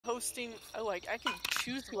hosting. Like I can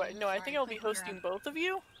choose who I. No, I think I'll be hosting both of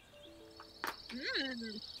you.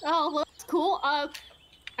 Oh, well, that's cool. I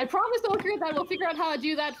promise, Ochre, that we'll figure out how to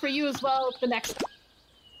do that for you as well the next time.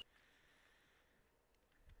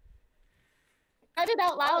 I read it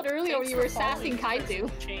out loud earlier when you were sassing Kaizu.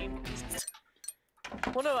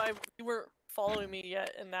 Well, no, you weren't following me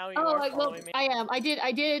yet, and now you are following me. I am. I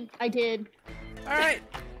did. Alright!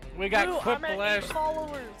 We got Quiplash.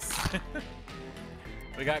 Followers.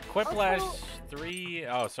 We got Quiplash 3.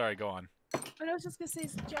 Oh, sorry, go on. But I was just gonna say,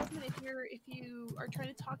 Jasmine, if you are trying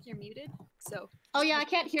to talk, you're muted. So. Oh yeah, I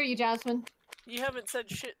can't hear you, Jasmine. You haven't said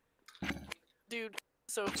shit, dude.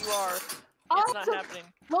 So if you are, Oh, it's not happening.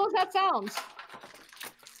 What was that sound?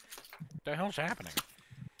 What the hell's happening?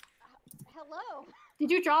 Hello.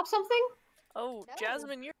 Did you drop something? Oh, No.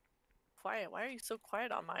 Jasmine, you're quiet. Why are you so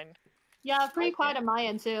quiet on mine? Yeah, pretty quiet on my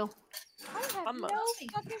end too. I have I'm no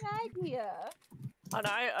fucking idea. Oh, no,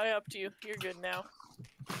 I up to you. You're good now.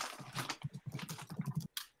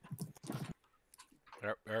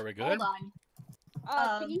 Are we good? Hold on.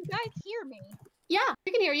 Can you guys hear me? Yeah,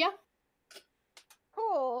 we can hear you.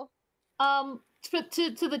 Cool. To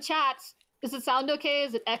the chat, does it sound okay?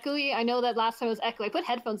 Is it echoey? I know that last time it was echoey. I put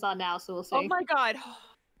headphones on now, so we'll see. Oh my god.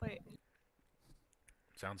 Wait.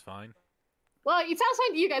 Sounds fine. Well, it sounds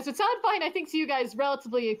fine to you guys. It sounded fine, I think, to you guys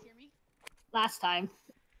relatively last time.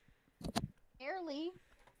 Barely.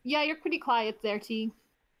 Yeah, you're pretty quiet there, T.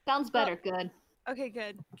 Sounds better. Good. Okay,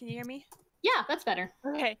 good. Can you hear me? Yeah, that's better.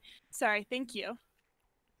 Okay. Sorry. Thank you.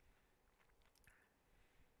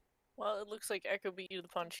 Well, it looks like Echo beat you to the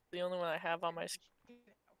punch. The only one I have on my screen.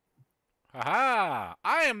 Haha!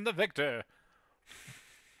 I am the victor!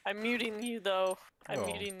 I'm muting you, though. I'm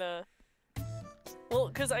muting the... Well,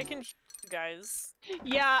 because I can hear you guys.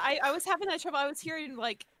 Yeah, I was having that trouble. I was hearing,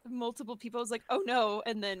 like, multiple people. I was like, oh no.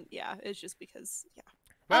 And then, yeah, it's just because, yeah.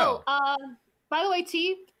 Well. By the way,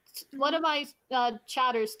 T, one of my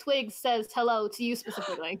chatters, Twigs, says hello to you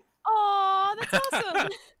specifically. Aw, that's awesome!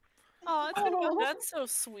 Aw, That's so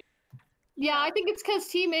sweet. Yeah, I think it's because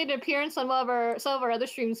T made an appearance on some of our other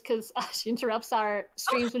streams because she interrupts our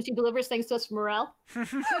streams when she delivers things to us from Morel. Yes.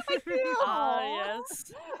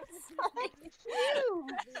 Oh no,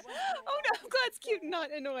 I'm glad it's cute and not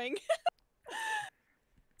annoying.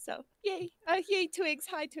 So, yay. Yay, Twigs.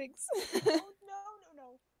 Hi, Twigs.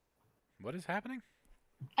 No. What is happening?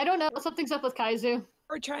 I don't know. Something's up with Kaizu.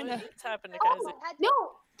 We're trying to... What's happened to Kaizu? No!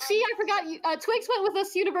 See, I forgot. Twigs went with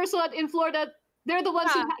us Universal in Florida. They're the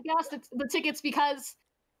ones who got the tickets because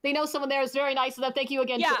they know someone there is very nice of them. Thank you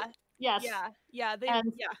again. Yeah. Yes. Yeah.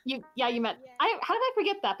 You met. How did I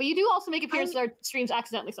forget that? But you do also make appearances on our streams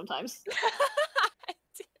accidentally sometimes. I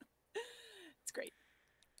do. It's great.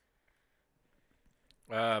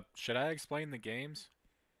 Should I explain the games?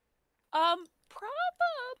 Probably.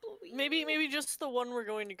 Maybe just the one we're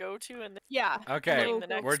going to go to, and then yeah. Okay, the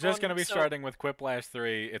next we're just one, gonna be so- starting with Quiplash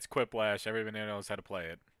 3. It's Quiplash. Everybody knows how to play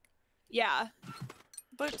it. Yeah.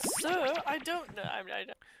 But sir, I don't know. I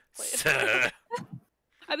don't play it. Sir.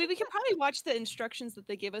 I mean, we could probably watch the instructions that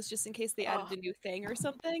they give us just in case they added a new thing or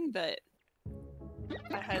something, but...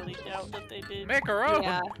 I highly doubt that they did. Make our own!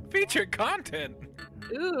 Yeah. Featured content!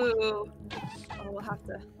 Ooh. Oh, we'll have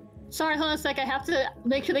to... Sorry, hold on a sec. I have to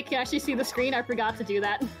make sure they can actually see the screen. I forgot to do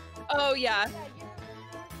that. Oh, yeah.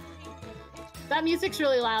 That music's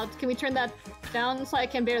really loud. Can we turn that down so I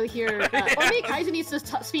can barely hear? Or maybe Kaizu needs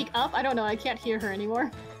to speak up. I don't know. I can't hear her anymore.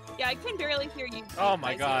 Yeah, I can barely hear you. Oh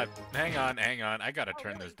my god. Hang on. I gotta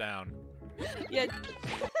turn this down. Yeah.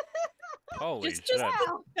 Holy just shit.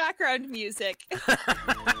 background music. Turn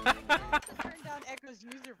down Echo's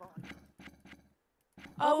user volume.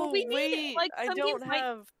 Oh, well, we need, wait, like, I some don't games, like,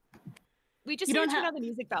 have... we just You need to don't turn have- on the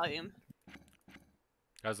music volume.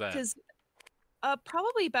 How's that? Because,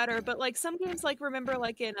 probably better, but, like, some games, like, remember,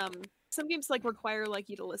 like, in, some games, like, require, like,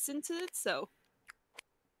 you to listen to it, so...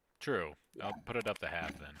 True. I'll put it up to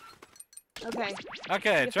half then. Okay.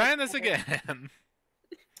 Okay, trying this again.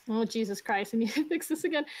 Oh, Jesus Christ. I need to fix this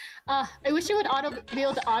again. I wish it would be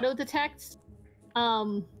able to auto-detect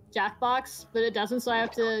Jackbox, but it doesn't, so I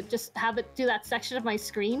have to just have it do that section of my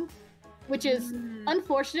screen, which is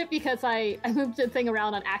unfortunate because I moved the thing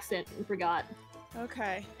around on accident and forgot.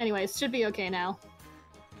 Okay. Anyways, should be okay now.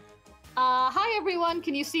 Hi everyone,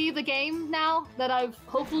 can you see the game now that I've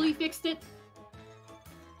hopefully fixed it?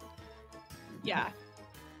 Yeah.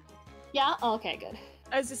 Yeah? Oh, okay, good.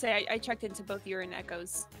 I was to say, I checked into both your and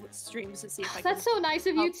Echo's streams to see if I That's so nice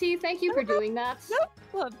of you, T. Thank you for doing that. No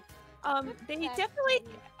problem. They definitely...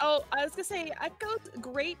 Oh, I was gonna say, Echo's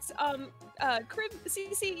great.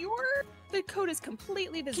 CC, your the code is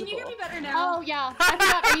completely visible. Can you hear me better now? Oh yeah, I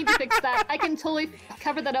forgot I need to fix that. I can totally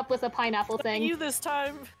cover that up with a pineapple thing. You this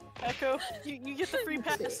time, Echo. You get the free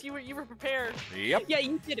pass. You were prepared. Yep. Yeah,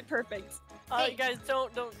 you did it perfect. You guys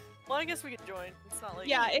don't. Well, I guess we can join. It's not like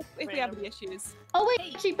Yeah, if we have random. any issues. Oh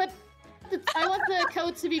wait, actually, but I want the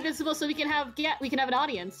code to be visible so we can have an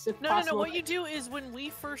audience if No, possible. What you do is when we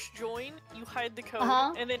first join, you hide the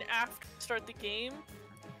code, and then after you start the game,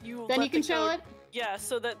 you Then let you can the show code, it. Yeah,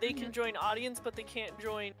 so that they can join audience, but they can't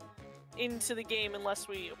join into the game unless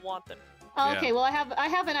we want them. Oh, okay, well I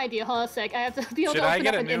have an idea. Hold on a sec. I have to be able Should to I open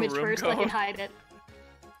get up a an new image room first so I can code? hide it.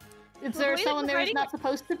 Is Well, there the way that someone you're there who's hiding not it-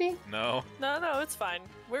 supposed to be? No. No, it's fine.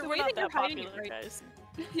 We're The way not that you're that hiding it popular, right- guys.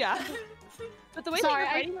 Yeah. But the way Sorry,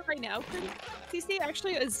 that you're writing it right now, CC,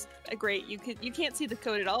 actually is great. You can't see the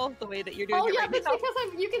code at all the way that you're doing Oh it yeah, right that's now.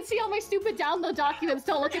 because you can see all my stupid download documents.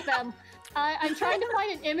 Don't look at them. I'm trying to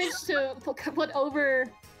find an image to put over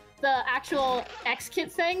the actual XKit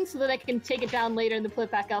thing so that I can take it down later and then put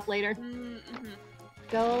it back up later. Mm-hmm.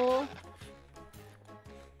 Go.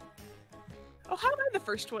 Oh, how am I the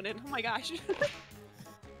first one in? Oh my gosh.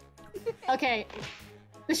 Okay,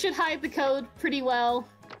 this should hide the code pretty well.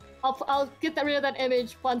 I'll get rid of that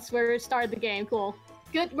image once we're started the game. Cool.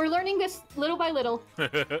 Good. We're learning this little by little.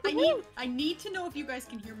 I need to know if you guys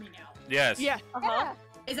can hear me now. Yes. Yeah. Uh-huh.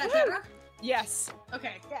 Is that better? Yes.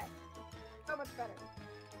 Okay. Yes. So much better.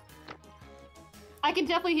 I can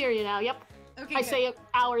definitely hear you now. Yep. Okay. I good. say it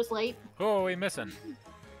hours late. Who are we missing?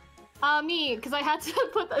 Me, because I had to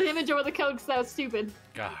put the image over the code because that was stupid.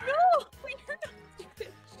 God. No, we're not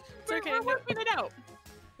stupid. It's okay. We're working it out.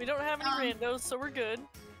 We don't have any randos, so we're good.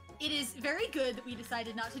 It is very good that we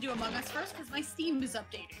decided not to do Among Us first because my Steam is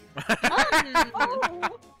updating. Oh.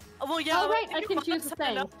 Well, yeah. Oh, right, the I new can choose mods the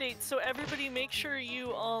had an thing. update, so everybody make sure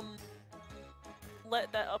you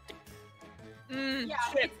let that update. Yeah,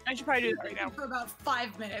 Shit, I should probably do that right now. For about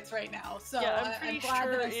 5 minutes right now, so Yeah, I'm pretty glad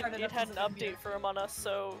sure that I started it up had an this update for Among Us,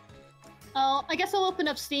 so Oh, I guess I'll open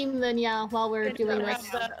up Steam then, yeah, while we're it's doing gonna this.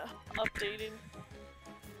 have that updating.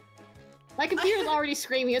 My computer's already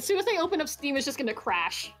screaming. As soon as I open up Steam, it's just gonna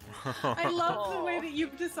crash. I love the way Aw. that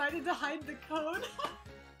you've decided to hide the code.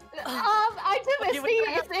 I did Okay, this. we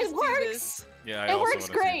See, have to it do works. this. Yeah, I It also works wanna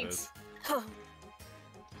see great. this.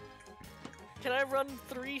 Can I run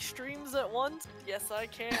 3 streams at once? Yes, I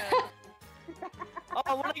can.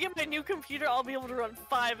 Oh, when I get my new computer, I'll be able to run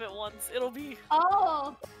 5 at once. It'll be...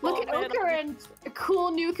 Oh, look Oh, at man, Ochre and a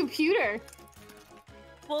cool new computer.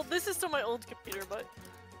 Well, this is still my old computer, but...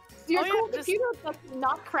 Your Oh, yeah, cool just- computer is like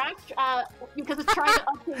not cracked because it's trying to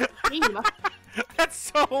update Steam. That's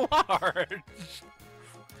so large.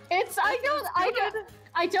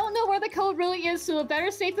 I don't know where the code really is, so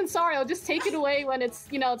better safe than sorry. I'll just take it away when it's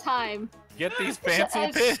time. Get these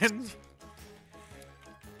fancy pins.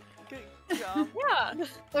 Good job. Yeah,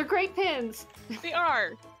 They're great pins. they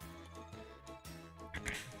are.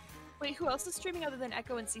 Wait, who else is streaming other than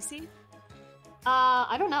Echo and CC?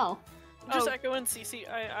 I don't know. Just Oh. Echo and CC.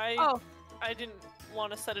 I didn't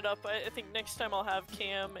want to set it up. I think next time I'll have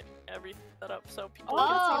Cam and everything set up so people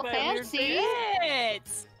Oh, can see my weird fancy.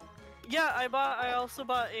 face. It. Yeah, I also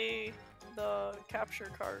bought the capture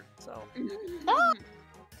card. So Oh.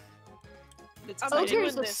 It's I'm exciting. doing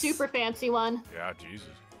Ochre's a this. super fancy one. Yeah, Jesus.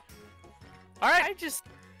 All right. I just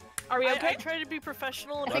Are we I okay? try to be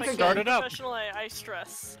professional, and I if think I we're can't good. be Start it up. professional, I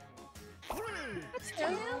stress.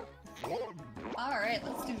 Alright,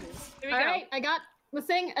 let's do this. Here we All go. right, I got the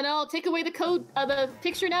thing, and I'll take away the code, the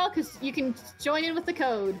picture now, because you can join in with the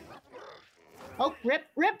code. Oh, rip.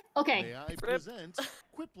 Okay. May I present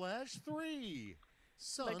Quiplash 3,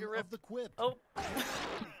 son Like a rip. of the Quip. Oh,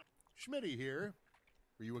 Schmitty here.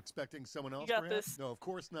 Were you expecting someone else? got perhaps? this. No, of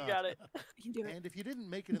course not. you got it. You can do it. And if you didn't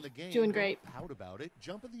make it in the game, Doing don't great. pout about it.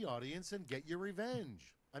 Jump in the audience and get your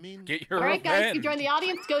revenge. I mean, Get your All right, guys, revenge. you join the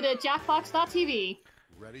audience. Go to jackbox.tv.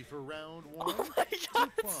 ready for round one? Oh my God,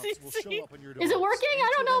 Two prompts will CC. show up on your Is it working?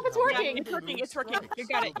 I don't know if it's working. It's working, it's working. You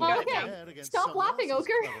got it, you got it. Stop laughing,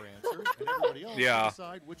 Ochre. Yeah.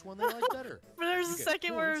 Decide which one they like better. But there's You a get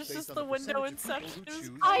second where points it's based just on the window percentage of inception. people who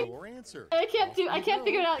choose I- your answer. I can't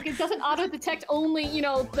figure it out. It doesn't auto-detect only,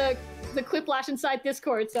 the Quiplash inside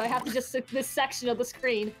Discord, so I have to just this section of the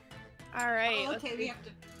screen. All right. Oh, let's okay, see. we have to.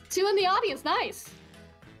 2 in the audience, nice.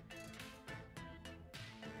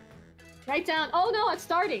 Write down. Oh no, it's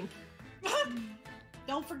starting.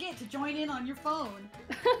 Don't forget to join in on your phone.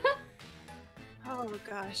 Oh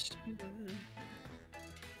gosh. Mhm.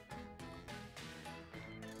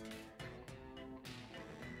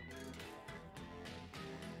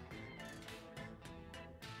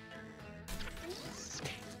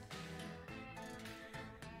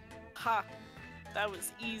 Ha! That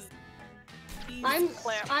was easy. He's I'm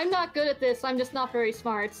clamp. not good at this. I'm just not very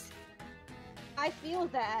smart. I feel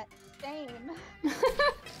that. Same.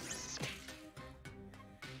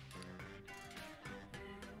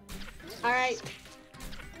 Alright.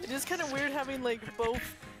 It is kind of weird having like both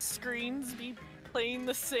screens be playing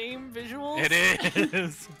the same visuals. It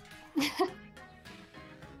is.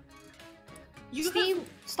 Steam,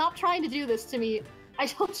 stop trying to do this to me. I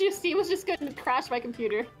told you Steam was just going to crash my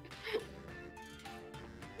computer.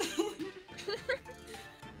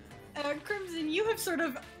 Crimson, you have sort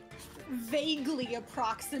of vaguely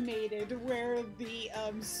approximated where the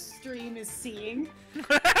stream is seeing.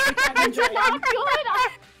 It's not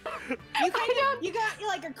good! You got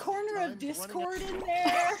like a corner of Discord in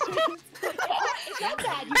there. It's not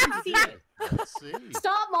bad. You can see it. Let's see.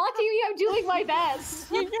 Stop mocking me! I'm doing my best!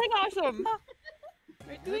 You're doing awesome.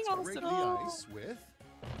 You're doing Let's break the awesome. ice with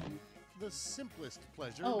the simplest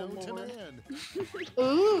pleasure Oh, known to Lord. man.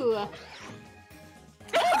 Ooh.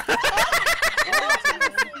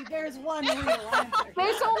 There's one real answer.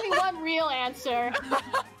 There's only one real answer.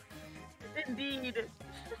 Indeed.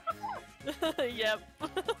 Yep.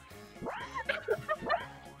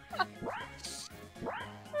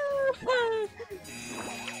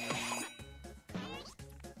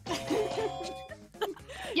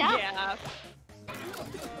 Yeah. Yeah.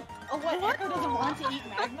 Oh, what? Echo doesn't want to eat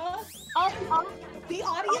magma? Oh, The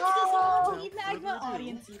audience doesn't want to eat magma?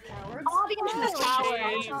 Audience, you cowards. audience is If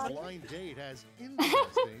cowards. blind date has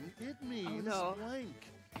interesting, it means no. blank.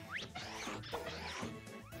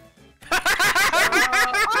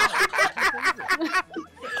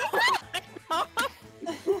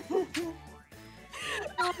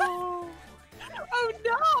 Oh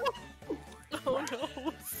no! Oh no.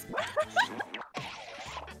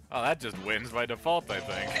 Oh, that just wins by default, I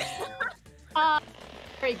think.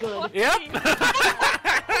 Very good. Yep.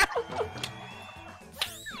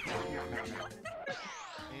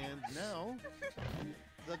 And now,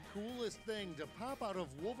 the coolest thing to pop out of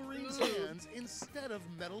Wolverine's hands instead of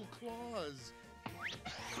metal claws.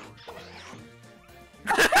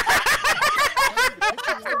 Pick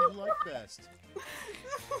the one you like best.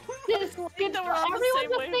 Did that we're on the same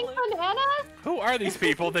everyone just think wavelength. bananas? Who are these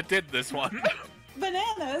people that did this one?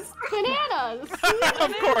 Bananas. Bananas!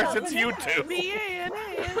 Of course, it's you two.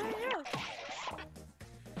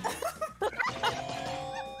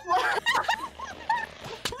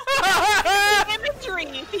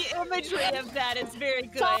 The imagery of that is very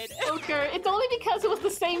Stop, good. Joker. It's only because it was the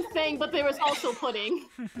same thing, but there was also pudding.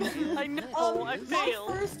 I know, I My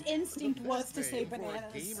failed. first instinct was to say For a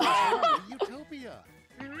bananas. game of Utopia.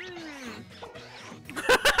 Now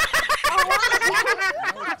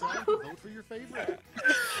it's time to vote for your favorite.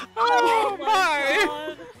 Oh my!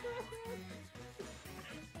 God.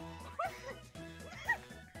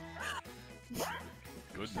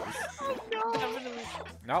 Goodness. Definitely.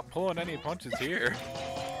 Not pulling any punches here.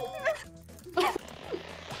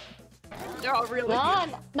 They're all really Ah,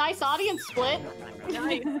 nice audience split. good.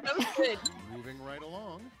 Nice. That was good. Moving right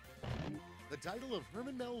along. The title of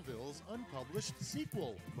Herman Melville's unpublished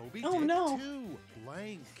sequel, Moby Oh, Dick no. 2,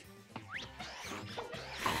 blank.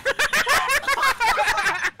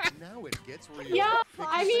 Now it gets real. Yeah, Pick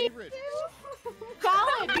I your mean- favorite.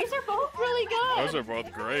 Valid. These are both really good. Those are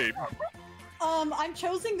both great. I'm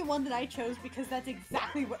choosing the one that I chose because that's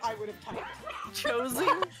exactly what I would have typed. Chosen.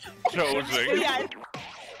 Chosen. Yes.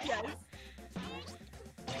 Yes.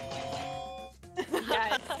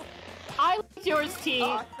 Yes. I liked yours, T.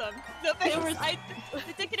 Awesome. No, thanks.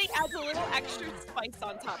 The ticketing adds a little extra spice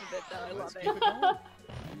on top of it, though. I Let's love it. keep it going.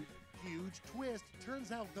 Huge twist.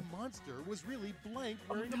 Turns out the monster was really blank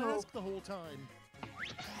wearing a mask the whole time.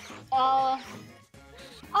 Oh!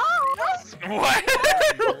 What?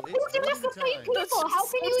 It's They're just the voting same time. people. How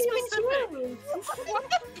can you specific. even choose? What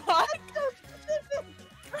the fuck?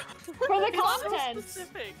 For the It's so content.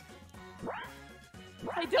 specific.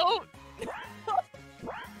 I don't.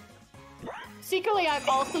 Secretly, I'm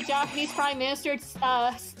also Japanese Prime Minister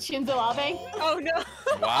Shinzo Abe. Oh no.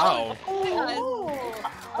 Wow. Oh.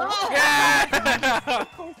 Yeah.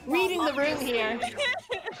 Reading the room here.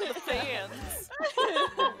 The fans.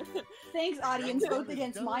 Thanks, audience. Vote Done,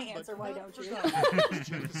 against my but answer. Why not don't you? forgotten. Let's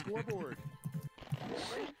check the scoreboard.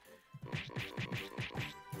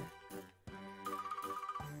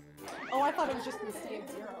 Oh, I thought it was just going to stay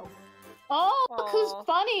at 0. Oh, look who's Aw.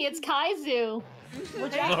 funny. It's Kaizu. Well,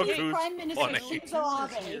 Look Japanese who's Prime Minister funny. Shinzo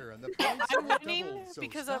This Abe. year, and the points I'm have winning doubled, so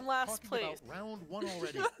because stop I'm last talking about place. round 1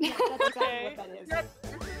 already. That's exactly Okay. what that is. Guys,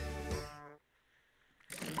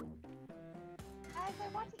 I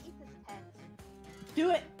want to eat this tent. Do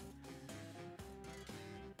it.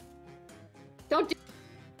 Don't do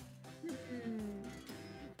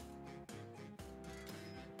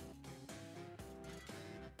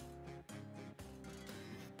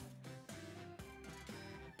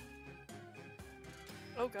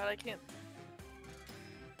Oh god, I can't.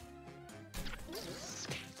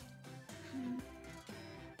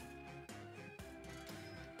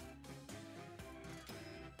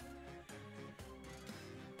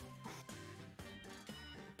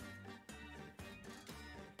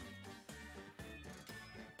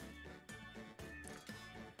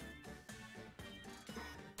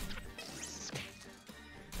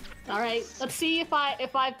 All right, let's see if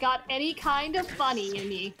I've got any kind of funny in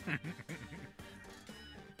me.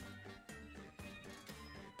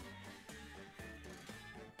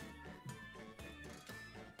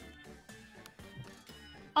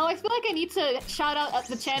 Oh, I feel like I need to shout out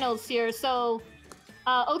the channels here. So,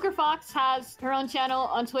 OchreFox has her own channel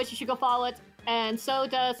on Twitch. You should go follow it, and so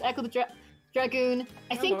does Echo the Dragoon.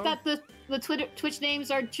 I think that the Twitch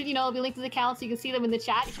names are should be linked to the account, so you can see them in the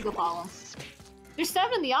chat. You should go follow them. There's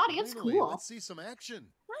 7 in the audience. Finally, Cool. let's see some action.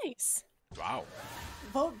 Nice. Wow.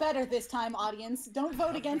 Vote better this time, audience. Don't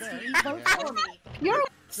vote against me. Vote for me. You're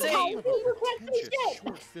Same. you can't see Pretentious shit.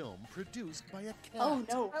 short film produced by a cat. Oh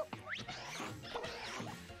no.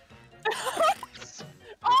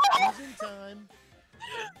 Losing time.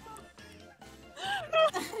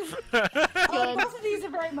 Good. Both of these are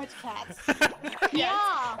very much cats.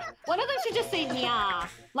 Yeah. One of them should just say nya.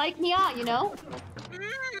 Like nya, you know?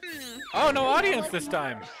 Oh, no audience this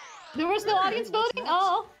time. There was no audience voting?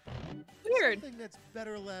 Oh. Weird. Something that's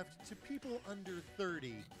better left to people under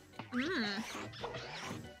 30.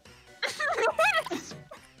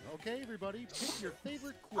 Okay, everybody, pick your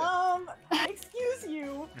favorite quip. Excuse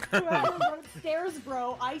you. Whoever wrote stairs,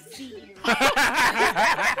 bro, I see you.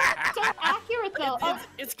 So accurate though.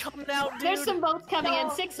 It's coming out, dude. There's some votes coming in.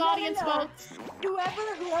 No, 6 no, audience no. votes.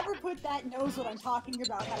 Whoever put that knows what I'm talking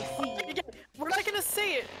about. I see you. Yeah, we're not gonna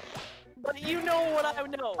say it, but you know what I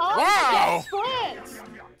know. Oh, Wow. split.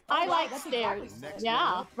 I wow, like that's stairs. exactly Next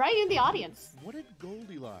Yeah, one up. right in the audience. What did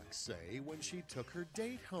Goldilocks say when she took her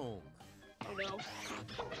date home? Oh no.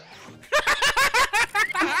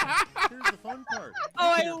 Here's the fun part.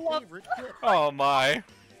 Oh, Pick I your love- favorite quip. Oh my.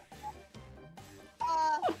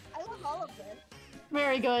 I love all of this.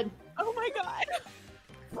 Very good. Oh my god.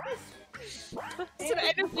 Some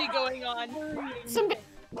energy going on. Some big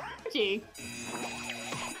energy.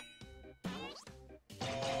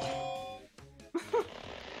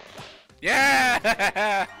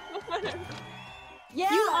 Yeah! Yeah,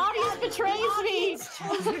 You audience betrays me.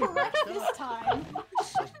 chose correct this time.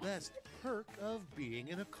 The best perk of being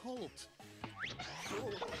in a cult.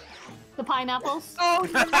 The pineapples. Oh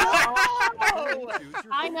no! Choose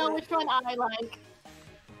your I know favorite. which one I like.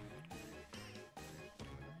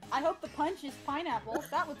 I hope the punch is pineapple.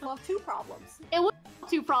 That would solve 2 problems. It was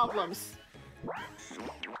 2 problems.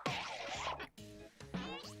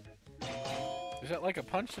 Is that like a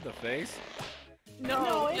punch to the face? No,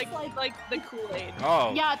 No, it's like the Kool-Aid.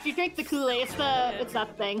 Oh. Yeah, if you drink the Kool-Aid, it's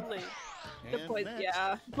that thing. The And poison, next,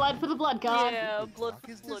 yeah. Blood for the blood god. Yeah, the blood, clock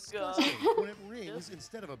is blood god. disgusting. When it rings,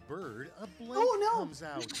 instead of a bird, a blank Oh, no. comes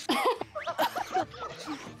out.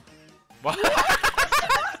 What?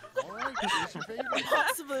 All right, here's your favorite.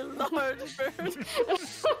 Possibly large bird.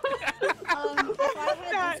 If I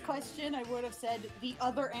had this question, I would have said the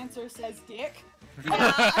other answer says dick.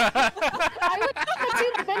 I would have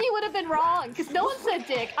too, but then you would have been wrong, because no one said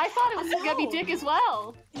dick. I thought it was gonna be dick as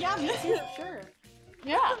well. Yeah, me too, sure.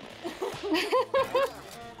 Yeah.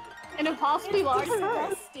 An impossibly large bird.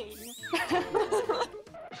 Disgusting.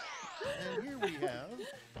 And here we have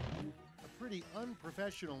a pretty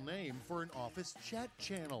unprofessional name for an office chat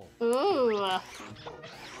channel. Ooh.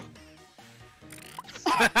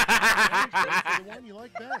 The one you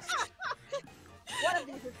like best. One of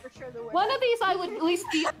these is for sure the winner. One of these I would at least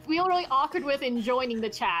feel really awkward with in joining the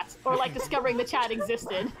chat, or like discovering the chat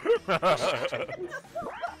existed.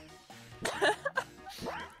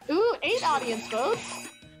 Ooh, 8 audience votes.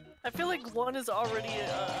 I feel like 1 is already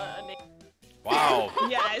a name. Wow.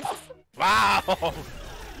 Yes. Wow.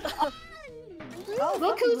 Oh,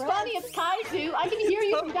 Look who's fucking funny, it's Kaizu. I can hear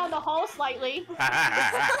you from down the hall slightly.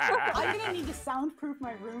 I'm gonna need to soundproof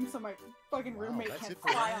my room so my fucking Wow, roommate that's can't it for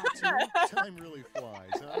fly on round 2. Time really flies,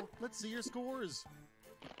 huh? Let's see your scores.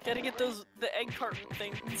 Gotta get the egg carton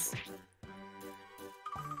things.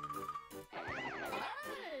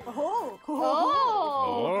 Oh, cool.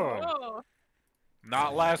 Oh. Oh.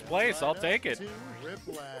 Not last place, I'll Right take up it. to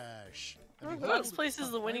Whiplash. And Last place is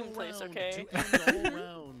the a winning final place, round okay? to end all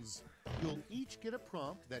rounds. You'll each get a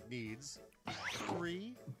prompt that needs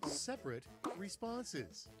 3 separate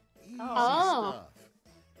responses. Easy Oh.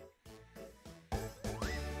 stuff.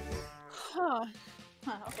 Huh.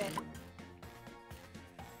 Huh, okay.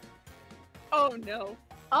 Oh no.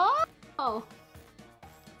 Oh.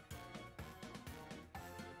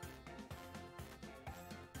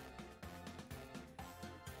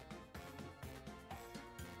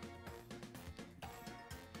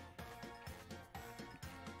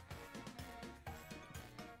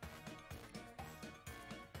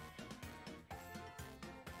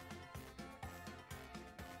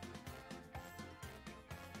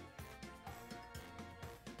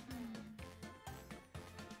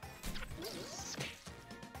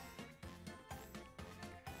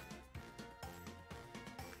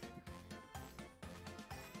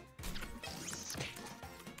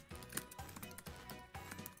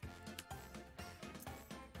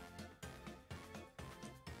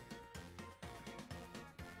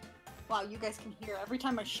 Wow, you guys can hear. Every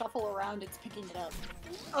time I shuffle around, it's picking it up.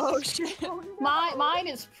 Oh shit. Mine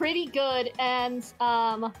is pretty good, and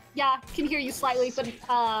yeah, can hear you slightly, but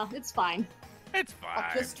it's fine. It's I'll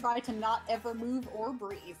fine. just try to not ever move or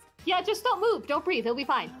breathe. Yeah, just don't move, don't breathe, it'll be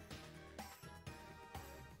fine.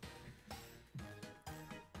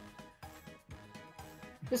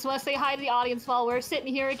 Just want to say hi to the audience while we're sitting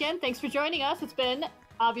here again. Thanks for joining us. It's been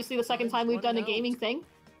obviously the second time we've done a gaming thing.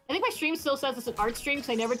 I think my stream still says it's an art stream because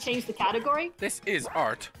I never changed the category. This is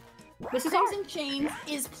art. This is art. Crimson Chains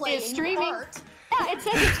is playing streaming. art. Yeah, it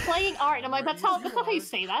says it's playing art, and I'm like, that's not how you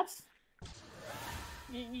say that.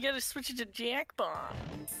 You gotta switch it to Jackbox.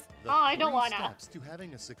 The I don't 3 wanna. steps to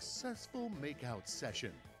having a successful makeout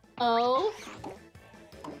session. Oh.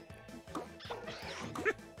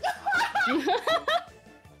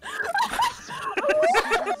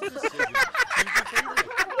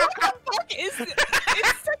 Is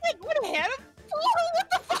second what Hannah? What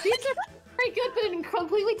the fuck? These are very good, but in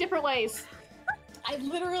completely different ways.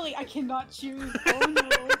 I cannot choose. Oh no.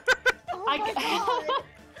 Oh my god.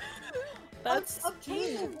 That's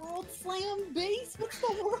obtain the World Slam base? What's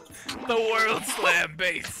the World The World Slam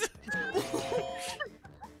base.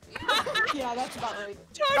 Yeah, that's about right.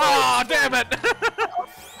 Oh, damn it!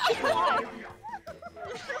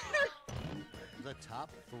 The top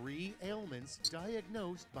 3 ailments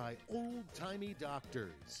diagnosed by old-timey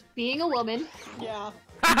doctors. Being a woman. Yeah.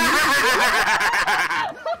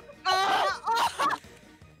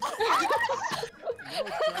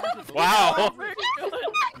 Wow.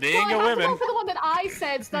 Being Well, a I have to woman. go for the one that I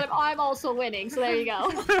said, so that I'm also winning. So there you go.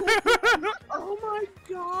 Oh my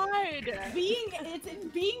god. Being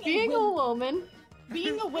a woman.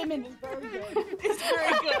 Being a woman is very good. It's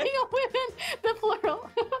very good. Being a woman, the plural.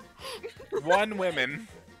 One women.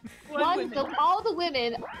 All the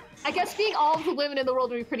women. I guess being all of the women in the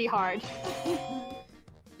world would be pretty hard.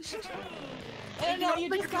 I don't know, you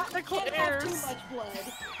just grammatical can't have too errors. much blood.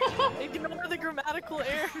 Ignore the grammatical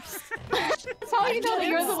errors. That's how you know that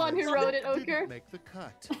you're the one who wrote it, Didn't Ochre. make the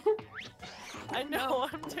cut. I know,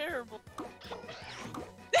 I'm terrible.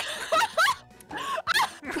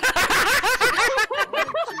 Choose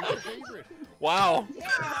your favorite. Wow.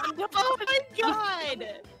 Oh my god.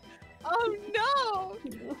 Oh no.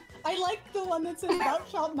 I like the one that says, "Thou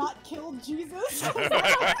shalt not kill Jesus." That's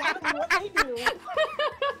exactly what they do.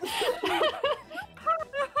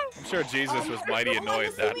 I'm sure Jesus was mighty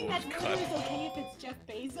annoyed that I'm was assuming cut. that okay if it's Jeff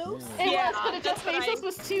Bezos. It Yeah, was, but if Jeff that's what Bezos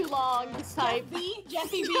was too long this time.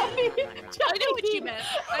 Jeffy B. I know what you meant.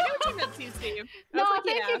 I know what you meant too, Steve. I No, was like,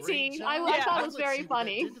 thank yeah. you, T. Great I job. thought it Let's was see very what that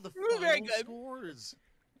funny. did to the It was very final good. Scores.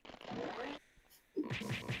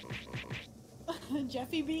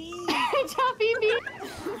 Jeffy B. Jeffy B.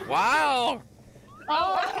 Wow.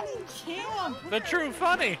 Oh, Champ. The true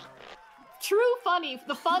funny. true funny.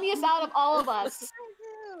 The funniest out of all of us.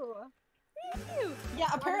 Yeah,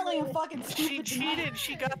 apparently I'm fucking She stupid. cheated.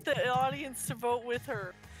 She got the audience to vote with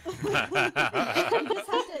her.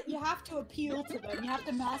 You have to appeal to them. You have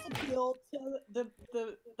to mass appeal to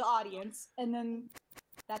the audience, and then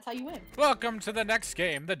that's how you win. Welcome to the next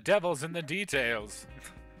game. The devil's in the details.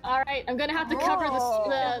 All right, I'm gonna have to cover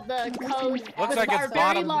the code Looks with like our it's very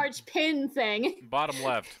bottom- large pin thing. Bottom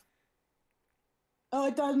left. Oh,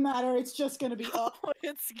 it doesn't matter. It's just gonna be up. Oh,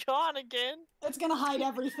 it's gone again. It's gonna hide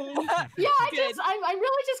everything. Yeah, I'm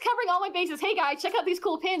really just covering all my bases. Hey guys, check out these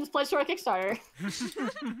cool pins. Pledge to our Kickstarter.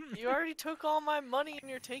 You already took all my money and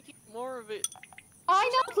you're taking more of it. I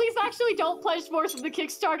know. Please, actually, don't pledge more to the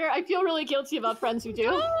Kickstarter. I feel really guilty about friends who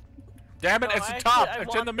do. Damn it, No, it's the I top. actually- I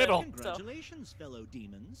It's in want the middle. them. Congratulations, fellow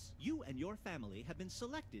demons. You and your family have been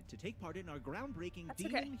selected to take part in our groundbreaking That's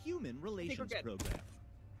okay. demon-human relations good. program.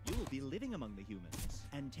 You will be living among the humans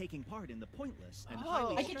and taking part in the pointless and Oh.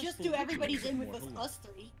 highly I could just stressful do everybody's rituals in of with mortal us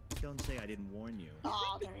three. life. Don't say I didn't warn you.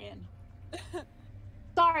 Oh, they're in.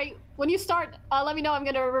 Sorry. When you start, let me know. I'm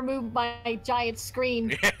gonna remove my giant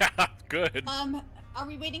screen. Yeah, good. Are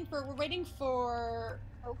we waiting for? We're waiting for.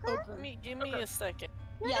 Give me a second.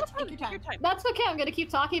 Yeah, take your time. That's okay. I'm gonna keep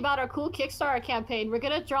talking about our cool Kickstarter campaign. We're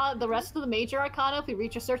gonna draw the rest of the major arcana if we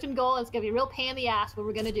reach a certain goal. And it's gonna be a real pain in the ass, but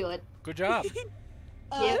we're gonna do it. Good job.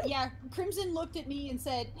 Yeah, Crimson looked at me and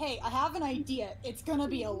said, "Hey, I have an idea. It's gonna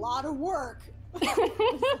be a lot of work." Like,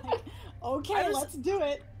 okay, I just- let's do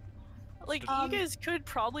it. Like, you guys could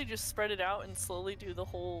probably just spread it out and slowly do the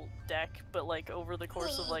whole deck, but like over the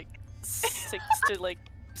course of like 6 to like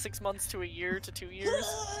 6 months to a year to 2 years.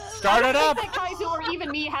 Start it up! I think that Kaizu or even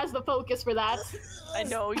me has the focus for that. I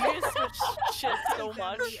know, you guys switch shit so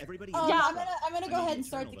much. Everybody Yeah. I'm gonna go ahead and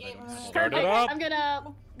start the game. Start it up! I'm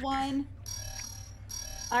gonna... 1.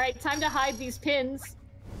 Alright, time to hide these pins.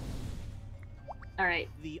 Alright.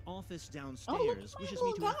 The office downstairs look at my wishes me to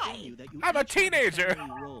little inform guy. you that you I'm a each have teenager.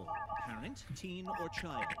 family role. Parent, teen, or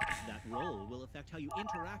child. That role will affect how you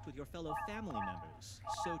interact with your fellow family members.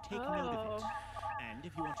 So take note of it. And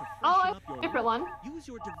if you want to Oh, freshen I up have a your different role, one. use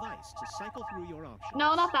your device to cycle through your options.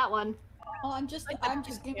 No, not that one. Oh, I'm just Like the gonna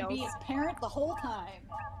be details. a parent the whole time.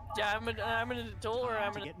 Yeah, I'm an adult or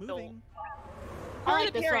I'm To an get adult. moving. Who I are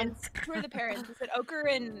like the this one. parents? Who are the parents? Is it Ochre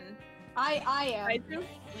and I am. Kaizu?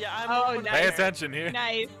 Yeah, I'm Oh, one nice. Pay parent. attention here.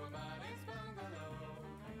 Nice.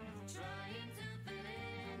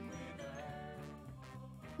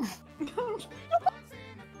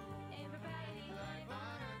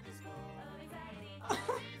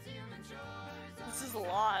 This is a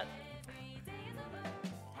lot.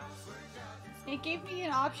 It gave me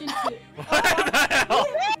an option to. What the hell?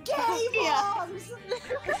 Gay Yeah. moms!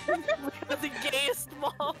 The gayest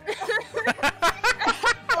mom. Oh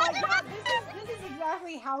my god, this is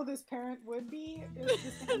exactly how this parent would be. Is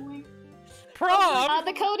this family. Prom?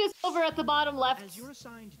 The code is over at the bottom left. As your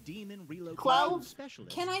assigned demon relocation 12?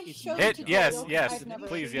 specialist, Can I it's show your It- the yes, tutorial? yes, I've never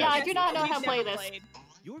please, seen yes. Yeah, I it. do not know how to We've play never this. played.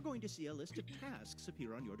 You're going to see a list of tasks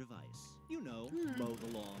appear on your device. You know, mow the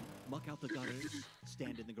lawn, muck out the gutters,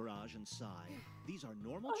 stand in the garage and sigh. These are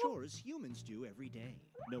normal chores humans do every day.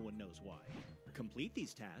 No one knows why. Complete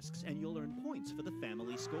these tasks and you'll earn points for the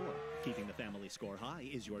family score. Keeping the family score high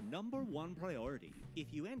is your #1 priority.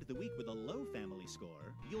 If you end the week with a low family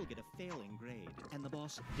score, you'll get a failing grade, and the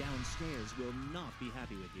boss downstairs will not be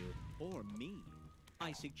happy with you, or me.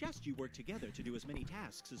 I suggest you work together to do as many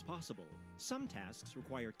tasks as possible. Some tasks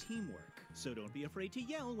require teamwork, so don't be afraid to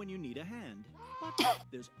yell when you need a hand. But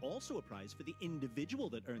there's also a prize for the individual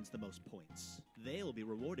that earns the most points. They'll be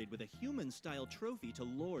rewarded with a human-style trophy to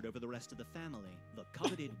lord over the rest of the family. The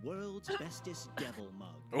coveted world's bestest devil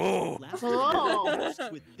mug. Oh. Last Oh. tasks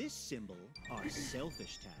with this symbol are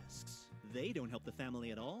selfish tasks. They don't help the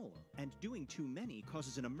family at all, and doing too many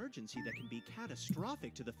causes an emergency that can be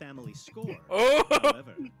catastrophic to the family score. Oh.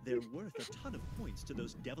 However, they're worth a ton of points to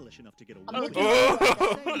those devilish enough to get away with Oh.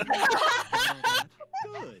 it.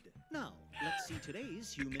 Good. Now, let's see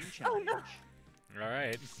today's human challenge. All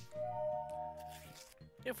right.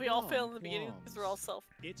 If we all fail in the Wrong, beginning, because we're all self.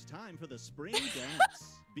 It's time for the spring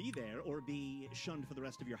dance. Be there or be shunned for the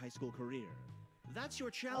rest of your high school career. That's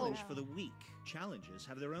your challenge for the week. Challenges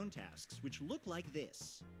have their own tasks, which look like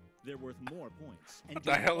this. They're worth more points. And What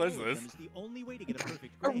the hell is all of this? them is the only way to get a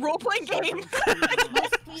perfect A grade. role-playing game.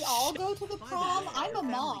 Must we all go to the By the prom? way, I'm a our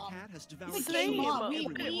family mom. cat has devoured He's a Name. gay mom. every We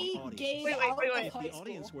one of our audience. gay Wait, out wait, of wait. If high the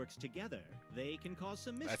audience school. works together, they can cause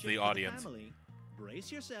some mischief That's the to audience. the family.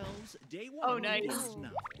 Brace yourselves. Day 1 Oh, nice. is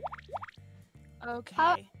now.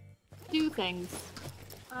 Okay. Do things.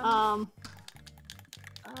 I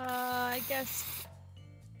guess.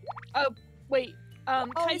 Oh, wait. Oh,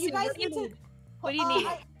 Kaizu, you guys what do you need to. need? What do you need?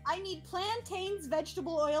 I need plantains,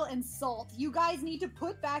 vegetable oil, and salt. You guys need to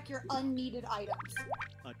put back your unneeded items.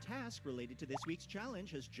 A task related to this week's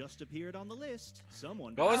challenge has just appeared on the list.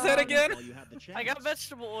 Someone. What was that again? While you have the I got chance.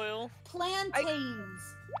 vegetable oil.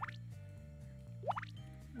 Plantains.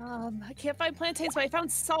 I can't find plantains, but I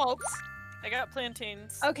found salt. I got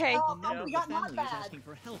plantains. Okay. Oh, A member we of the got not family is bad. asking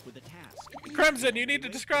for help with a task. Crimson, you need to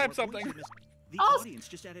describe something. The Oh, audience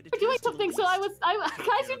just added a We're doing task to the something, so I list. was.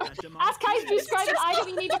 Kaizu, ask Kaizu to describe an item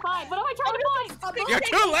you need to find. What am I trying to find? A book. You're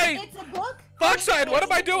too late. It's a book. Foxide, what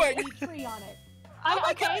am I doing? With a tree on it.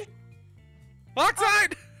 Okay.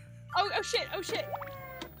 Foxide! Oh shit. This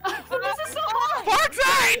is so hard.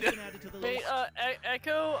 Foxide! Been added to the Wait, list.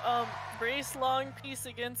 Echo, brace long piece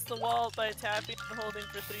against the wall by tapping and holding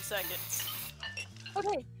for 3 seconds.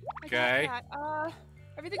 Okay. I got Okay. that.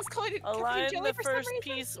 Everything's covered in Align jelly the for some first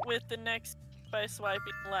reason. piece with the next by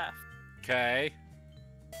swiping left. Okay.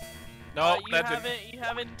 No, You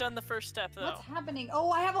haven't done the first step though. What's happening? Oh,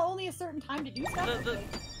 I have only a certain time to do stuff. The-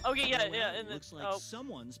 Okay, yeah, Oh, yeah, and the, looks like oh,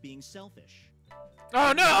 someone's being selfish.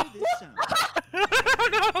 Oh no! Hear this sound?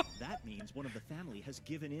 No! That means one of the family has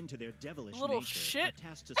given in to their devilish Little nature. shit. A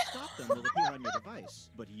task to stop them will appear on your device,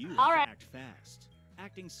 but you have All to right. act fast.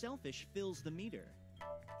 Acting selfish fills the meter,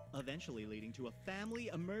 eventually leading to a family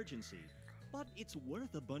emergency. But it's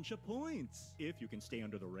worth a bunch of points if you can stay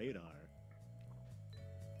under the radar.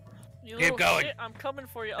 you Keep little going. shit, I'm coming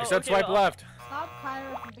for you. I Oh, said okay, swipe left. Stop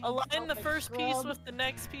Kyra from being Align the selfish, first piece scrub. with the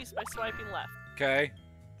next piece by swiping left. Okay.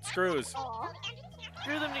 Screws. Aw.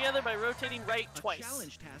 Screw them together by rotating right A twice.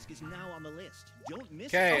 challenge task is now on the list. Don't miss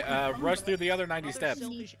Okay, it. rush through the other 90 Another steps.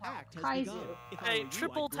 selfish act has Kaiser. begun. If I Hey, were you,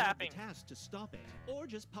 triple I'd grab tapping. the task to stop it, or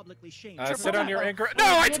just publicly shame Sit on your tap. incorrect. No,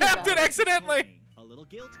 I Get it tapped it out. accidentally. A little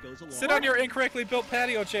guilt goes a long Sit on your way. incorrectly built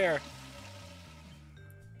patio chair.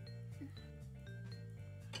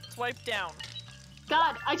 Swipe down.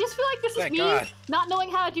 God, I just feel like this is Thank me God. not knowing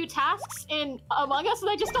how to do tasks in Among Us, and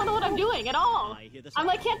I just don't know what I'm doing at all. I hear the I'm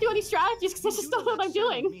like, can't do any strategies because I just don't know what I'm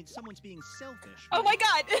doing. Means someone's being selfish. Oh my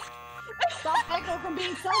god! Stop Echo from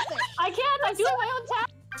being selfish. I can't. I'm doing my own task.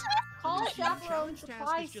 Call The chaperone challenge task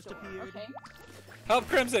supply has just store. appeared. Okay. Help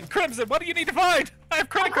Crimson. Crimson, what do you need to find? I have A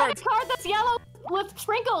credit credit cards. card that's yellow with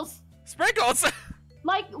sprinkles, Sprinkles.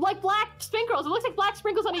 like black sprinkles. It looks like black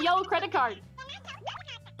sprinkles on a yellow credit card.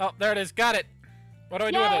 Oh, there it is. Got it. What do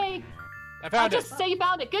I do with it? Yay! I found it. Just say you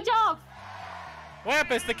found it. Good job.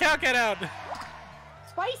 Wampus, the cow cat out.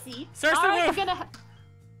 Spicy. Search All the right, roof. I'm gonna.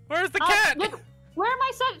 Where's the cat? Look, where am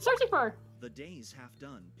I searching for? The day's half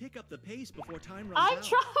done. Pick up the pace before time runs I'm out.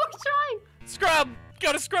 trying. Scrub.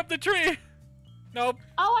 Gotta scrub the tree. Nope.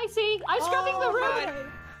 Oh, I see. I'm scrubbing the roof. Okay.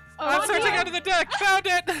 I'm searching under the deck. Found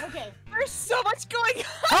it. Okay. There's so much going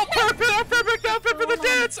on! Help, perfect outfit for the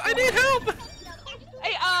dance. I need help.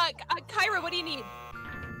 Hey, Kyra, what do you need?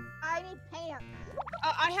 I need pants.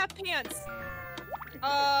 I have pants.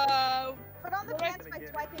 Put on the What do I- pants by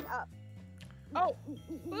swiping up. Oh.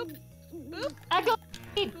 Boop. Boop. Echo.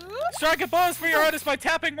 Boop. Strike a pose for your artist by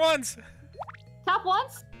tapping once. Tap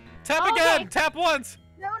once. Tap Okay. again. Tap once.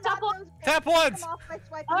 No, Tap not one- those pants. Tap Take once. them off by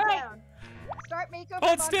swiping All right. down. Start makeover.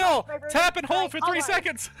 Hold montage still. by Tap and hold for right. 3 Alright.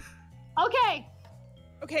 seconds. Okay.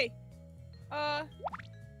 Okay.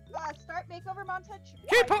 Start makeover montage.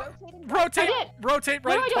 Keep by ho- rotating Rotate. I did. Rotate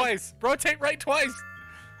What do right I do? twice. Rotate right twice.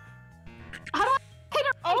 How do I hit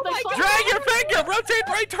her? Oh my God. Drag your finger. Rotate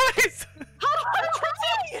right twice. How do I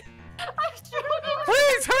rotate? I'm shooting.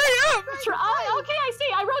 Please hurry up. Okay, I see.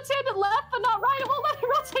 I rotated left, but not right. It won't let me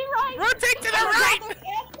rotate right. Rotate to the right.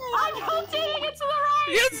 I'm rotating it to the right.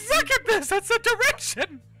 You suck at this. That's the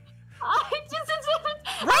direction. I just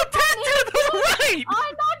Rotate to the right.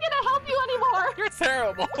 I'm not gonna help you anymore. You're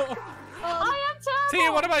terrible. I am terrible. T,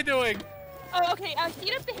 what am I doing? Oh, okay.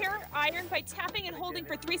 Heat up the hair iron by tapping and holding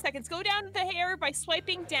for 3 seconds. Go down the hair by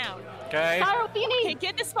swiping down. Okay. Kyra, what do you Okay, need?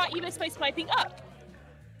 get the spot you missed by swiping up.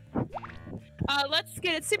 Let's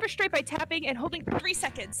get it super straight by tapping and holding for 3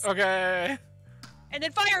 seconds. Okay. And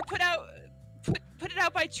then fire, put it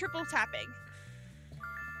out by triple tapping.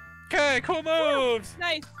 Okay, cool moves.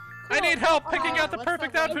 Nice. I Cool. need help picking out the let's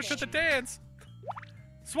perfect start outfit for rotating. the dance.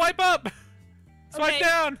 Swipe up. Swipe Okay.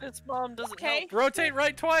 down. This mom doesn't Okay. help. Rotate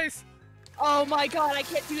right twice. Oh my god, I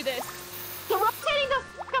can't do this. The rotating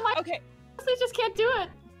the come on. Okay. I just can't do it.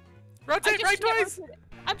 I Rotate just right can't twice. rotate it.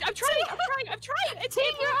 I'm trying. It's, Team,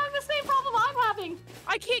 you're having the same problem I'm having.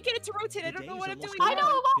 I can't get it to rotate. I The don't know day's what I'm almost doing. I know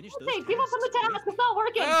over. about Finish those rotate. Give up on the tasks. task. It's not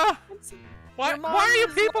working. Why Your mom are you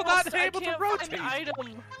is people not lost. I able to can't find rotate? an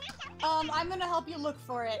item. I'm gonna help you look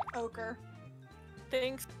for it, Ochre.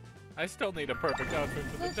 Thanks. I still need a perfect outfit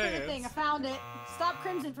for the Look for the thing. I dance. found it. Stop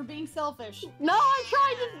Crimson from being selfish. No, I'm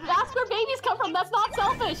trying to ask where babies come from. That's not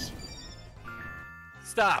selfish.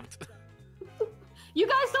 Stopped. You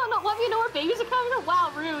guys don't know, let me know where babies are coming from?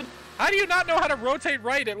 Wow, rude. How do you not know how to rotate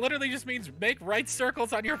right? It literally just means make right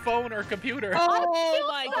circles on your phone or computer. Oh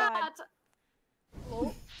my god.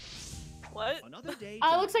 That. What? Another day.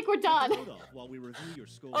 Looks like we're done. While we review your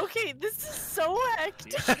score. Okay, this is so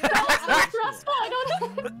hectic. That was so stressful. I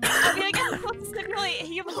don't know. I mean, I guess it's supposed to stimulate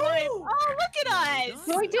human life. Oh, look at us.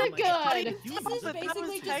 We did good. This is That basically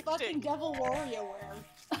was just hectic. fucking Devil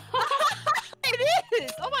WarioWare. It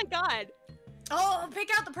is. Oh my god. Oh, pick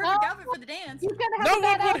out the perfect outfit for the dance. You can have No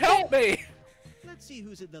that one would outfit. help me. Let's see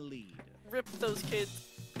who's in the lead. Rip those kids.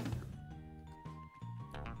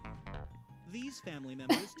 These family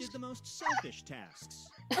members did the most selfish tasks.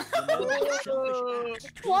 The most selfish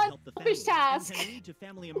acts One help the selfish family and task. can lead to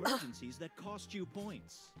family emergencies that cost you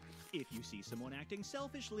points. If you see someone acting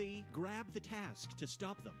selfishly, grab the task to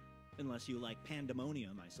stop them. Unless you like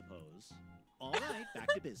pandemonium, I suppose. All right, back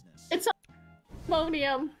to business. It's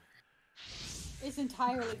ammonium. It's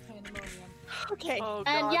entirely pandemonium. Okay. Oh,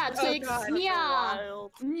 And God, yeah, this so is it's so yeah.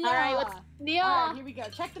 wild. Alright, let's Nia. Alright, here we go.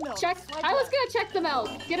 Check the milk. Check. Swipe I was left. gonna check them out.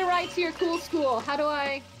 Get a ride to your cool school. How do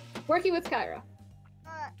I? Working with Kyra.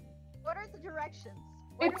 What are the directions?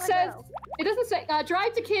 Where It do I says. go? It doesn't say.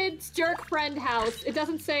 Drive to kids jerk friend house. It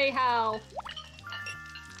doesn't say how.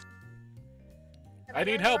 Am I going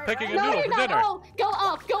need the help right picking route? a No, noodle you're for not. dinner. Oh, go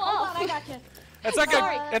up. Go Hold up. on, I got you. It's like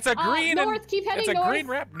Sorry. it's a green and north. Keep heading it's a north. green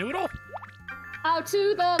wrap noodle. Out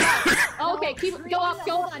to the left. Okay, keep Green, go up,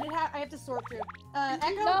 go hold up. on, I have to sort through. Echo,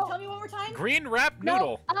 No. tell me one more time. Green wrap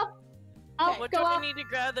noodle. No, up, What go do I up. need to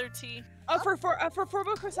gather, T? For four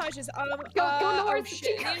corsages, Go oh north.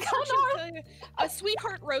 shit, Go the instructions tell you,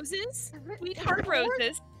 Sweetheart Roses, Sweetheart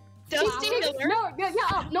Roses, Dusty Miller. No, yeah,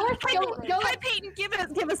 up north. Go. Hi Peyton, give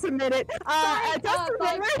us a minute. Sorry, Dusty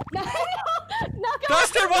Miller, no, go.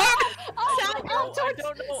 Dustin, what? Oh, I don't know.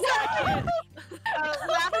 I can't.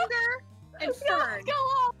 Lavender, and Fern. Go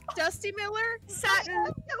up. Dusty Miller, Satin,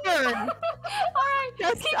 Fern. All right, keep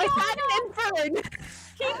going Satin up. and Fern.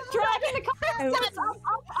 Keep dragging the car.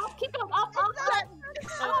 Up. Keep going up.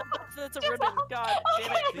 Oh, that's a ribbon. God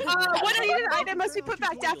damn it. What needed item must be put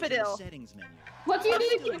back? Daffodil. Settings menu. What do you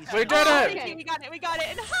need? We did Oh, it. okay. We got it.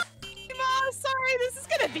 And sorry, this is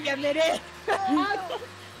gonna be a minute.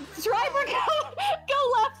 Driver, go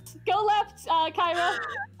left, Kyra.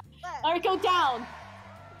 All right, go down.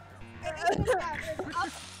 Up,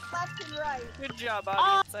 left, and right. Good job,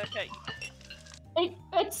 audience. Okay.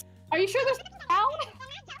 It's. Are you sure there's down?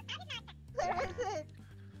 There isn't.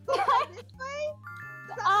 This way?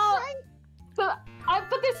 Is that right?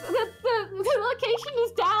 But the location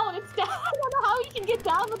is down. It's down. I don't know how you can get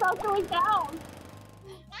down without going down.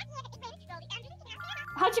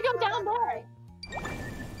 How'd you go down there?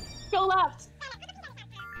 Go left.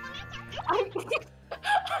 I'm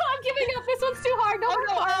giving up. This one's too hard.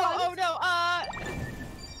 Oh no.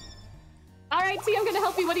 All right, T, I'm gonna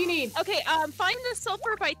help you. What do you need? Okay, find the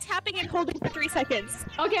sulfur by tapping and holding for 3 seconds.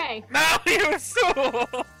 Okay. No, you so.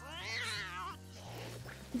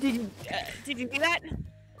 Did you do that?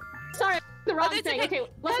 Sorry, the wrong that's thing. okay.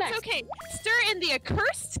 Okay, what's That's next? okay. Stir in the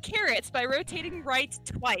accursed carrots by rotating right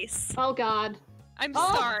twice. Oh God. I'm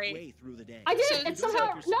Oh. sorry. Way through the day. I did So it. It's Build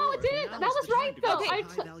somehow. up your No, score. it didn't. Now That is was the right time to though. get I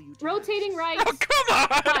high-value rotating right. Oh, come on.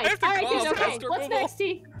 I Nice. have to All right, close good. Okay. faster What's mobile. next,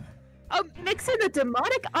 T? Mix in the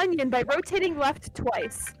demonic onion by rotating left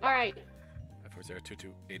twice. All right.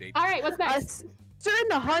 540-2288. All right. What's next? Stir in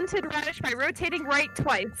the haunted radish by rotating right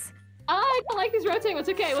twice. I don't like these rotating ones.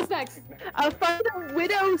 Okay, what's next? Find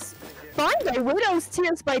the widow's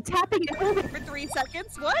tears by tapping and holding for 3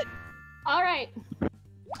 seconds. What? All right.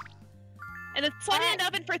 And then slide it in the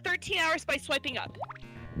oven for 13 hours by swiping up.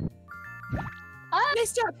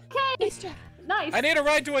 Nice job. Okay. Nice job. Nice. I need a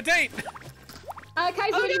ride to a date.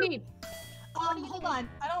 Kaiser, what do you need? Hold on.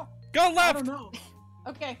 Go I left. don't know.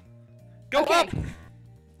 Okay. Go Okay. up.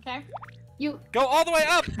 Okay. You. Go all the way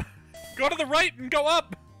up. Go to the right and go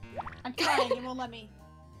up. I'm trying. It won't let me.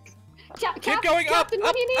 Keep going up. Captain, Up.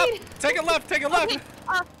 what do you Up. need? Take a left. Take a left.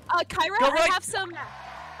 Kyra, Go I right. have some.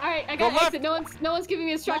 All right, I Go got left. exit. No one's giving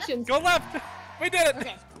me instructions. Go left. We did it.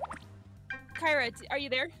 Okay. Kyra, are you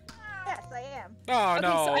there? Yes, I am. Oh Okay,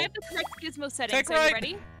 no. so I have the correct gizmo settings. Take Are you right.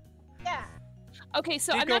 ready? Yeah. Okay,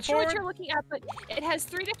 so Keep I'm going not sure what forward. you're looking at, but it has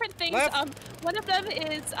 3 different things. Left. One of them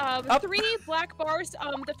is Up. 3 black bars.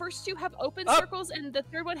 The first 2 have open Up. circles, and the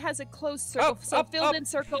third one has a closed circle. Up, So up, filled up. in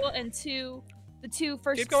circle and the 2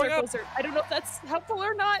 first Keep going circles are. I don't know if that's helpful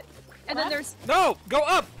or not. And then there's. No. Go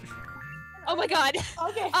up. Oh my god.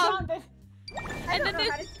 Okay. Found it. I And don't then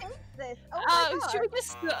know how there's. to change this. Oh my god. Should we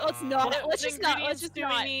just let's not. What Let's just not. Let's ingredients just do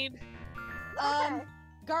not. we need? Okay.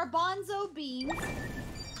 Garbanzo beans,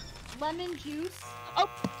 lemon juice, Oh,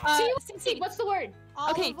 See, what's the word?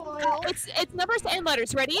 olive okay. oil, It's numbers and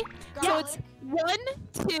letters. Ready? So garlic. it's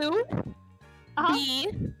 1, 2, B,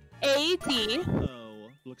 A, D. Oh,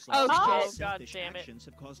 looks Oh, like shit. these selfish God damn it. actions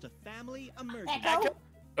have caused a family emergency. Echo.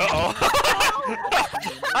 Uh-oh.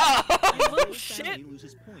 You little Your shit. family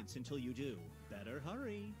loses points until you do. Better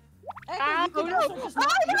hurry. Echo, you can no. also just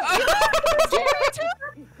not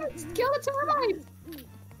Skeleton alive.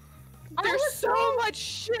 There's so much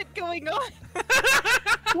shit going on.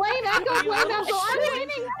 Blame Echo. Blame Echo. I'm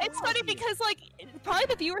winning. It's funny because like probably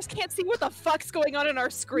the viewers can't see what the fuck's going on in our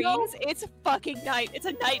screens. It's a fucking It's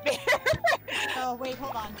a nightmare. Oh wait,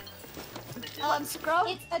 hold on. Scrub.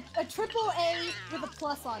 It's a triple A with a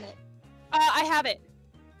plus on it. I have it.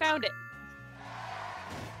 Found it.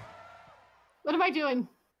 What am I doing?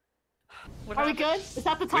 What Are we happened? good? Is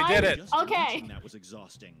that the We time? did it. Just Okay. mentioned That was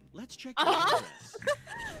exhausting. Let's check your Uh-huh. progress.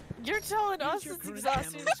 You're telling Here's us your it's current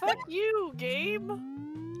exhausting. family Fuck score. you, Gabe.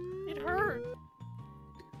 It hurt.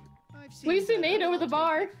 I've seen What do you see better. made over the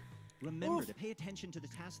bar? Remember to pay attention to the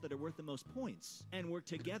tasks that are worth the most points, and work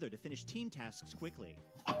together to finish team tasks quickly.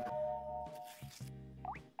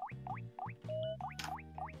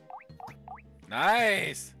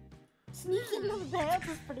 Nice. Sneaking into the pants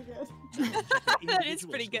is pretty good. Now check the That is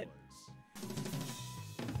individual pretty good. scores.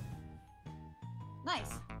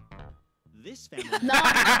 Nice. This family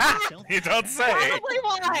No. You don't say. Probably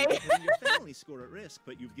why. You're putting your family score at risk,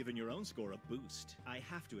 but you've given your own score a boost. I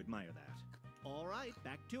have to admire that. All right,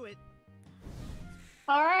 back to it.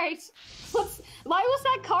 All right. Why was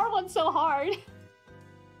that car one so hard?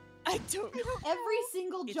 I don't know. Every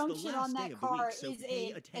single It's junction the on last day that of the car week, so is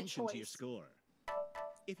pay a attention to your choice. score.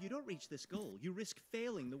 If you don't reach this goal, you risk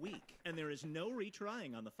failing the week, and there is no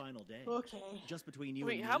retrying on the final day. Okay. Just between you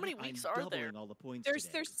Wait, and how me, many weeks I'm are doubling there? all the points There's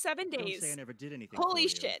today. 7 Don't days. say I never did anything Holy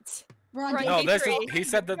for you. shit. We're on Right. day No, this is. three. He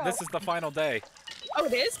said that this is the final day. Oh,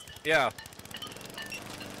 it is? Yeah.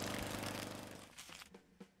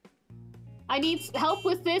 I need help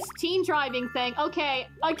with this teen driving thing. Okay,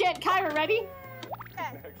 again, Kyra, ready?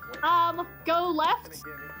 Okay. Go left.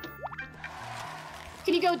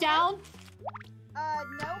 Can you go down?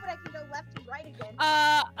 No, but I can go left and right again.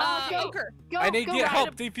 go- Ochre. Go. I need go your right.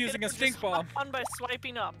 help defusing a stink bomb. On by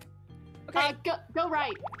swiping up. Okay. Go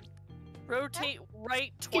right. Rotate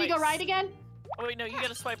right twice. Can you go right again? Oh wait, no, you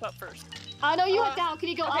gotta swipe up first. No, you went down. Can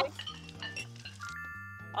you go okay.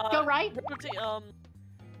 up? Go right.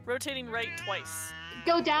 Rotating right twice.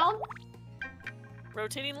 Go down.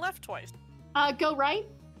 Rotating left twice. Go right.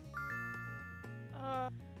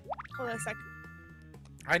 Hold on a sec.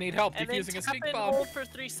 I need help And then defusing a tap stink and bomb. hold for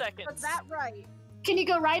 3 seconds. Was that right? Can you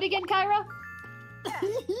go right again, Kyra?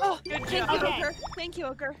 Oh, Good thank job. you, Okay. Ochre. Thank you,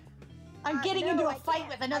 Ochre. I'm getting no, into a I fight can't.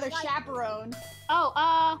 with another I like- chaperone.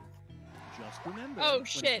 Oh, Just remember. Oh, when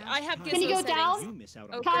shit, I have tasks Can you go time, down? You miss out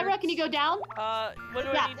on Okay. Kyra, can you go down? What do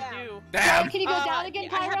Yeah. I need to do? Damn. Can you go down again,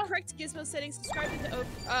 I have Kyra? correct gizmo settings subscribing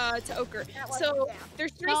to Ochre. That wasn't So down.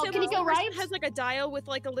 there's 3 No, symbols. can you go The first right? one has like a dial with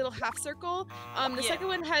like a little half circle. The Yeah. second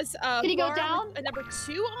one has Can you go bar down? with a number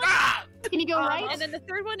 2 on Ah! Can you go right? and then the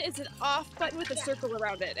third one is an off button with a circle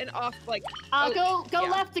around it. And off like Go yeah.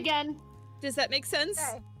 left again. does that make sense?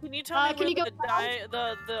 Okay. Can you tell me can you where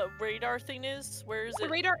go the radar thing is? Where is The it?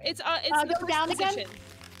 radar it's the go first down again? position.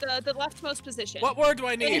 The leftmost position. What word do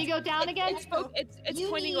I Can you need? go down again? It's You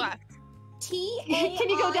pointing need- left. T-A-I-L Can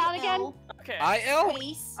you go down again? Okay. I-L?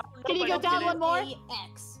 space Can you go down one more?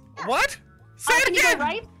 A-X. What? Say it Can you go again!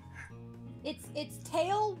 right? It's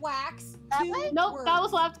tail wax. That 2 way? Nope, words. that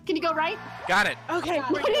was left. Can you go right? Got it. Okay.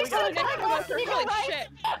 Got Wait, it. wait, Can you go wait, Can you go holy right? shit.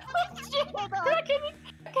 Hold on.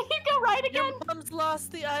 Can you go right again? Your mom's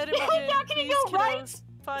lost the item Yeah, again. can you Please, go right? kiddos,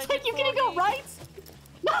 find Can it you for go me. right?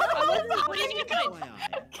 No, What do you need to find?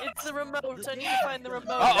 FYI, It's the remote. I need to find the remote.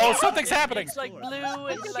 Uh-oh, something's happening. It's like blue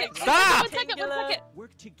and like Stop! One second. rectangular.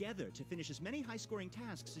 work together to finish as many high-scoring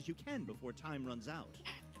tasks as you can before time runs out.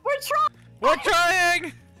 We're trying. We're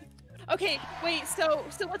trying! Okay, wait, so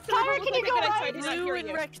what's the Kyra, remote can you look like go that I right? tried to not Blue hear and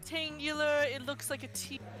you? rectangular. It looks like a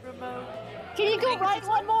T remote. Can you go right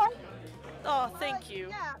one more? Oh, thank you.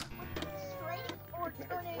 Yeah. Straight or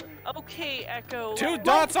turning. Okay, Echo. 2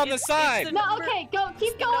 dots on the It's side. the No, number- okay, go.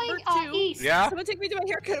 Keep the going number 2. east. Yeah? Someone take me to my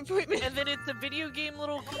haircut appointment. And then it's a video game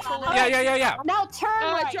little controller. Yeah. Now turn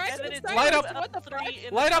right. drive And to then the it's side. Light up- What the fuck? 3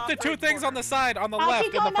 in Light up top the 2 right things on corner. the side on the Keep left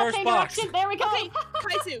in going the that first same box. direction. There we go.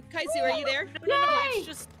 Okay, Kaizu, are you there? No, Yay! it's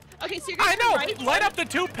just Okay, so you're I gonna know! go right. Light up the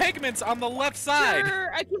 2 pigments on the left side.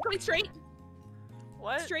 Sure, I keep going straight,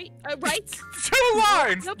 what? straight, right. 2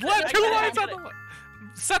 lines! Nope, Let I 2 got it, lines I on got the left.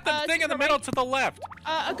 Set the To thing in the the middle right. to the left.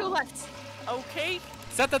 Go left. Okay.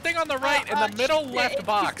 Set the thing on the right in the middle Yeah, left it's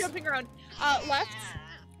box. jumping around. Left,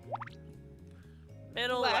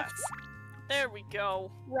 Middle left, left. There we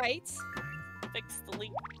go. right. Fix the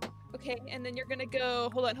leak. Okay, and then you're gonna go.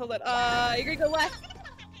 Hold on. You're gonna go left,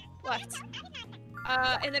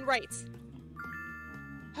 and then right.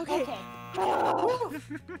 Okay. Okay.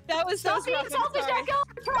 That was Stop being rough, I'm selfish, sorry. Echo.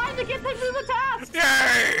 We're trying to get them through the task.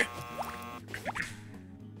 Yay!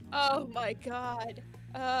 Oh my god.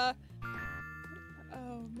 Oh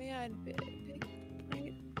man.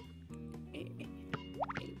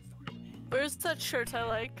 Where's that shirt I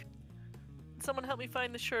like? Someone help me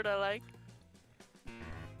find the shirt I like.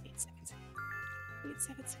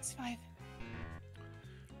 8765.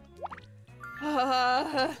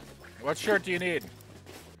 What shirt do you need?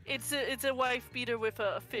 It's a wife beater with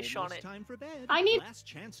a fish on Almost it. time for bed. I need- Last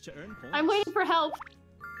chance to earn points. I'm waiting for help.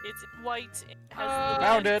 It's white and has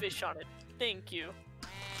Found little it. fish on it. Thank you.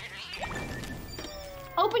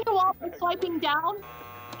 Open your wall by swiping down.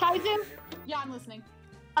 Kaizu, Yeah, I'm listening.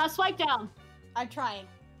 swipe down. I'm trying.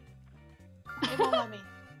 It won't let me.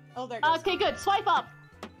 Oh, there it goes. Okay, good. Swipe up.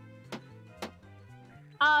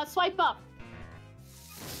 Swipe up.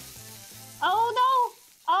 Oh no!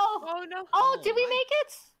 Oh! Oh no. Oh, did we Alright. make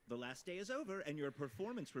it? The last day is over and your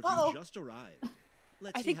performance review Uh-oh. just arrived.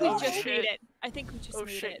 Let's I see think how we you just did. made it. I think we just Oh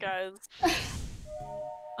made shit, it. guys.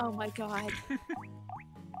 Oh my god.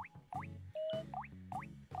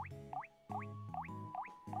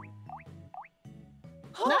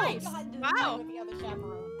 Nice. Wow. With the other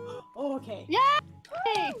chaperone. Okay.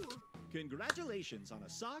 Yay! Congratulations on a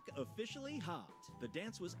sock officially hot. The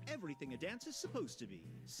dance was everything a dance is supposed to be.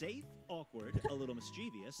 Safe, awkward, a little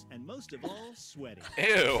mischievous, and most of all, sweaty.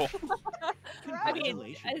 Ew. I mean,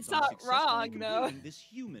 Congratulations it's on not successfully wrong, though. completing this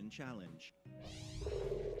human challenge.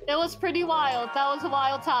 It was pretty wild. That was a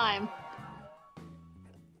wild time.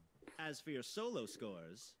 As for your solo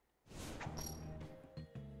scores,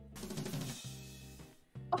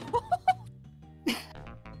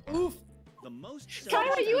 Oof. the most.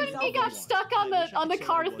 Kyra, you and me got stuck on the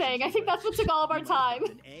car thing. I think that's what took all of our time.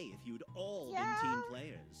 An A if you'd all been team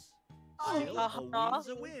players. Still, Uh-huh. a win's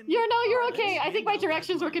a win. You're okay. I think my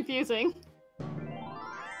directions were confusing.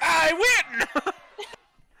 I win!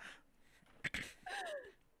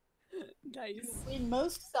 Nice. I mean,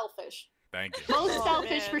 most selfish. Thank you. Most Oh,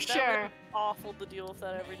 selfish man, for that sure. would be awful to deal with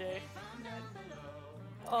that every day.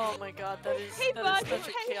 Oh my god, that is Hey, that Bug. is such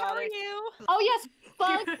a Hey, how are chaotic. you? Oh yes,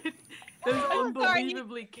 Bug. That was I'm sorry.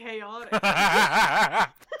 unbelievably chaotic. Are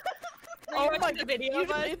Oh you my watching the video you-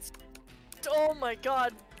 of us? it's oh my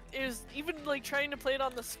god, it was even like trying to play it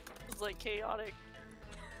on the was like chaotic.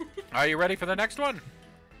 Are you ready for the next one?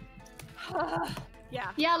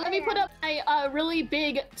 Yeah. Yeah, let me put up my really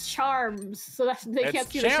big charms so that they can't It's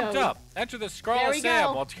see the champed code. up. Enter the Scroll There of we Sam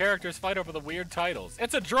go. while characters fight over the weird titles.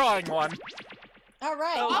 It's a drawing one. All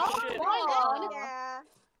right. Oh, shit. Hold on. Yeah.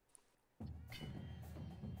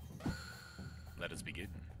 Let us begin.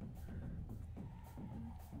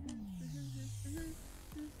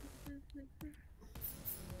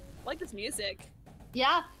 I like this music.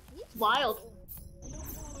 Yeah, it's wild.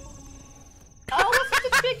 Oh, look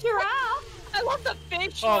at this big giraffe! I love the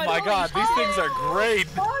fish Oh one. my Holy god, shit. these things are great.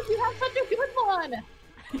 Oh, you have such a good one!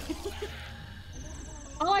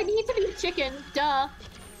 Oh, I need to be chicken, duh.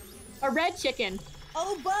 A red chicken.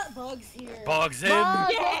 Oh, but Bug's here. Bugs in. Bug,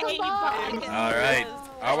 Yay, welcome, Bug. Bug. All right.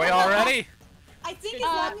 Are we all ready? I think as Good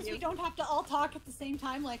long job, as you. we don't have to all talk at the same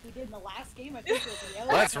time like we did in the last game, I think we'll be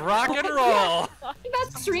able Let's rock and roll. I think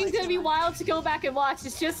that stream's gonna be wild to go back and watch.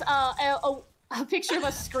 It's just a picture of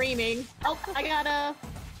us screaming. Oh, I gotta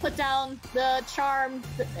put down the charm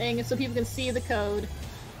thing so people can see the code.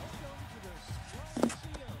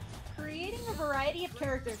 Creating a variety of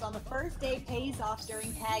characters on the first day pays off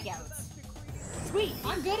during tagouts. Sweet,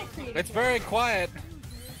 I'm good at creating. It's very quiet.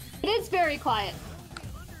 It is very quiet.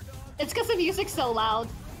 It's because the music's so loud.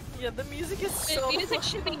 Yeah, the music is The so music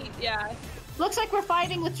should be, yeah. Looks like we're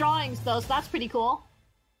fighting with drawings though, so that's pretty cool.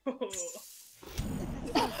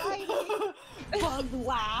 Bug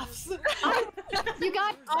laughs. You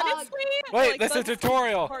got Honestly, Wait, like, this is a that's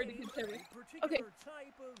tutorial. hard to consider. Okay.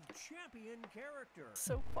 type of champion character.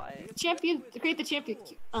 so quiet. champion. Create the champion.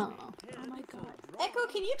 Oh. Oh my god. Echo,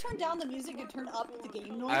 can you turn down the music and turn up the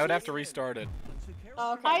game noise? I would have to restart it.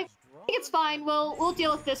 Okay. I think it's fine. We'll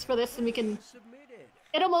deal with this for this, and we can.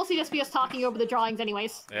 It'll mostly just be us talking over the drawings,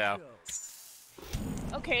 anyways. Yeah.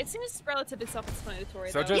 Okay, it seems relatively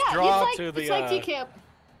self-explanatory. So though. just Yeah, draw it's to like, the. it's like TCamp.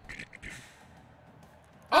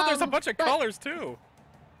 Oh, there's a Um, bunch of but- colors too.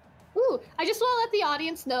 Ooh, I just want to let the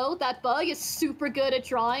audience know that Bug is super good at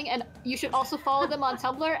drawing, and you should also follow them on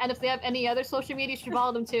Tumblr, and if they have any other social media, you should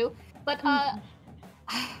follow them too. But, God,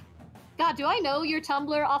 do I know your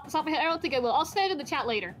Tumblr off the top of my head? I don't think I will. I'll say it in the chat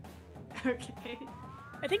later. Okay.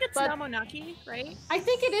 I think it's but- Namonaki, right? I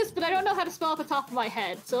think it is, but I don't know how to spell off the top of my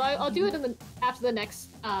head, so I'll do it in the after the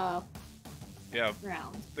next, Yeah,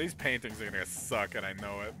 round. these paintings are gonna suck, and I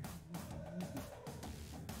know it.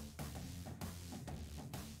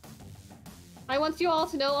 I want you all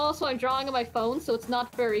to know also I'm drawing on my phone, so it's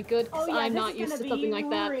not very good, because Oh yeah, I'm this not is used gonna to be something like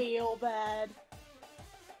that. real bad.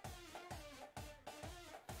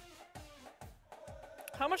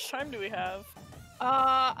 How much time do we have?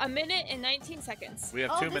 1 minute and 19 seconds. We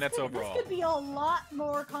have Oh, 2 this minutes could, overall. This could be a lot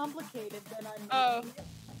more complicated than I'm. Oh.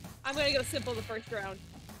 I'm gonna go simple the first round.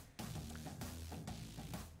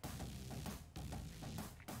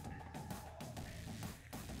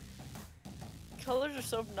 Colors are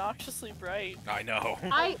so obnoxiously bright. I know.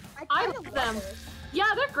 I love them. Yeah,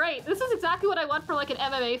 they're great. This is exactly what I want for like an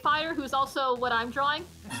MMA fighter who's also what I'm drawing,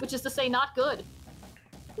 which is to say not good.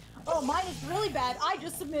 Oh, mine is really bad. I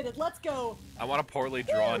just submitted. Let's go. I want a poorly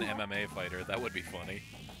drawn MMA fighter. That would be funny.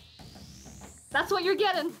 That's what you're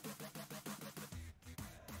getting.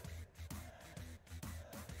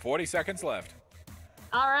 40 seconds left.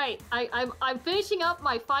 All right, I'm finishing up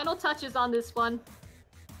my final touches on this one.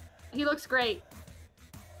 He looks great.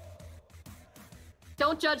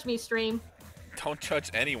 Don't judge me, stream. Don't judge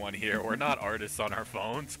anyone here. We're not artists on our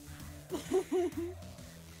phones.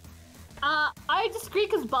 I disagree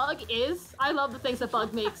because Bug is. I love the things that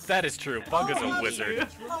Bug makes. That is true. Bug is a wizard.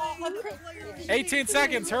 18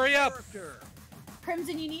 seconds, hurry up!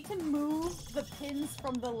 Crimson, you need to move the pins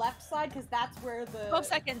from the left side because that's where the 12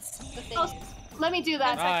 seconds. The thing Oh, is. let me do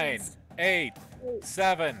that. 9, 8,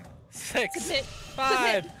 7, 6, Submit.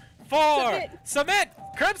 5, Submit. 4, submit!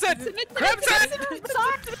 Crimson! Crimson! Two things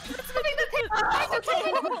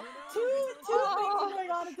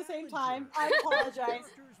going on at the same time. I apologize.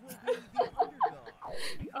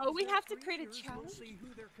 Oh, we have to create a challenge.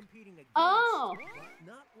 Oh.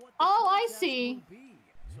 Oh, I see.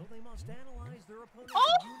 So they must analyze their opponent's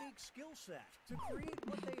unique skill set to create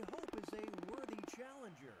what they hope is a worthy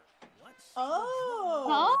challenger. Let's see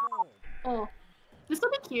Huh? Oh. This will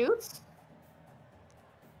be cute.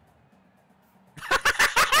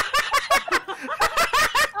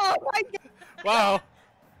 Oh my god. Wow.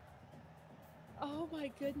 Oh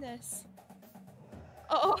my goodness.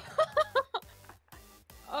 Oh.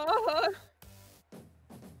 Oh.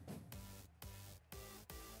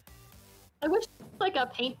 I wish like a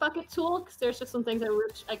paint bucket tool, because there's just some things I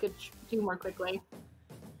wish I could do more quickly.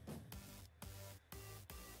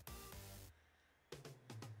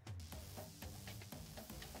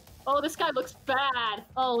 Oh, this guy looks bad.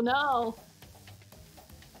 Oh no.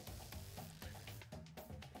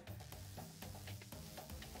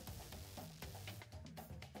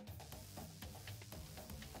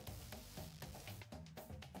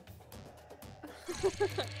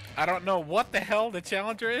 I don't know what the hell the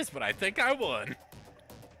challenger is, but I think I won.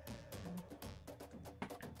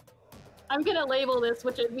 I'm gonna label this,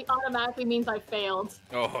 which automatically means I failed.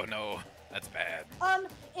 Oh no, that's bad.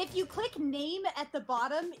 If you click name at the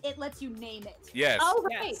bottom, it lets you name it. Yes. Oh,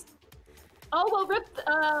 right. Oh,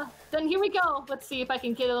 well, then here we go. Let's see if I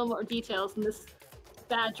can get a little more details in this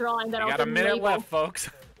bad drawing that We I'll got a minute label. left, folks.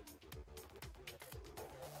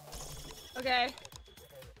 Okay.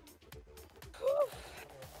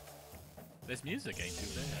 This music ain't too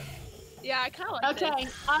bad. Yeah, I kind of like Okay,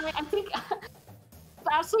 this. I think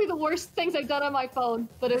absolutely the worst things I've done on my phone,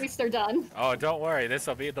 but at least they're done. Oh, don't worry. This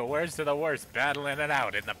will be the worst of the worst, battling it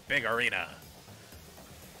out in the big arena.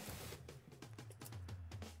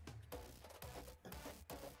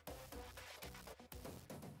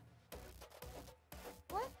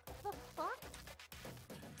 What the fuck?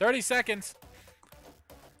 30 seconds.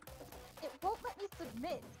 It won't let me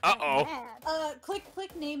submit. Uh-oh. I'm mad.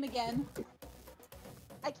 Click name again.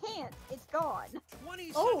 I can't. It's gone.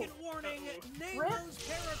 20-second warning. Name those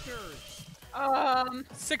characters.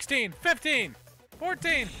 16, 15,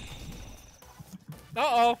 14.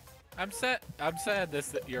 Uh-oh. I'm sad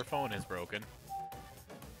that your phone is broken.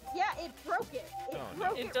 Yeah, it broke it. It Oh,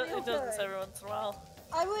 broke It it does real this good. every once in a while.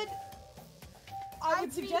 I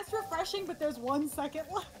would suggest refreshing, but there's 1 second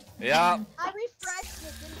left. Yeah. I refreshed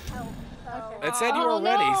it, didn't help. So. It said you were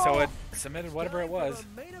ready, so it submitted whatever it was.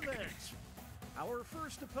 Main event. Our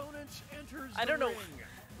first opponent enters I don't the know.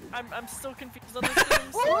 ring. I'm still confused on this game.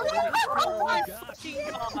 Oh my fucking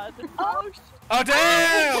god. Oh,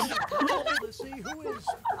 damn! Let's see who is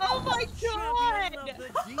Oh my god! champion of the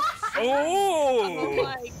deep Oh Oh!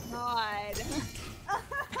 my god.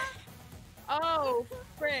 Oh,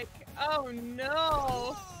 frick. Oh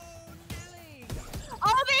no.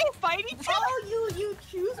 Oh, they fight each other? Oh, you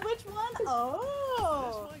choose which one?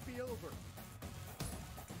 Oh. This might be over.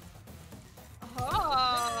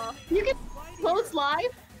 Oh. You can close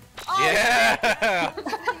live? Oh. Yeah!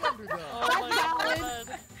 Oh my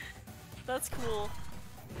god. That's cool.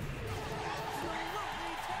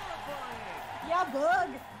 Yeah, Bug.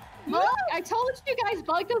 Look, I told you guys,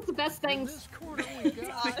 Bug does the best In things. this corner we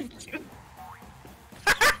got. They'll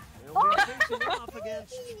be facing off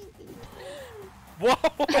against Whoa!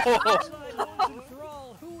 outside once and for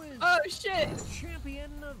all. Who is Oh shit.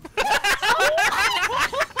 champion of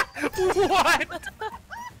What?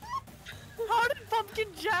 How did Pumpkin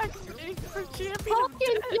Jack make for champion of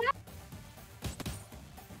Pumpkin death? Jack!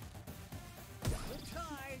 the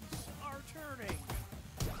tides are turning?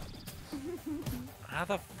 How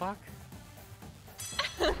the fuck?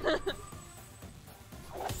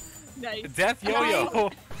 Nice. Death Yo-Yo,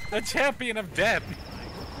 the champion of death. This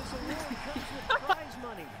award comes with prize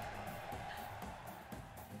money.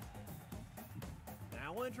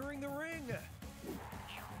 Now entering the ring.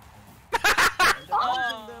 And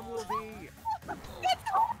opposing them will be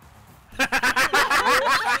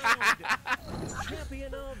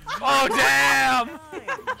champion of Oh, damn!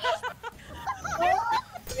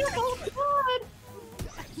 Oh, God!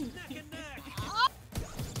 neck and neck.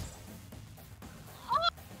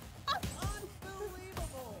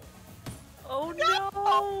 Unbelievable. Oh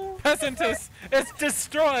no! present is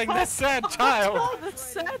destroying this sad child. Oh, the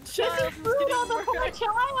sad child is Fruit getting on the poor murdered.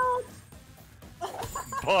 child!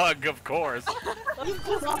 Bug, of course.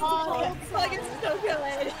 Oh, Like it's so good.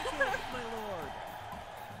 My lord.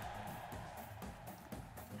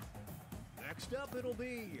 Next up, it'll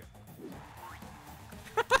be.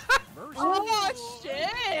 Mercy. Oh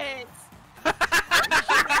shit!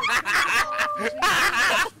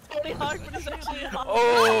 Tony Hawk, but it's actually a hawk.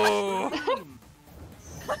 Oh.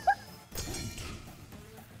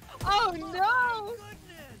 Oh no!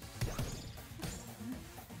 Goodness.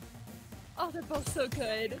 Oh, they're both so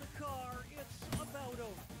good. The car, it's about over.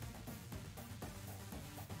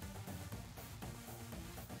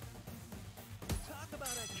 Talk about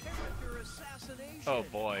a character assassination. Oh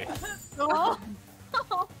boy. oh.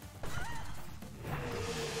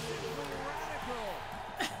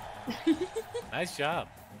 Radical. Nice job.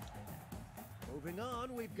 Moving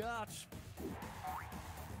on, we've got.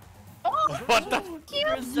 What the? Cute!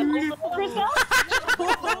 Griselda!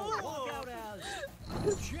 Walk out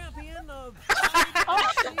as champion of.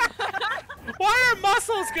 Why are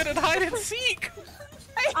muscles good at hide and seek?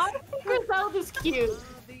 I think Griselda's cute.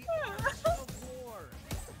 The art of war.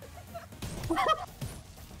 Oh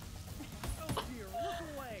dear, look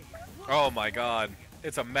away. Oh my god.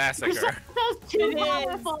 It's a massacre. Griselda's too It is.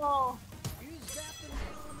 powerful! You zapped the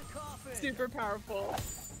nail in the coffin. Super powerful.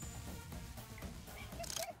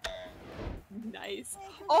 Nice.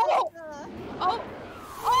 Oh! Oh!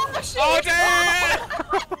 Oh shit! Oh damn!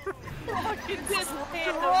 Fucking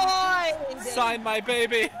destroyed! Sign my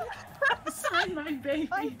baby. Sign my baby.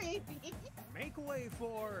 My baby. Make way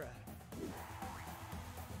for.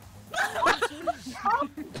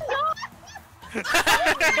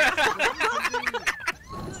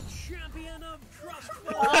 The champion of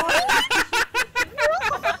trustful.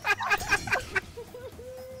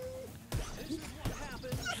 This is what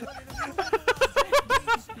happens when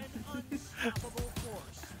an unstoppable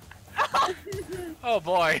force. Oh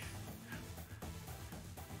boy.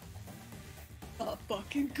 A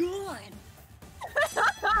fucking gun.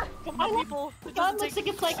 Come on, people. It The gun doesn't looks take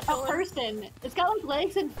like it's like a person. It's got like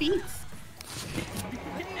legs and feet.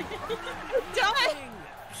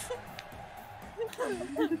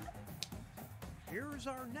 Here's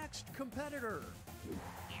our next competitor.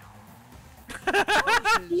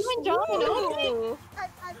 You and John and Oakley? Ooh.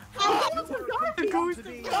 Oh, that's for Garfield! To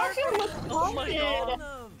be Garfield looks Oh my haunted!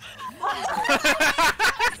 God.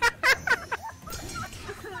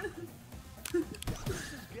 This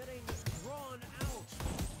is getting drawn out.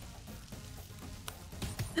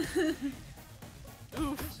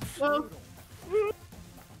 Oof. Oh.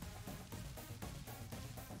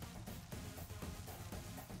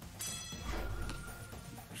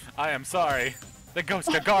 I am sorry. The ghost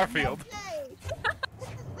of Garfield. Did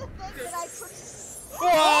I put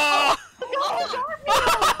Whoa!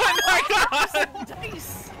 Oh my god!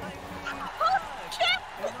 Dice.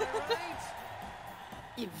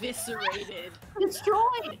 Eviscerated.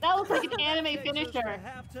 Destroyed! That looks like an anime Takes us to finisher.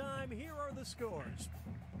 halftime. Here are the scores.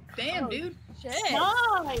 Damn, dude. Shit.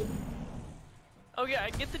 Nice! Oh yeah, I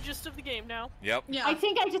get the gist of the game now. Yep. Yeah. I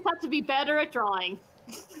think I just have to be better at drawing.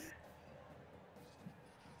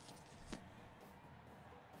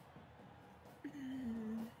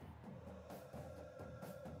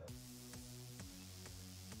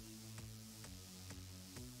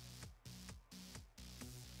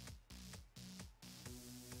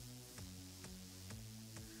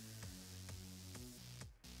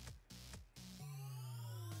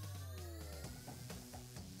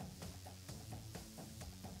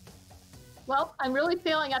 Well, I'm really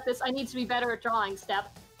failing at this. I need to be better at drawing, Step.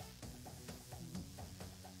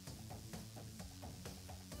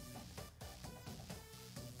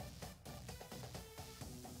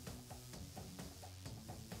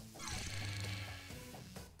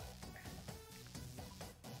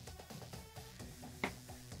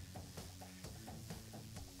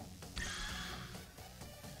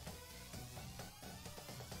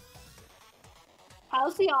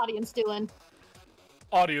 How's the audience doing?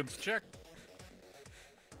 Audience check.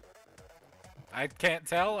 I can't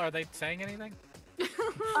tell. Are they saying anything?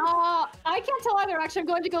 I can't tell either. Actually, I'm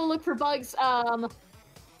going to go look for Bug's Tumblr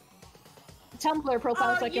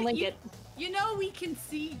profile so I can link it. You know we can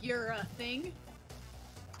see your thing.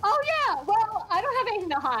 Oh yeah. Well, I don't have anything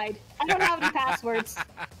to hide. I don't have any passwords.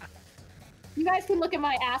 You guys can look at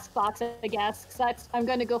my ask box, I guess, because I'm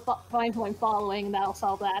going to go find who I'm following, and that'll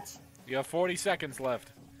solve that. You have 40 seconds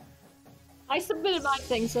left. I submitted my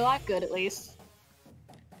thing, so I'm good at least.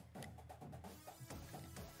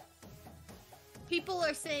 People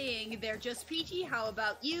are saying they're just peachy. How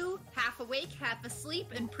about you? Half awake, half asleep,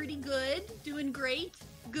 and pretty good. Doing great.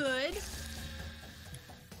 Good.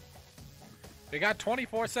 They got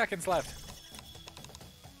 24 seconds left.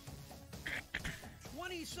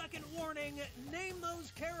 20-second warning. Name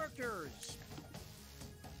those characters.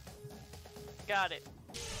 Got it.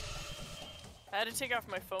 I had to take off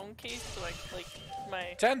my phone case so I like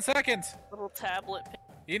my 10 seconds. little tablet.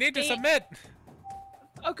 You need to submit.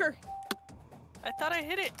 Ochre. I thought I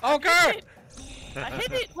hit it. Ochre. I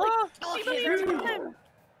hit it. Like, Okay.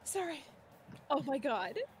 Sorry. Oh my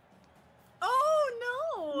god.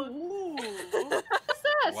 Oh no! What's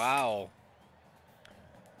this? Wow.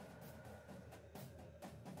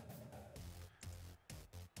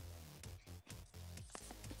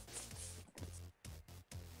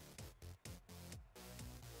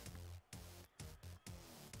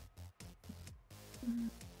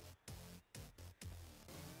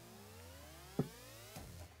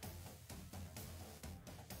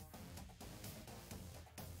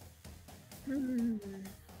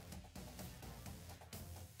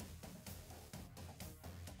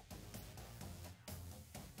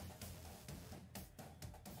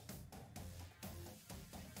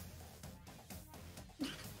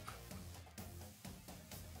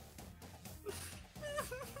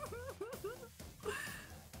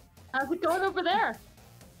 How's it going over there?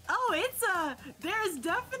 Oh, it's there's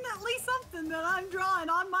definitely something that I'm drawing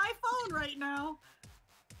on my phone right now.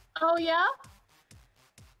 Oh yeah?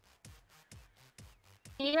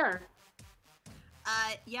 Here.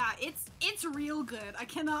 Yeah, it's real good. I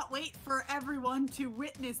cannot wait for everyone to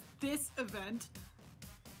witness this event.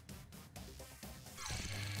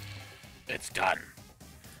 It's done.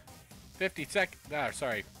 50 seconds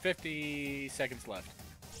left.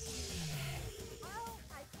 Well,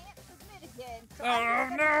 I can't submit again, so Oh, I'm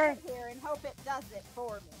just no. gonna sit here and hope it does it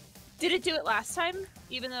for me. Did it do it last time?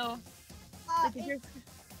 Even though. I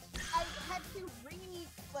had to do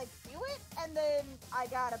it, and then I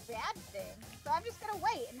got a bad thing. So I'm just gonna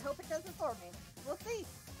wait and hope it does it for me. We'll see.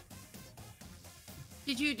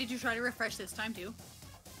 Did you try to refresh this time too?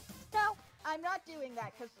 No, I'm not doing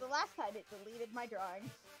that because the last time it deleted my drawings.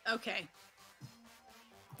 Okay.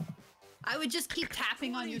 I would just keep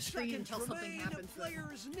tapping on your 20 screen seconds until something remain. happens.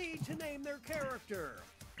 Players need to name their character.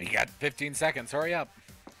 You got 15 seconds. Hurry up.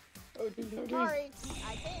 Sorry,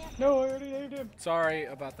 I can't. No, I already named him. Sorry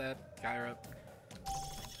about that, Kyra.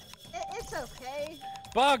 It's okay.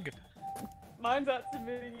 Bug. Mine's not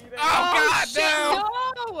submitting either. Oh, God, no!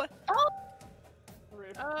 Oh!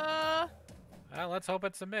 Well, let's hope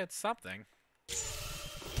it submits something.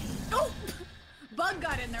 Oh! Bug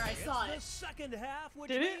got in there, I saw It's it. the second half, which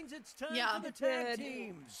Did it? means it's time Yeah, for the it tag did.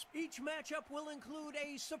 teams. Each matchup will include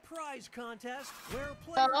a surprise contest where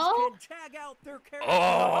players Oh. can tag out their characters.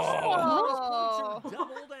 Oh. Points are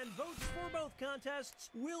doubled, and votes for both contests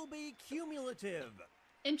will be cumulative.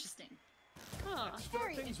 Interesting. Huh. Let's start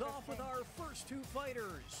Very things off with our first two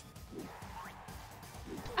fighters.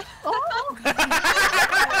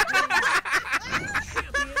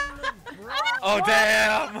 Champion of Brawl. Oh,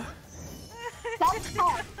 damn. That's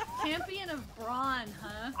tough. Champion of Brawn,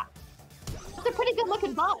 huh? That's a pretty good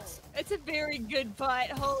looking butt. It's a very good butt.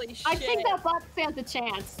 Holy shit. I think that butt stands a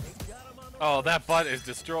chance. Oh, that butt is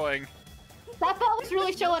destroying. That butt was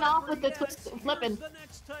really showing off with the twist flipping. The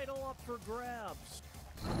next title up for grabs.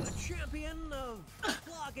 The champion of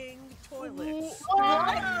clogging toilets.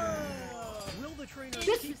 Will the trainers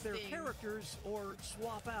keep their characters or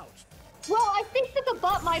swap out? Well, I think that the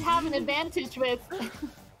butt might have an advantage with.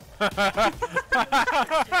 Oh,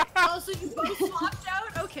 so you both swapped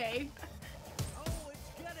out? Okay.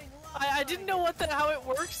 I didn't know how it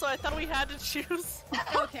worked, so I thought we had to choose.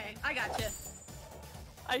 Okay, I gotcha.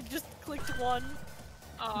 I just clicked one.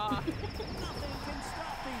 Nothing can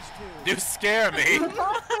stop these two. You scare me.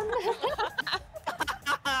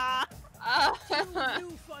 Two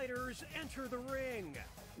new fighters enter the ring.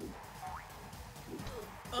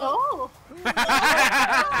 Oh!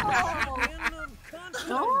 Champion of confidence.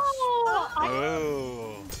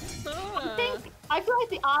 Oh. I feel like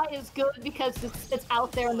the eye is good because it's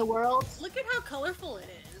out there in the world. Look at how colorful it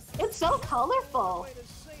is. It's so colorful. Way to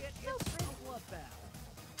say it, it's a bloodbath.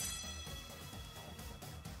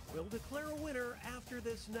 We'll declare a winner after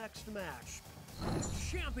this next match.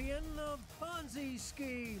 Champion of Ponzi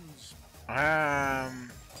schemes.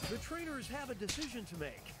 The trainers have a decision to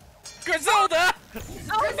make. Griselda!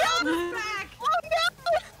 Griselda's back! Oh no!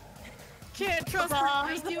 Can't trust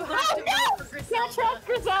I do have to vote for Griselda. Can't trust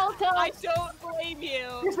Griselda. I don't blame you.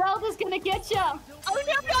 Griselda's gonna get ya. Oh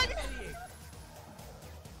no,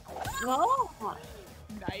 Oh.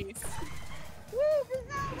 Nice. Woo,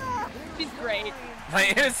 Griselda! She's great. My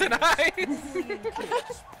innocent eyes.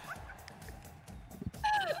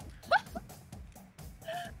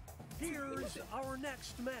 Here's our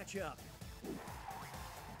next matchup.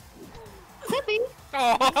 Clippy.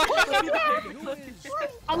 Oh.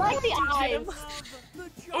 I like the eyes.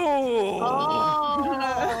 Oh.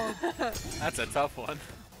 That's a tough one.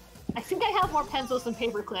 I think I have more pencils than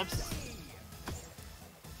paper clips.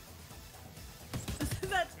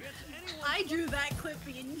 I drew that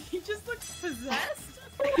Clippy and he just looks possessed.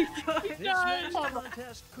 This next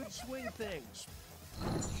contest could swing things.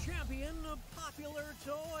 Champion of popular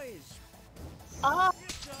toys.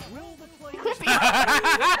 Will the players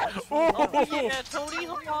Oh, yeah, Tony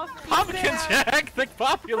Hawk. Pumpkin Jack, the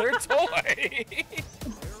popular toy.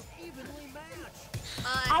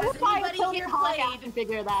 I would buy a Everybody Tony here Hawk played action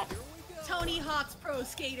figure of that. Tony Hawk's Pro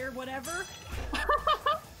Skater, whatever.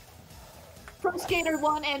 Pro Skater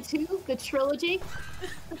 1 and 2, the trilogy.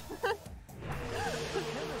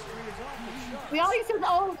 We always said,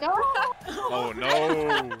 oh no! Oh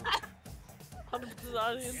no!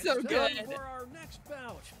 So good. For our next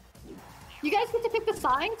bout. You guys get to pick the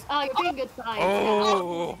signs? Oh, you're doing good signs.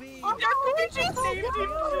 Oh! Oh no!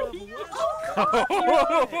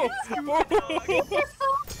 These are so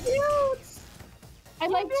cute! I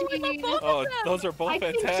like Jean. Oh, those are both I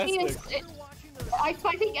think Jean fantastic. I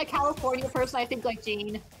think a California person, I think like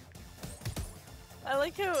Jean. I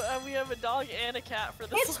like how we have a dog and a cat for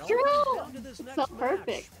this. It's one. true! So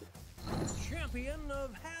perfect. Champion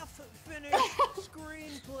of half-finished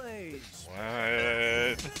screenplays.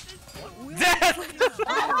 What?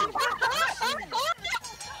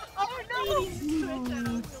 Oh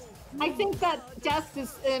no! I think that Death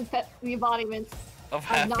is the embodiment Of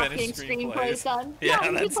not getting half-finished screenplays done. Yeah,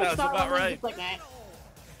 we that just, like, sounds start about one right. just like that.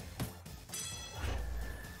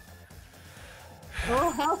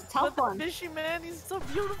 Oh, that was a tough one. Fishy man, he's so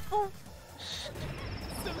beautiful.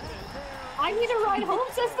 I need a ride home,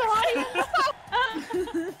 says the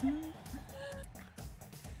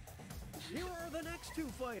Here are the next two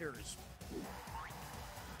fighters.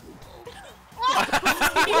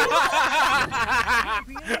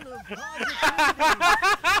 Champion of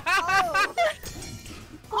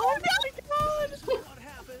Oh my god! What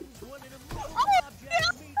happens when an immovable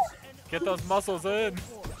object meets an Get those muscles in.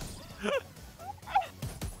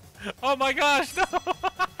 Oh my gosh, no!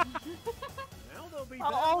 Now they'll be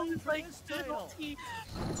battling for like this title. The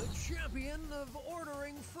champion of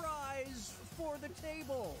ordering fries for the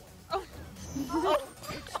table.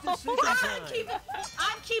 It's decision time.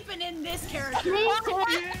 I'm keeping in this character. Me too.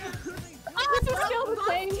 This is still the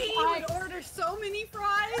same. Team would order so many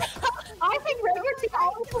fries. I think regular team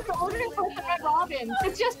always puts the order for the Red Robin.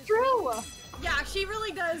 It's just true. Yeah, she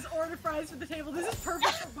really does order fries for the table. This is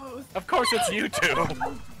perfect for both. Of course it's you two.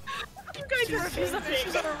 You guys are she's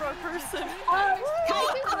a wrong person.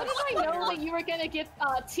 Kaiju, how did I know that you were gonna get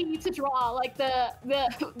T to draw, like the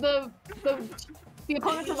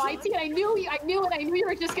opponent from my team? I knew you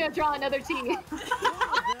were just gonna draw another T.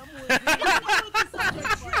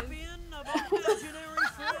 Champion of imaginary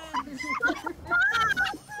friends. This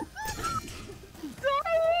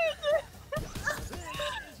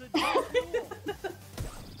is a duel.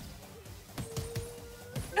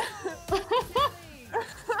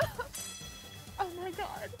 Oh my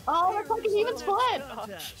god. Oh, it's like an even split.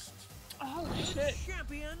 Oh shit.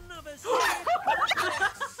 Champion of a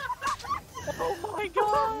Oh my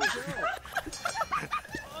god.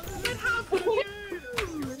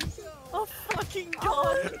 Oh fucking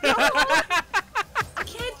god. I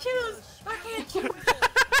can't choose. I can't choose.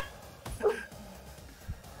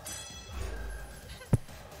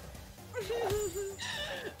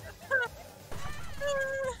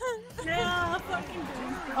 Yeah, fucking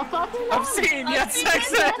I'm seeing yes,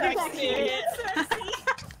 sexy.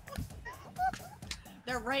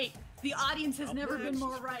 They're right. The audience has never been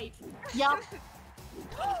more right. Yup.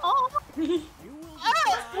 Oh. You will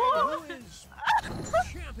decide who is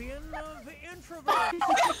champion of introvert.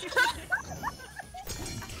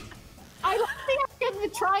 I don't think the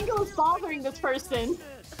triangle is bothering this person.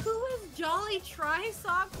 Who is Jolly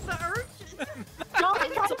Tri-Sock the Urchin? Jolly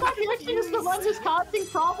Tri-Sock the Urchin is the one who's causing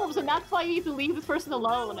problems, and that's why you need to leave this person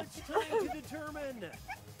alone. It's time to determine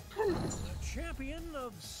the champion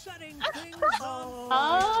of setting things on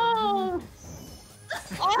Oh. fire.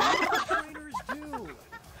 What do trainers do?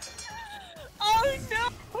 Oh no!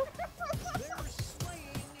 They're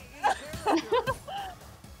slaying in character.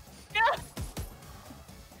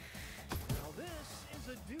 Now this is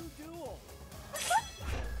a duel.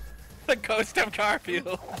 The ghost of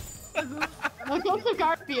Garfield. The ghost of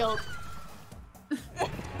Garfield. These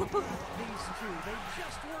two, they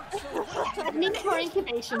just work so well. It needs more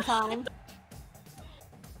incubation time.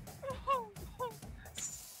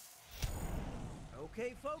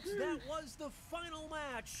 Okay, folks, that was the final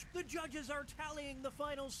match. The judges are tallying the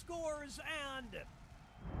final scores, and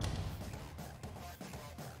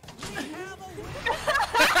we have a winner.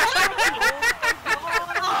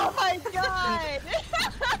 Oh my god!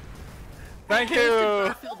 Thank you.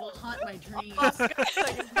 Garfield will haunt my dreams.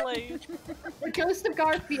 Second place. The ghost of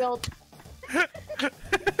Garfield.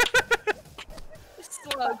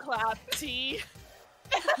 Slow clap. T.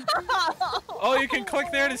 Oh, you can click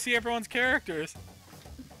there to see everyone's characters.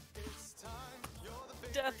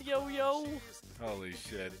 Death yo-yo. Holy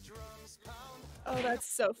shit. Oh, that's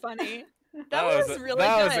so funny. That That was really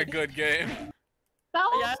that good. was a good game. That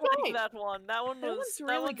was Yeah, I great. like that one. That one was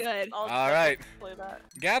really good. All right. Play that.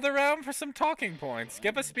 Gather round for some talking points.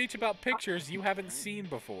 Give a speech about pictures you haven't seen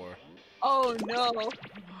before. Oh no.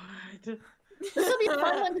 This will be a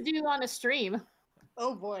fun one to do on a stream.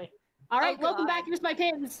 Oh boy. All right, Oh, welcome God. back. Here's my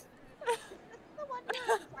pins. Is this the one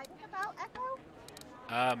you're excited about,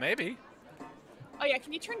 Echo? Maybe. Oh yeah,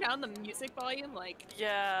 can you turn down the music volume? Like,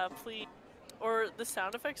 Yeah, please. Or the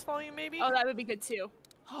sound effects volume, maybe? oh, that would be good too.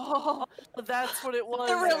 Oh, that's what it was.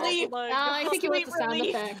 The relief. Oh, my I think it was the sound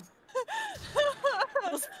relief. effects.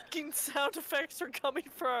 Those fucking sound effects are coming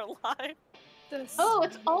for our live. Oh,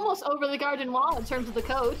 it's almost over the garden wall in terms of the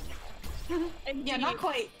code. Yeah, not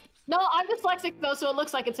quite. No, I'm dyslexic though, so it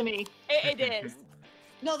looks like it to me. It is.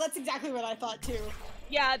 No, that's exactly what I thought too.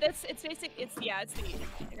 Yeah, it's basic. It's the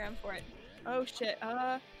diagram for it. Oh shit.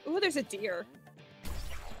 Ooh, there's a deer.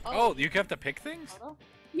 Oh, you have to pick things?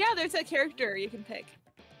 Yeah, there's a character you can pick.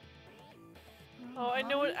 Oh, I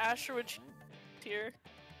know what Asher would choose here.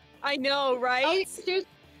 I know, right? Oh, you can choose.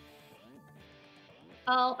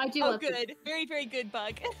 Oh, I do. Oh, love to- good. Very, very good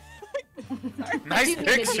bug. Nice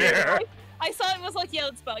picture. I saw it and was like, yeah,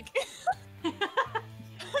 let's bug.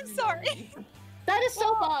 I'm sorry. That is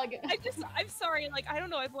so bug. I'm sorry. Like, I don't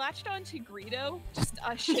know. I've latched on to Greedo just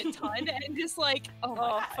a shit ton and just like, oh my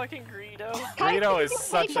God. Fucking Greedo. Greedo is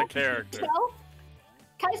such a character.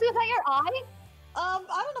 Kaiser, is that your eye? I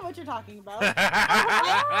don't know what you're talking about.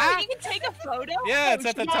 Oh, you can take a photo? Yeah, it's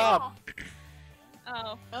at the top.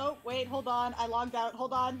 Oh. Oh, wait, hold on. I logged out.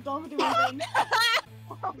 Hold on. Don't do anything.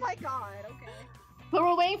 Oh my god, okay. But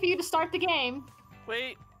we're waiting for you to start the game.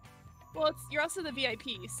 Wait. Well, you're also the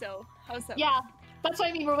VIP, so how's that? Yeah, that's what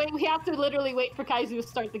I mean. We're waiting. We have to literally wait for Kaizu to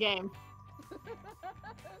start the game.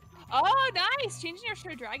 Oh, nice! Changing your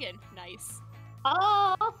shirt dragon. Nice.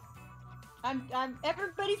 Oh.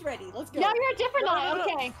 Everybody's ready. Let's go. Now you're a different eye.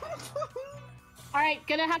 Okay. All right,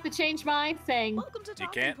 gonna have to change my thing. Welcome to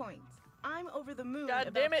Talking Points. I'm over the moon God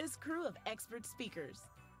about damn it. this crew of expert speakers.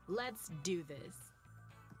 Let's do this.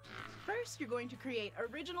 First, you're going to create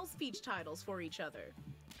original speech titles for each other.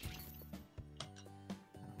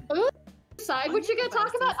 Ooh, decide what you're gonna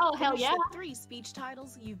talk about? Oh, hell finish yeah. the 3 speech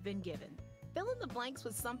titles you've been given. Fill in the blanks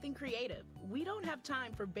with something creative. We don't have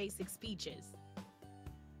time for basic speeches.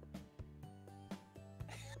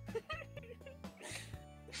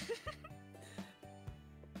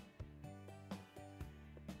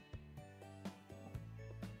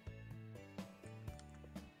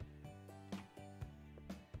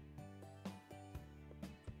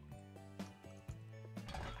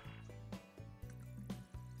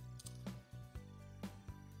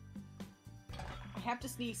 I have to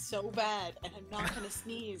sneeze so bad, and I'm not gonna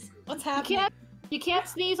sneeze. What's happening? You can't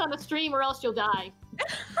sneeze on the stream or else you'll die.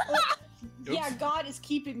 Yeah, God is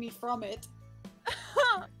keeping me from it.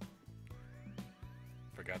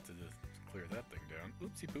 Forgot to just clear that thing down.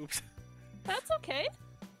 Oopsie poops. That's okay.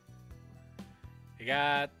 You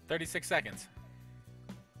got 36 seconds.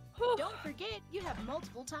 Don't forget, you have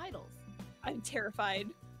multiple titles. I'm terrified.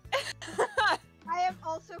 I am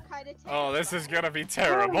also kind of terrified. Oh, this is gonna be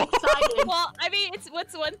terrible. Well, I mean, it's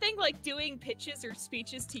one thing like doing pitches or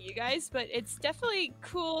speeches to you guys, but it's definitely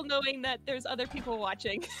cool knowing that there's other people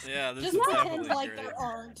watching. Yeah, this Just is pretend definitely like great. there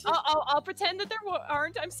aren't. I'll pretend that there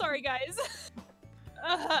aren't. I'm sorry, guys.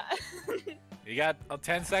 You got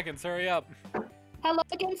 10 seconds. Hurry up. Hello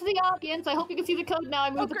again to the audience. I hope you can see the code now. I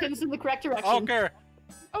moved the pins in the correct direction. Ochre.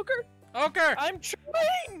 Ochre. I'm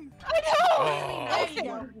trying. I know. Oh.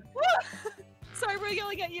 Okay. Sorry, we're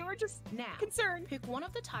yelling at you. We're just Now, concerned. pick one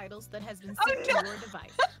of the titles that has been Oh, set to no. your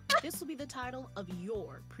device. This will be the title of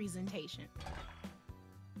your presentation.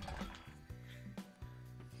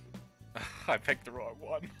 I picked the wrong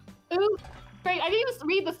one. Ooh, great. I didn't even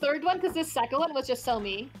read the third one because this second one was just so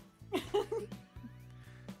me.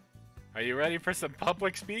 Are you ready for some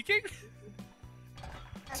public speaking?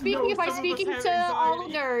 Speaking by speaking to all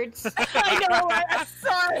nerds. I know. I'm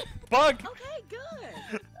sorry. Bug. Okay,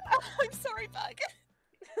 good. I'm sorry, Bug.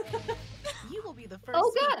 You will be the first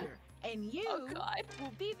Oh, good. speaker, and you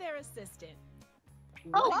will be their assistant.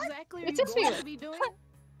 What exactly are It's you a going secret. to be doing?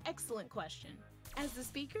 Excellent question. As the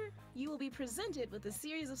speaker, you will be presented with a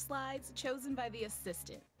series of slides chosen by the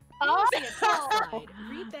assistant. When you see a text slide,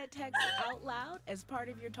 read that text out loud as part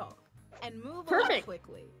of your talk, and move on Perfect.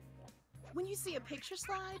 quickly. When you see a picture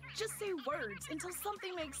slide, just say words until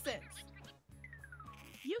something makes sense.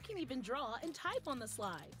 You can even draw and type on the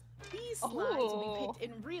slide. These slides will be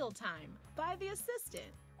picked in real time by the assistant.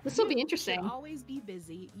 This will be You interesting. should always be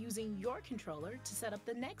busy using your controller to set up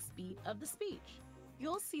the next beat of the speech.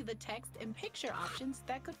 You'll see the text and picture options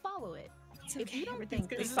that could follow it. If you don't think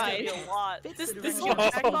This this is gonna be slide a lot. fits This the whole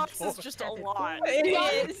directions Jackbox of is just a lot. it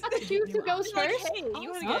is. I choose who goes Like, first. hey, you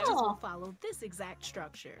Also, guys will follow this exact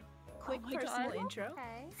structure. Quick my personal God. intro,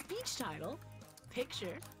 speech title,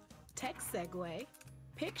 picture, text segue,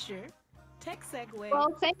 picture, text segue. Well,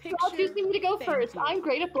 thanks for all choosing me to go thank first. you. I'm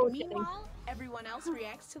great at bullshitting. Meanwhile, everyone else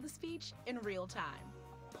reacts to the speech in real time.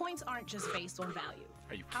 Points aren't just based on value.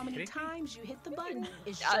 Are you How many kidding? times you hit the button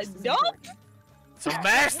is just as nope. important. So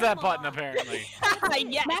mash that button, apparently.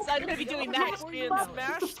 Yes, I'm gonna be doing that. Being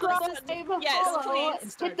smashed. Subscribe, Yes, follow, please.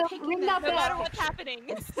 And start hit the picking ring that that No matter bell. what's happening.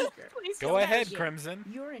 Please Go don't ahead, smash it. Crimson.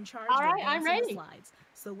 You're in charge All of right, I'm advancing the ready. slides.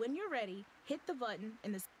 So when you're ready, hit the button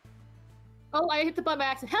and the Oh, I hit the button by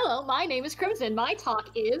accident. Hello, my name is Crimson. My talk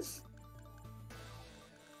is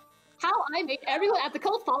how I made everyone at the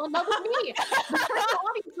cult fall in love with me. The first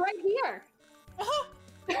audience right here.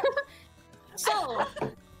 So,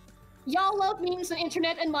 y'all love memes and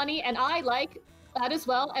internet and money, and I like that as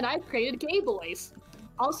well. And I've created gay boys,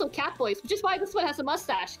 also cat boys, which is why this one has a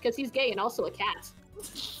mustache because he's gay and also a cat.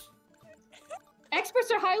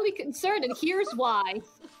 Experts are highly concerned, and here's why.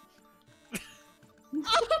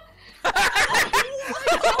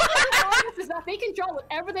 Is that they can draw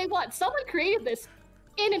whatever they want. Someone created this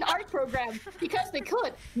in an art program because they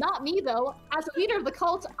could. Not me, though. As a leader of the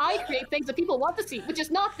cult, I create things that people want to see, which is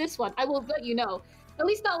not this one. I will let you know. At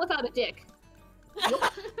least not without a dick.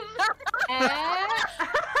 And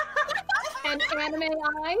anime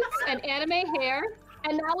eyes and anime hair,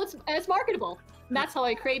 and now it's marketable. And that's how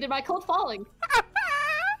I created my cult following.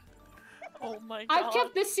 Oh my god. I've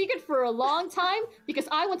kept this secret for a long time because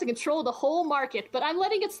I want to control the whole market, but I'm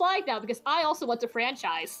letting it slide now because I also want to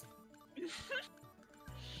franchise.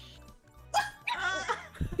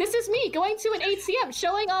 This is me going to an ATM,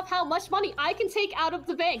 showing off how much money I can take out of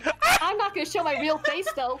the bank. I'm not going to show my real face,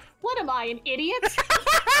 though. What am I, an idiot?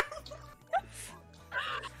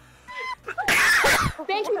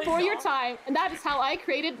 Thank you for your time, and that is how I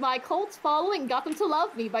created my cult following and got them to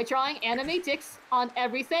love me by drawing anime dicks on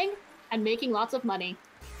everything and making lots of money.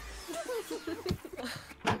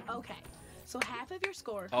 Okay, so half of your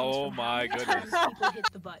score comes Oh from my how many goodness. times people hit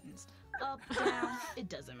the buttons. Up, down, it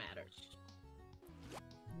doesn't matter.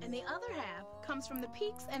 And the other half comes from the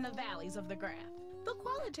peaks and the valleys of the graph, the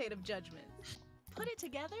qualitative judgment. Put it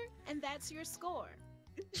together, and that's your score.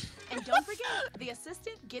 And don't forget, the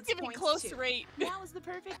assistant gets It's gonna be points close too. rate. Now is the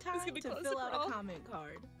perfect time gonna be to close fill out overall. a comment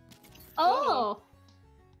card. Oh!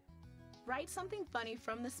 Write something funny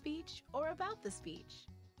from the speech or about the speech.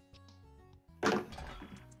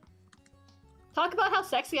 Talk about how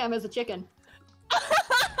sexy I am as a chicken.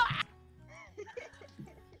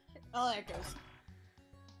 Oh, there it goes.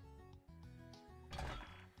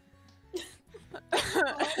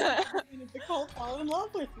 The cult fall in love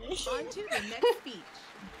with me. On to the next speech.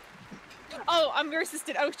 Oh, I'm your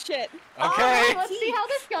assistant. Oh shit. Okay. Let's see how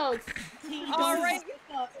this goes. All right.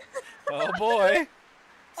 Oh boy.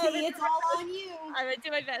 See, it's all on you. I'm gonna do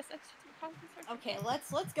my best. Okay,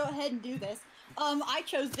 let's go ahead and do this. I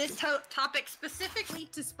chose this topic specifically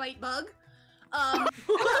to spite Bug. My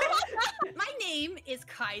name is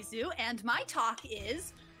Kaizu, and my talk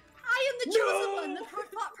is I am the chosen one, the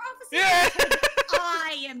prophecy. Yeah.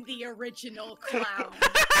 I am the original clown.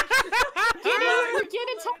 Get it.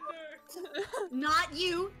 Not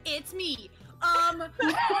you, it's me. What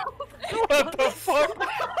the fuck?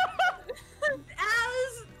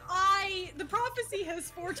 As the prophecy has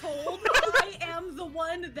foretold, I am the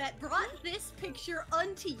one that brought this picture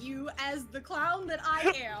unto you as the clown that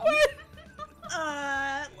I am.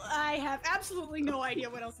 I have absolutely no idea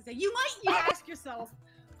what else to say. You might ask yourself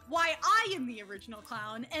why I am the original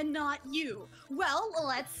clown and not you. Well,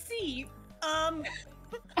 let's see.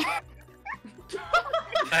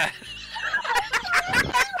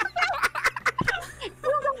 Go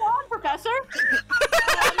on, Professor.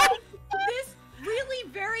 This really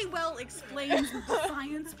very well explains the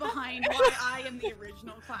science behind why I am the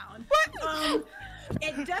original clown.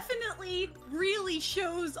 It definitely really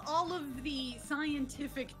shows all of the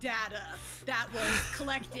scientific data that was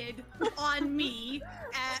collected on me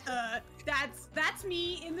that That's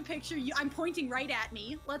me in the picture. I'm pointing right at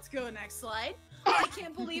me. Let's go next slide. I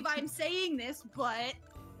can't believe I'm saying this, but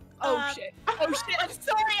oh shit! Oh shit! I'm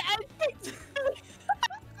sorry. I picked.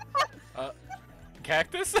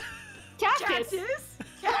 Cactus? Cactus.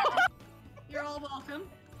 You're all welcome.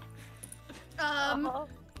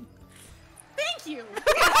 Thank you.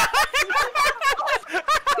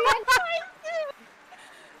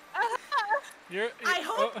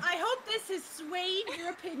 I hope this has swayed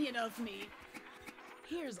your opinion of me.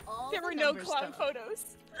 Here's all There the were no numbers, clown though.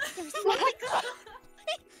 photos. There's nothing.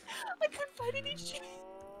 I couldn't find any shit.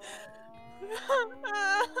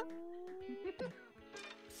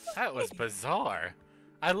 That was bizarre.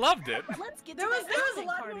 I loved it. Let's get There to was the a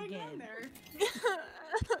lot part going again. on there.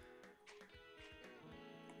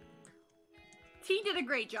 T did a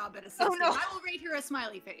great job at assisting. Oh, no. I will rate her a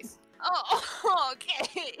smiley face. Oh,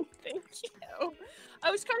 okay. Thank you. I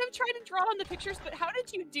was kind of trying to draw on the pictures, but how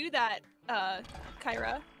did you do that,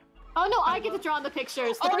 Kyra? Oh no, I get to draw in the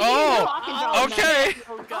pictures. The Oh, person who rock and draw them. okay.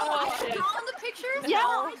 Oh I god. can draw on the pictures? Yeah.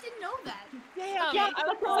 Oh, I didn't know that. Damn. Yeah, I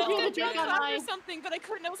that's was all gonna you draw did on or mine. something, but I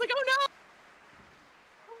couldn't. I was like, oh no.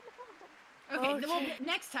 Okay, well,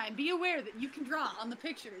 next time, be aware that you can draw on the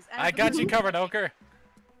pictures. as I the got you movie. covered, Ochre.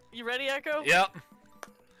 You ready, Echo? Yep.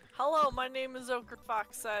 Hello, my name is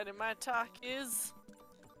OchreFoxide, and my talk is...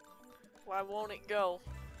 Why won't it go?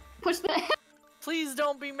 Push the. Please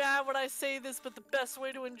don't be mad when I say this, but the best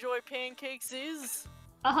way to enjoy pancakes is...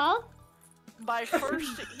 by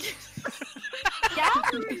first... Yeah?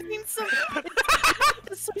 Between some...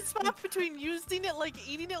 the sweet spot between using it like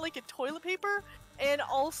eating it like a toilet paper, and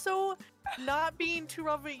also not being too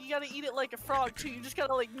rough. You gotta eat it like a frog too. You just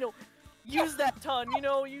gotta like, you know, use that tongue. You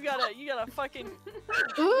know, you gotta fucking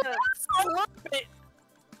slurp it.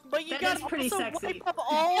 But you That gotta is pretty also sexy. wipe up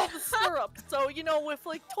all the syrup. So you know, with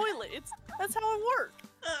like toilet, that's how it works.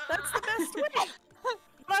 That's the best way. But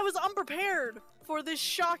I was unprepared for this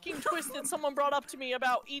shocking twist that someone brought up to me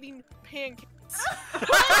about eating pancakes.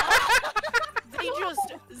 They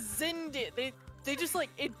just zinned it. They just like,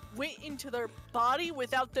 it went into their body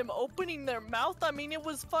without them opening their mouth. I mean, it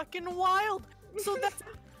was fucking wild. So that's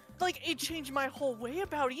like, it changed my whole way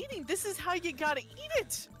about eating. This is how you gotta eat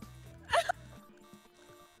it.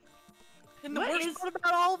 And the worst part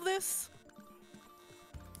about all of this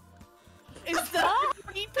is that I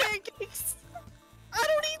don't eat pancakes. I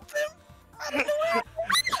don't eat them. I don't know where.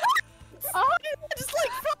 I just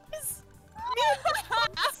like fries.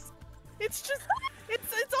 It's just,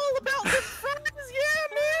 it's all about the fries,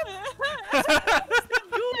 yeah, man.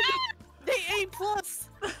 They A+.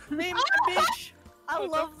 They my bitch. I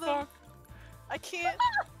love them. I can't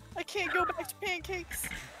go back to pancakes.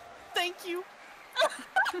 Thank you.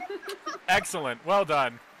 Excellent. Well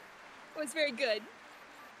done. It was very good.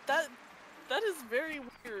 That is very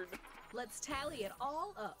weird. Let's tally it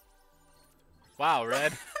all up. Wow,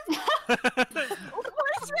 Red.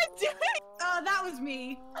 What is Red doing? That was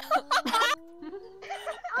me.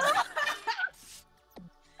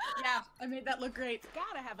 Yeah, I made that look great.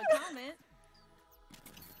 Gotta have a comment.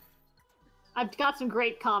 I've got some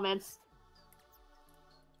great comments.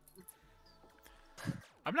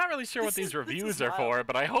 I'm not really sure what these reviews are for,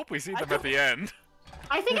 but I hope we see them at the end.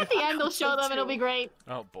 I think at the end they'll show them and it'll be great.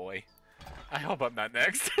 Oh boy. I hope I'm not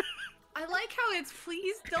next. I like how it's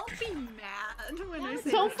please don't be mad when I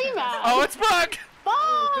say Don't be mad. Oh, it's Bug!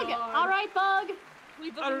 Bug! Alright, Bug.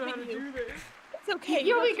 We I don't know how believe to in you. do this. It's okay.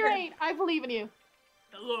 You'll be great. I believe in you.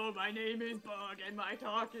 Hello, my name is Bug, and my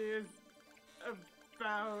talk is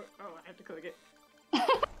about... Oh, I have to click it.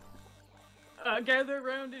 Gather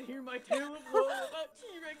around and hear my tale of woe about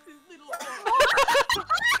T-Rex's little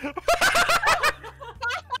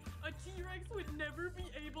A T-Rex would never be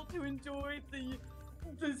able to enjoy the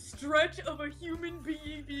stretch of a human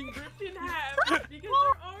being being ripped in half because their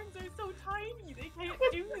arms are so tiny. They can't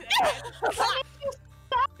do that.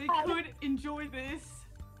 They could enjoy this.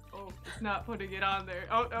 Oh, it's not putting it on there.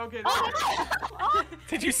 Oh, okay.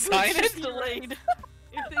 Did you sign it? Delayed.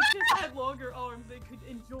 If they just had longer arms, they could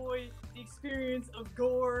enjoy the experience of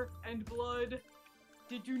gore and blood.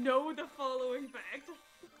 Did you know the following fact?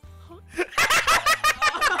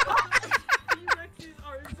 T-Rexes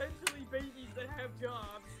are essentially babies that have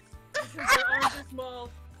jobs. Because their arms are small,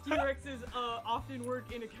 T-Rexes often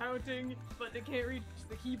work in accounting, but they can't reach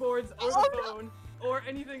the keyboards or the phone or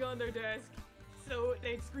anything on their desk. So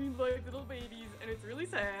they scream like little babies, and it's really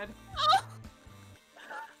sad.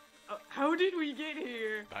 How did we get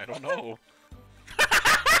here? I don't know.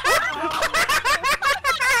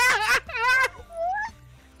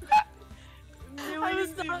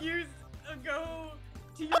 Millions of years ago,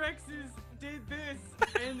 T-Rexes did this,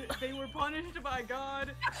 and they were punished by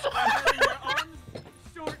God by having their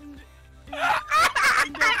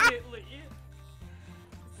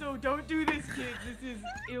don't do this, kids. This is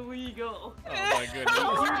illegal. Oh my If goodness.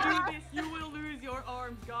 you do this, you will lose your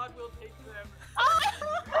arms. God will take them.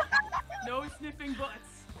 No sniffing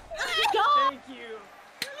butts. Thank you.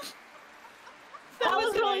 That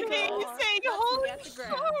was really amazing. cool. Holy At the shit.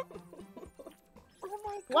 ground. Oh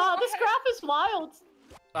my god. Wow, this graph is wild.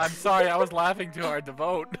 I'm sorry, I was laughing too hard to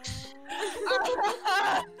vote.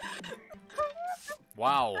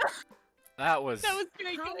 Wow. That was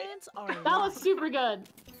very good. Comments are That was super good.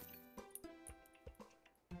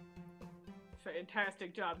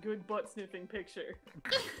 Fantastic job. Good butt sniffing picture.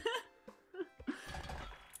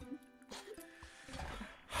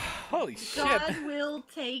 holy shit. God will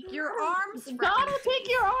take your arms from God you. will take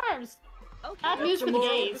your arms. okay. That's news for the moral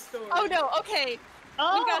of the gays. story. Oh no, okay.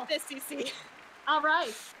 Oh, You got this, CC. all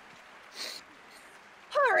right.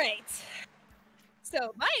 Alright.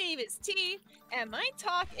 So, my name is T, and my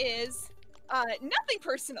talk is, nothing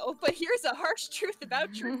personal, but here's a harsh truth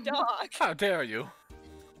about your dog. How dare you?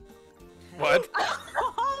 What?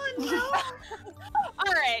 Oh no!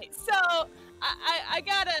 Alright, so, I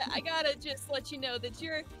gotta just let you know that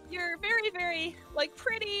your very, very, like,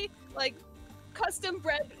 pretty, like,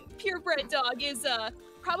 custom-bred, purebred dog is,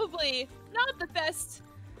 probably not the best,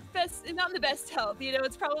 not in the best health, you know,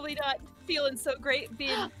 it's probably not feeling so great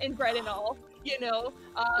being inbred and all, you know.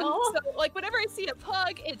 So like whenever I see a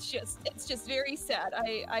pug, it's just very sad.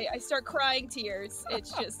 I start crying tears.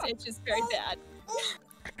 It's just very bad.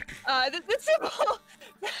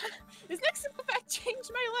 This next simple fact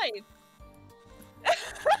changed my life.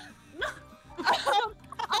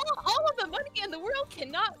 All of the money in the world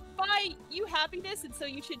cannot buy you happiness, and so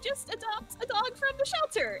you should just adopt a dog from the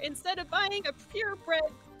shelter instead of buying a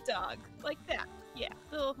purebred dog like that. Yeah,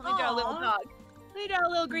 let me draw a little dog. Let me draw a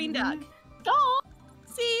little green dog. Oh,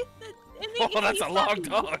 see? Oh, that's a long happy.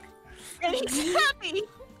 dog. And he's happy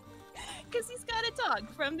because he's got a dog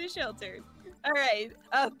from the shelter. All right,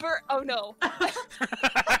 oh no.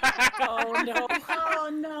 Oh no. Oh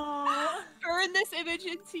no. Burn this image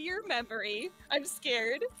into your memory. I'm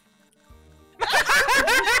scared.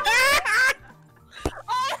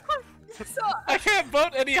 So, I can't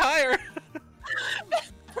vote any higher.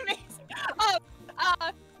 amazing.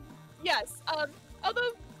 Yes.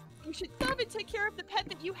 Although you should love and take care of the pet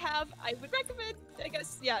that you have, I would recommend. I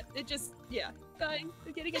guess. Yeah.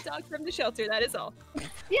 Getting a dog from the shelter. That is all.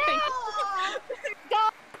 Yeah.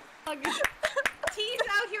 Dog. T's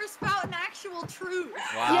out here spouting actual truth.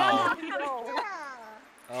 Wow. Yeah.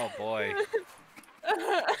 Oh boy.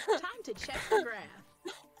 Time to check the graph.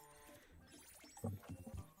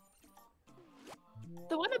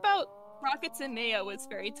 The one about rockets and mayo was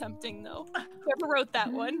very tempting, though. Whoever wrote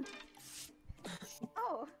that one.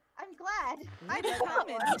 Oh, I'm glad. I Leave know a that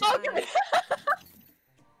comment one. Oh, time. good.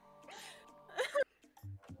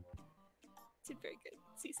 Did very good.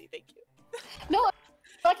 Cece, thank you. No,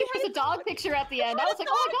 I think there's a dog picture at the end. I was like,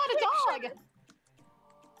 oh my god, a dog!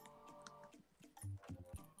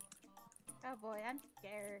 Oh boy, I'm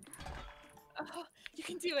scared. Oh, you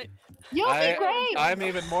can do it. You'll be great! I'm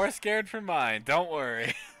even more scared for mine. Don't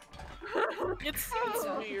worry. It's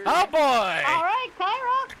weird. Oh boy! Alright,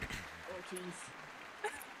 Kyra! Oh jeez.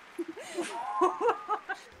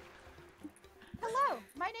 Hello,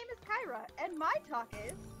 my name is Kyra, and my talk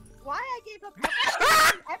is why I gave up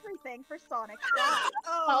everything for Sonic.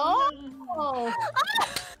 Oh!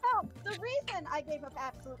 Oh, the reason I gave up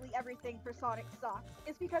absolutely everything for Sonic Socks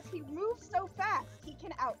is because he moves so fast he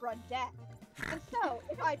can outrun death. And so,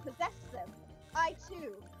 if I possessed them, I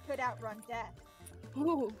too could outrun death.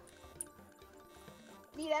 Ooh.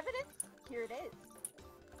 Need evidence? Here it is.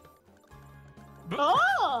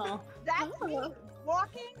 Oh! That's me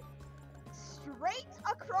walking straight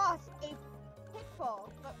across a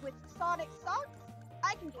pitfall, but with Sonic Socks,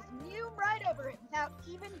 I can just mew right over it without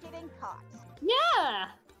even getting caught. Yeah!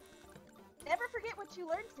 Never forget what you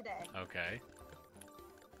learned today. Okay.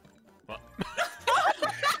 Well.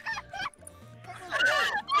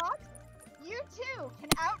 You too can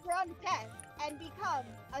outrun death and become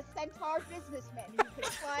a centaur businessman who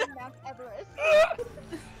can climb Mount Everest.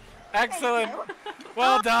 Excellent.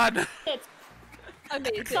 Well done. It's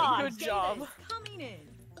Amazing. Song. Good job. Coming in.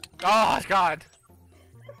 Oh God.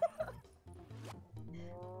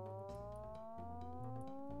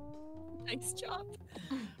 Nice job.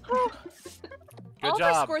 Good All of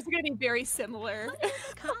job. our scores are going to be very similar.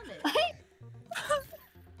 Comment.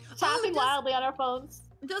 tapping wildly on our phones.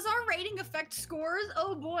 Does our rating affect scores?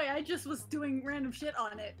 Oh boy, I just was doing random shit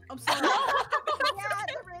on it. I'm sorry. Yeah,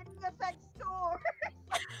 the rating affects score.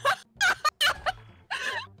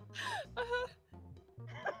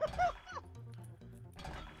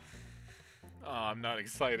 Oh, I'm not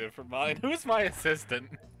excited for mine. Who's my assistant?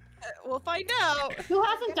 We'll find out. Who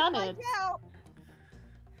hasn't done it?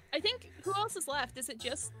 I think, who else is left? Is it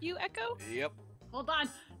just you, Echo? Yep. Hold on.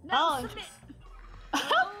 No, Oh. submit.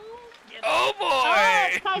 Oh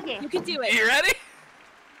boy! Kaiser. You can do it. You ready?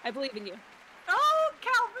 I believe in you. Oh,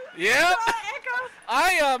 Calvin. Yeah. Echo.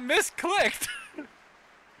 I misclicked.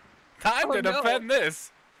 Time Oh, to no. defend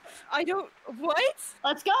this. I don't. What?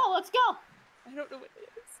 Let's go. Let's go. I don't know what it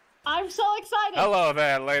is. I'm so excited. Hello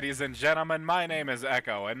there, ladies and gentlemen. My name is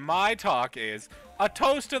Echo, and my talk is a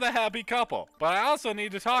toast to the happy couple. But I also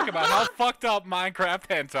need to talk about how fucked up Minecraft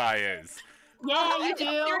hentai is. Yeah, you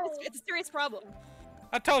do. It's a serious problem.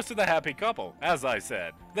 A toast to the happy couple, as I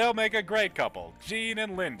said. They'll make a great couple, Jean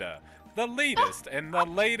and Linda. The leadest and the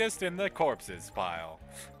latest in the corpses pile.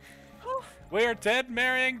 We're dead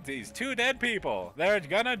marrying these two dead people. They're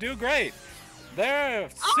gonna do great. They're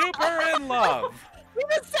super in love. We've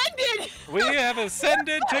ascended! We have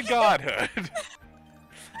ascended to godhood.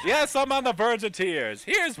 Yes, I'm on the verge of tears.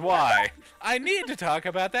 Here's why. I need to talk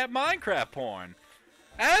about that Minecraft porn.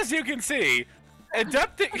 As you can see,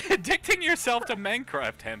 addicting yourself to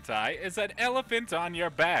Minecraft hentai is an elephant on your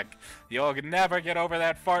back. You'll never get over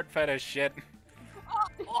that fart fetish shit.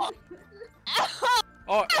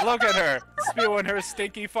 Oh, look at her, spewing her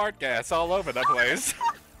stinky fart gas all over the place.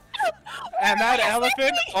 And that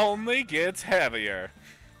elephant only gets heavier.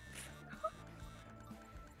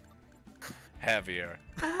 Heavier.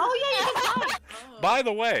 Oh yeah, you can die. By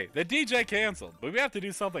the way, the DJ canceled, but we have to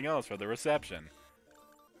do something else for the reception.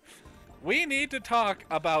 We need to talk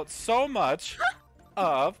about so much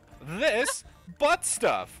of this butt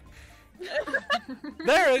stuff.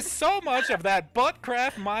 There is so much of that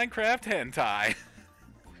buttcraft Minecraft hentai.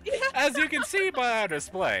 As you can see by our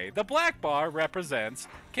display, the black bar represents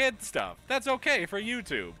kid stuff. That's okay for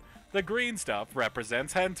YouTube. The green stuff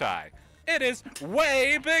represents hentai. It is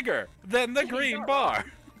way bigger than the green bar.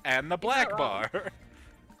 And the black bar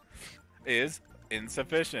is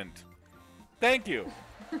insufficient. Thank you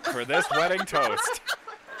for this wedding toast.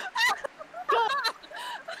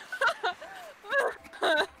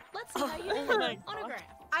 Let's see how you do on a graph.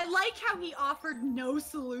 I like how he offered no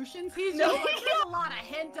solutions. He's just like, there's a lot of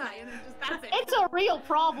hentai, and then just that's it. It's a real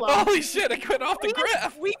problem. Holy shit, I quit off the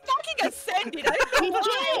graph. We fucking ascended. I don't We know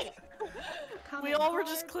why. did. We all were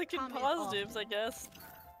just clicking positives, I guess.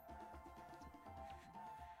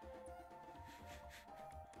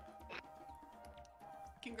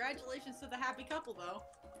 Congratulations to the happy couple, though.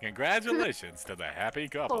 Congratulations to the happy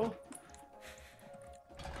couple.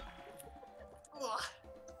 Ugh.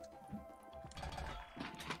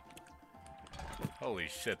 Holy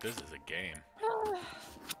shit, this is a game.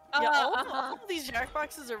 Yeah, all of these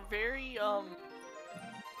Jackboxes are very,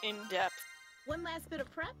 in-depth. One last bit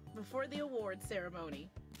of prep before the award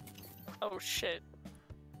ceremony. Oh shit.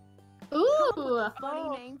 Ooh.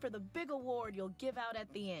 Funny name for the big award you'll give out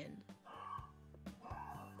at the end.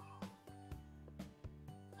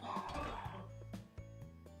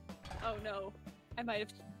 Oh no. I might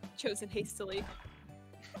have chosen hastily.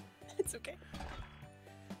 It's okay.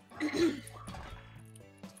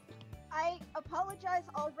 I apologize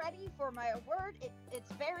already for my award.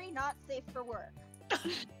 It's very not safe for work.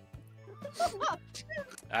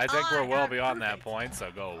 I think we're well beyond that point,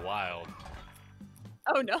 so go wild.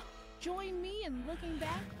 Oh no. Join me in looking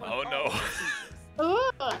back on Oh all no.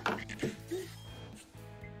 Ooh.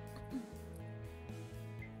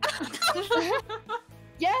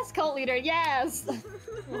 Yes, cult leader, yes.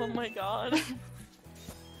 Oh my god.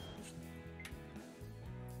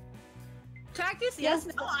 Cactus? Yes.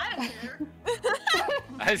 No, I don't care.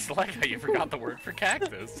 I just like how you forgot the word for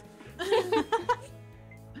cactus.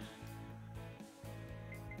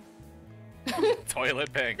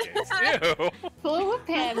 Toilet pancakes. Ew. Full of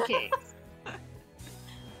pancakes.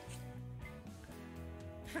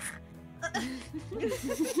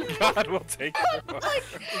 God will take your word. Like,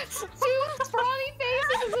 two scrawny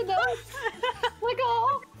faces and those. Like,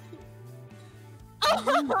 oh.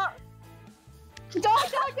 Dog.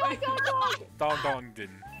 Dong dong din.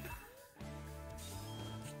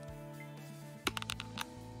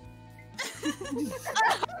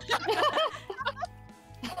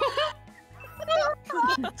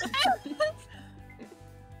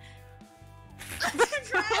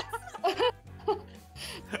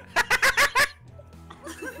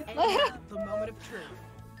 And now, the moment of truth.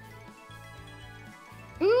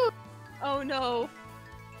 Ooh. Oh no.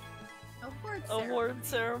 Award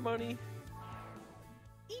ceremony.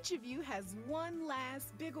 Each of you has one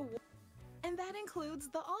last big award, and that includes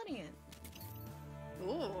the audience.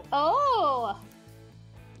 Ooh. Oh.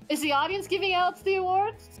 Is the audience giving out the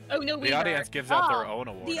awards? Oh no, The audience gives out their own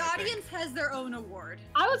award. The I think. audience has their own award.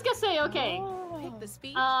 I was gonna say, okay. Pick the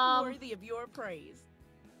speech worthy of your praise.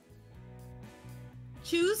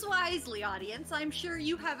 Choose wisely, audience. I'm sure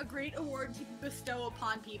you have a great award to bestow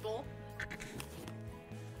upon people.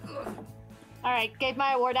 Alright, gave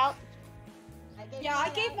my award out. Yeah, I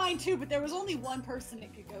gave mine too, but there was only one person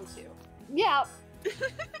it could go to. Yeah.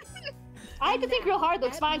 I had to think real hard though,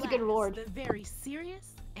 'cause At mine's a good last, award. The very serious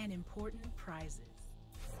and important prizes.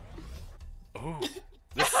 Ooh,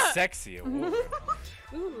 the sexy award.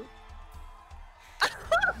 Ooh.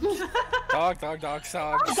 Dog, dog, dog,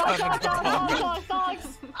 song.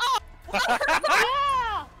 Dogs.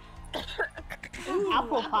 Yeah!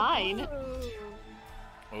 Apple pine.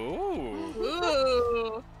 Ooh.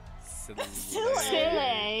 Ooh. Silly.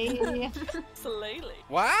 Slayly.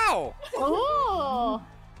 Wow. Ooh.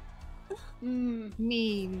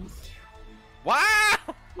 Memes. Wow.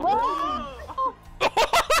 Oh.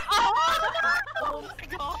 Oh my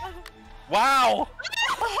god. Wow.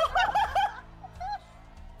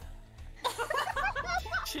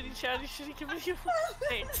 Shitty chatty, shitty committee.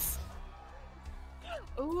 Thanks.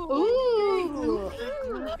 Ooh.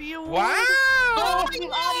 Groupie award. Wow. Oh, the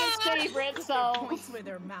audience favorite, so. Points where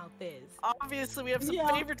their mouth is. Obviously, we have some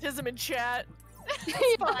favoritism in chat.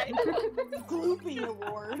 It's fine. Gloopy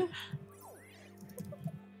award.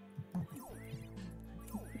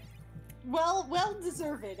 Well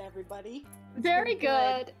deserved, everybody. Very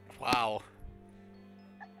good. Wow.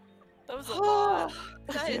 That was a lot.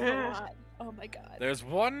 That is a lot. Oh my god. There's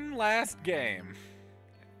one last game,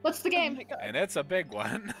 What's the game? Oh my god. and it's a big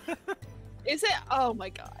one. Is it? Oh my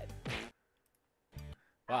god.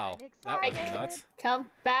 Wow, that was nuts. Come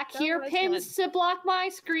back here, was pins to block my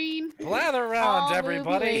screen. Blather round, I'll move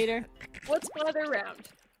everybody. later. What's blather round?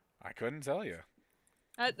 I couldn't tell you.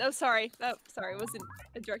 Oh, sorry. Oh, sorry. It wasn't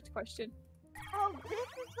a direct question. Oh, this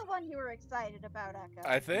is the one you were excited about, Echo.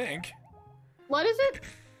 I think. What is it?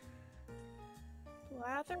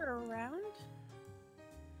 Blather around?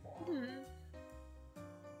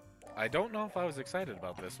 I don't know if I was excited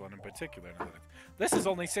about this one in particular. This is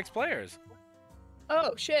only 6 players.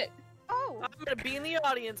 Oh shit. Oh. I'm gonna be in the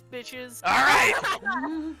audience, bitches. All right.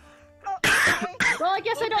 Oh, okay. Well, I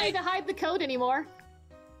guess I don't need to hide the code anymore.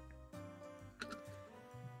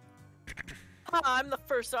 I'm the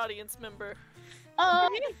first audience member.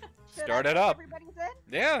 Should Start I it say up. Everybody's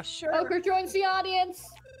in? Yeah. Sure. Ochre joins the audience.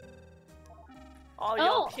 All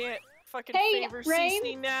y'all Oh. can't fucking Hey, favor Rain.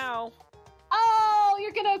 CC now. Oh,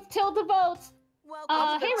 you're gonna tilt the votes.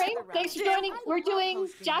 Welcome to Hey the Rain, Round. thanks for Jim, joining. I We're love doing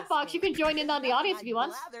hosting Jackbox. this You can game. join in on the audience if you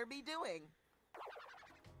want. I'd rather be doing.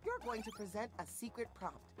 You're going to present a secret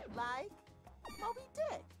prompt, like Moby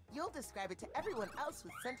Dick. You'll describe it to everyone else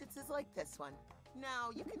with sentences like this one. Now,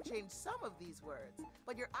 you can change some of these words,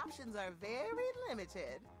 but your options are very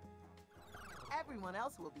limited. Everyone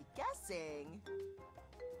else will be guessing.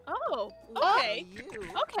 Oh. Oh. Okay. You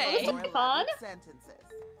Okay. more This is fun. elaborate sentences.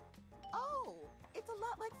 Oh, it's a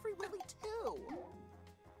lot like Free Willy too.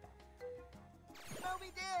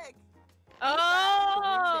 Moby Dick.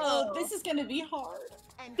 Oh. This is gonna be hard.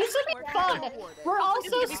 And This will be keyword fun. awarded. We're all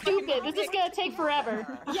so stupid. This is gonna take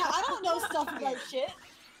forever. Yeah, I don't know stuff about shit.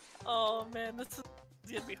 Oh man, this is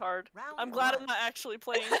gonna be hard. Round I'm glad one. I'm not actually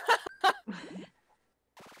playing.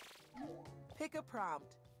 Pick a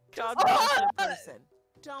prompt. God Just bless pick you. a person.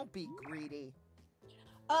 Don't be greedy.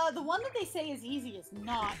 The one that they say is easy is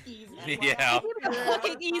not easy. Yeah.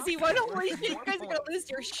 Fucking easy one. Holy shit, you guys are gonna lose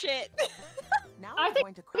your shit. Now I I'm think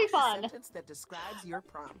going to it'll be cross a fun. sentence that describes your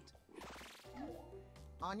prompt.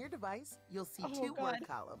 On your device, you'll see Oh, 2 God. word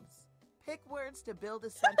columns. Pick words to build a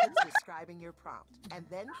sentence describing your prompt, and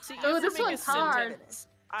then See, Oh, you this make a one's hard. sentence.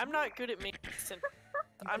 I'm not good at making sentences.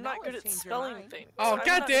 You I'm can not always good at change your spelling mind. things. Oh, I'm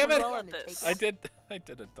God not damn it. well at this. I did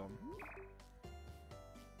it, Tom.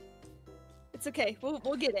 It's okay. We'll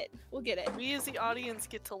get it. We'll get it. We as the audience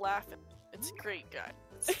get to laugh at it. It's great, guys.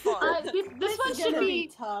 It's fun. This one should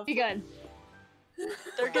be tough. good.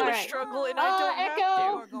 They're gonna Alright. struggle and I don't have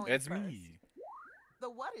Echo. You're going It's first. me. The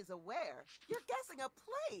what is aware. You're guessing a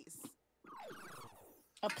place.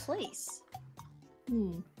 A place.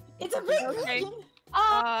 It's a big Okay. question.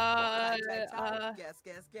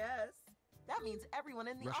 Guess. That means everyone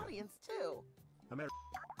in the Russia. audience too.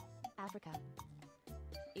 Africa.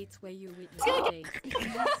 It's where you witness It's the day.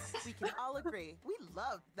 We can all agree. We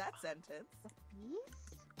loved that sentence.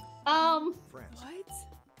 France. What?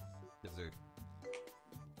 Desert.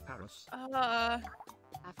 Paris.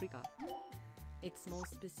 Africa. It's more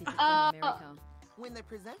specific Uh, than America. When the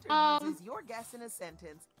presenter Um, uses your guess in a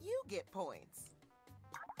sentence, you get points.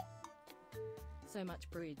 So much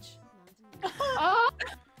bridge.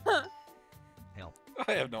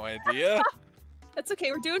 I have no idea. That's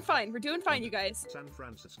okay. We're doing fine. We're doing fine, you guys. San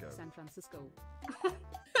Francisco. San Francisco.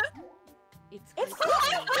 It's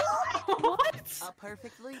What? A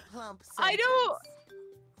perfectly plump sentence. I don't.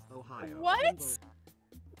 Ohio. What?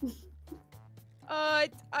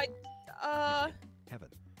 Heaven.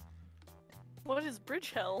 What is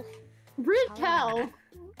Bridge Hell? Bridge Hell.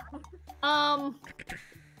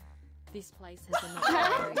 This place has a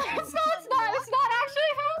It's not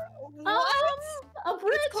actually hell. What? A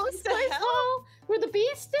bridge close to place hell? where the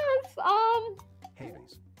beast is.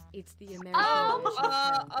 Hades. It's the American Oh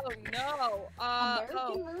no.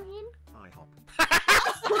 American version. IHOP.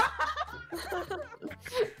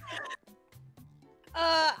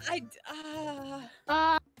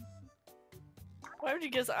 Why would you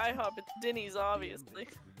guess IHOP? It's Denny's, obviously.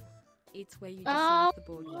 It's where you decide the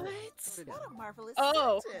board. What? What a marvelous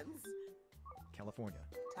Oh. sentence. California.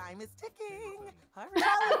 Time is ticking. Hurry.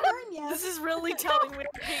 California. This is really telling me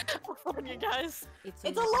I hate California, guys. It's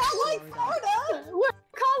It's a lot like Florida. We're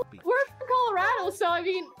from Colorado, so I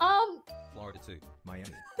mean, Florida too. Miami.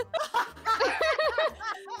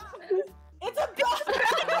 It's a big.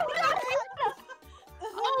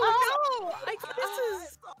 Oh no! This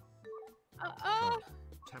is.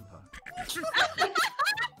 Tampa.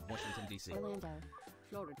 Washington D.C. Orlando,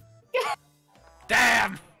 Florida.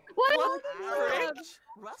 Damn! what?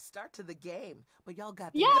 Rough start to the game, but y'all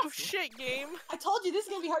got Yeah. Oh shit, game. I told you this is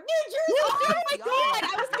gonna be hard. New Jersey. Oh my god!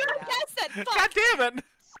 I was gonna guess that. Fuck. God damn it!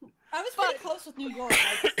 I was pretty close with New York.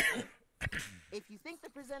 If you think the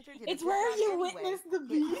presenter did It's a good where job you anyway, witness the hit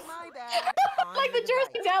beast. my bad on Like the your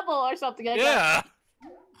Jersey device. Devil or something like that.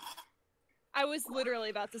 Yeah. I was literally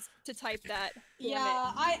about to type that.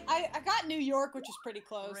 Yeah, I got New York, which is pretty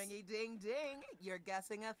close. Ringy ding ding, you're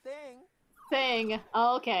guessing a thing. Thing.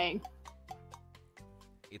 Okay.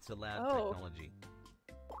 It's a lab Oh. technology.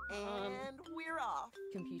 And we're off.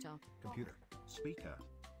 Computer. Computer. Speaker.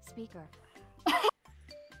 Speaker.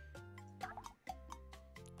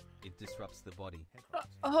 It disrupts the body.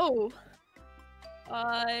 Oh.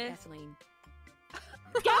 Gasoline.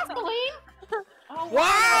 Gasoline. Oh,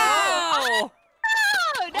 Wow!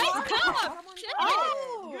 Oh, nice job!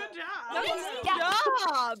 Oh, Good job. Nice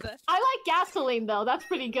job! I like gasoline though. That's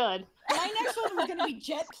pretty good. my next one was gonna be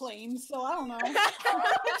jet planes, so I don't know.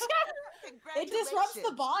 It disrupts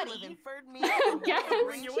the body. You have inferred me Yes.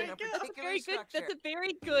 range in a particular Very good. structure. That's a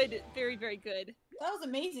very good, very good. That was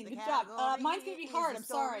amazing. The Good job. category Mine's gonna be is hard. a I'm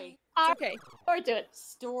sorry. It's okay. Or do it.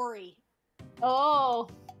 Story. Oh.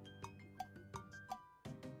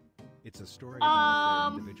 It's a story about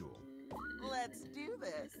an Um, individual. Let's do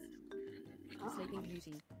this. Sleeping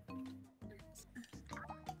Beauty.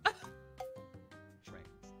 Shrek.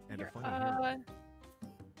 And a funny hero.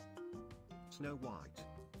 Snow White.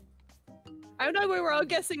 I don't know where we're all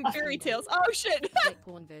guessing fairy tales. Oh shit! Fake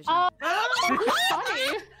porn version.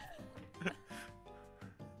 Funny.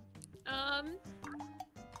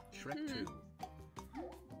 Shrek 2.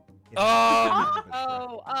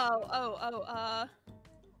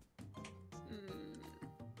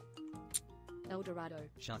 El Dorado.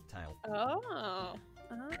 Shark Tale. Oh.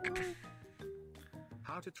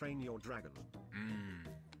 How to Train Your Dragon.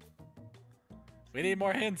 We need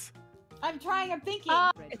more hints. I'm trying. I'm thinking.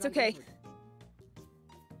 It's okay.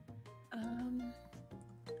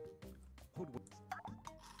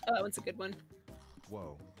 Oh, that one's a good one.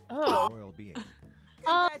 Whoa. Oh. Royal being.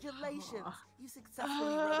 Congratulations. You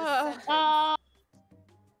successfully wrote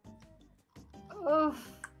a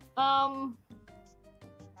sentence.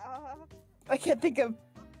 I can't think of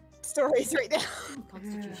stories right now.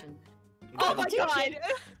 Constitution. Oh my god! I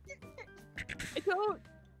don't.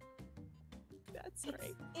 That's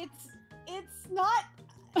right. It's not.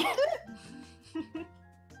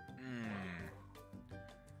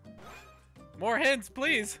 More hints,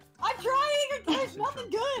 please. I'm trying. There's nothing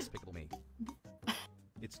good. Despicable Me.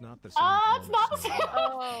 It's not the same. It's not the same.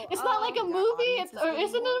 It's not like a movie. It's or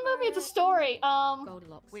isn't it a movie? It's a story.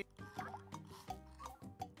 Goldilocks.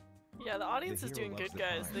 Yeah, the audience is doing good,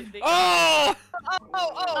 guys. They Oh!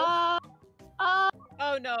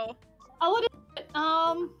 Oh no. Oh, what is it?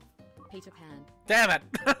 Peter Pan. Damn it!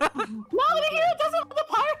 No, the hero doesn't have the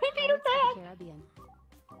pirate Peter Pan. Caribbean.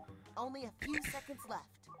 Only a few seconds left.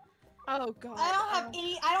 Oh god. I don't have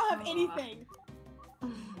any. I don't have anything.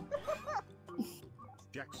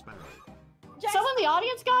 Jack Sparrow. Someone in the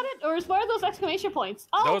audience got it, or is where are those exclamation points?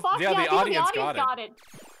 Oh, Those- fuck, yeah, the people in audience got it.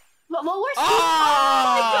 Well, we're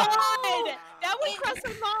Oh my god! That would cross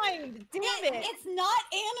my mind. Damn it! It's not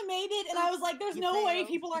animated, and I was like, "There's no way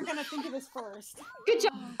people aren't gonna think of this first." Good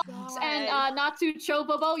job. And Natsu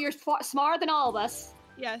Chobobo, you're smarter than all of us.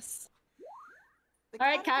 Yes. All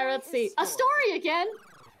right, Kyra, let's see. A story again.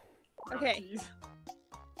 Okay.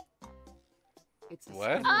 It's a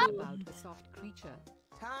What? story about a soft creature.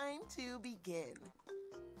 Time to begin.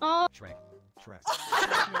 Oh. Shrek.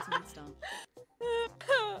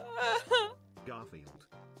 Garfield.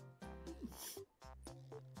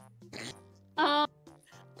 Puff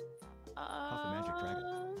the Magic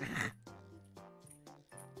Dragon.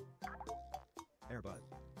 Airbud.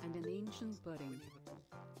 And an ancient pudding.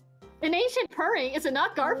 An ancient purring? Is it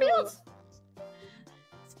not Garfield's?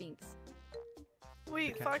 Sphinx.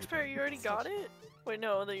 Wait, Foxparrot, you already got it? Wait,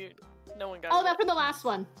 no, no one got Oh, it. that's from the last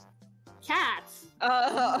one. Cats.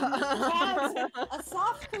 Cats, a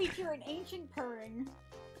soft creature, an ancient purring.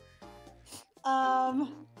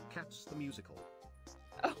 Cats the musical.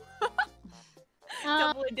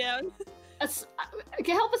 Doubling down.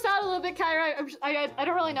 Can help us out a little bit, Kyra? I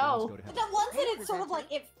don't really know. The one that it's sort of like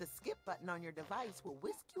if the skip button on your device will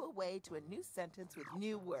whisk you away to a new sentence with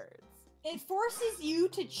new words. it forces you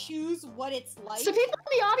to choose what it's like. So people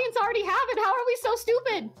in the audience already have it. How are we so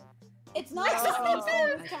stupid? It's not so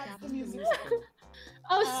stupid. Cats the musical.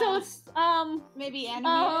 Oh, so it's maybe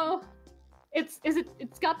animated. Oh, it's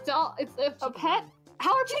got doll. It's a pet.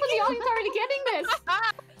 How are people in the audience already getting this?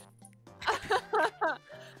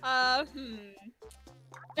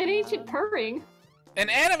 An ancient purring. An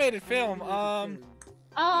animated film. We all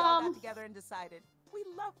got together and decided we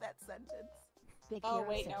love that sentence. Oh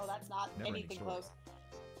wait, no, that's not anything close.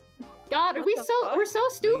 God, we're so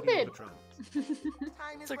stupid.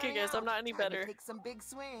 It's okay, guys. I'm not any better. Take some big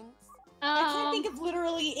swings. I can't think of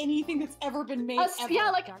literally anything that's ever been made. Ever. Yeah,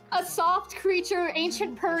 like a soft creature,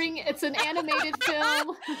 ancient purring. It's an animated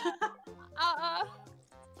film.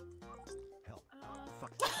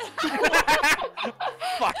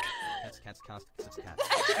 Fuck. Cats.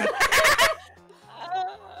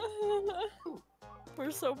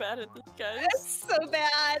 We're so bad at this, guys. It's so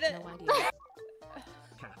bad. No idea.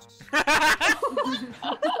 What's the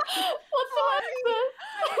last one?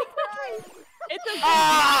 It's a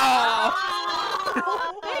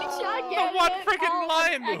The one freaking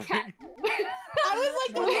line movie. I was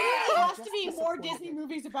like, there has to be more Disney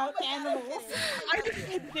movies about animals. I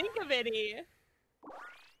didn't think of any.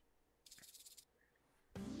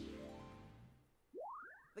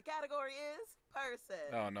 The category is person.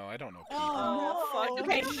 Oh no, I don't know. Oh, fuck.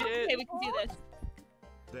 Okay, Shit. okay, we can do this.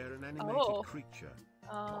 They're an animated creature.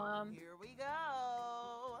 Here we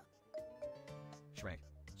go. Shrek.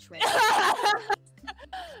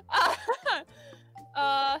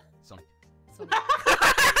 Sonic.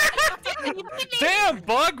 Damn,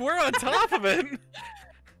 Bug, we're on top of it.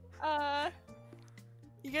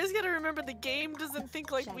 You guys gotta remember the game doesn't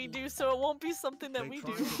think like we do, so it won't be something that we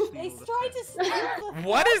do. They tried to steal the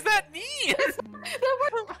What does that mean?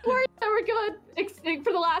 We're good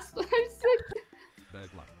for the last one.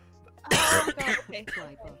 Burglar. Oh, God, okay.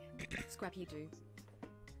 Swiper. Scrappy Doo.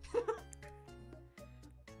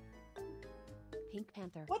 Pink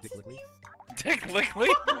Panther. What's Dick his Whitley. name? Dick Lickley?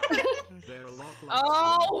 They're a lot like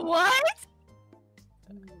Oh, what?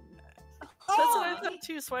 That's what I thought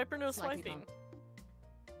too. Swiper, no swiping.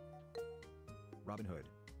 Robin Hood.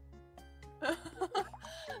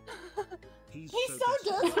 He's He's so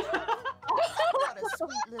desperate. What a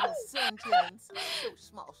sweet little sentence. So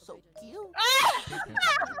small, so cute.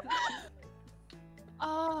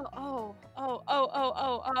 Oh,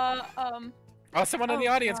 someone in the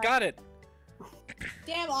audience got it.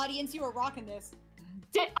 Damn, audience, you were rocking this.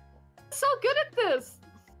 So good at this.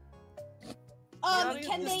 audience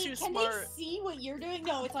Can is they too can smart. they see what you're doing?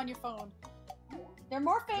 No, it's on your phone. They're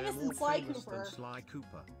more famous They're than more Sly famous Cooper. than Sly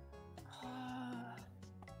Cooper.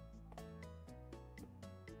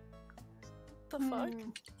 The fuck?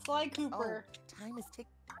 Sly Cooper. Time is ticking.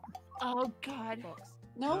 Oh, God.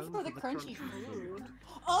 Known Known for the for the crunchy crunchy food. food.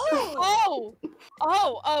 Oh!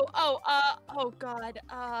 Oh, God,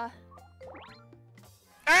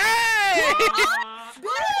 Hey!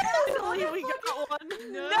 Finally, we got one.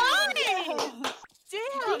 Nice!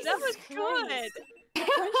 Damn, that was good.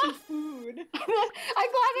 Crunchy food. I'm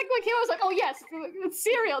glad when came, I was like, oh yes, it's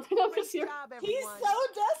cereal. They're not for Great cereal. job, He's everyone. so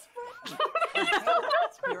desperate.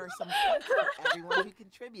 Here are some points for everyone who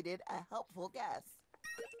contributed a helpful guess.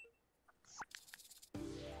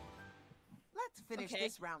 Let's finish Okay.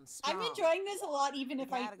 this round strong. I'm enjoying this a lot, even if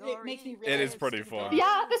it makes me really. It is pretty fun.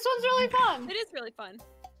 Yeah, this one's really fun. It is really fun.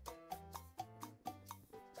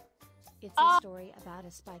 It's a story about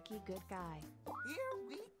a spiky good guy. Here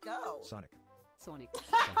we go. Sonic. Sonic.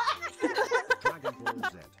 Dragon Ball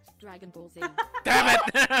Z. Dragon Ball Z. Damn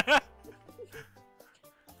it!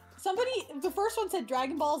 Somebody, the first one said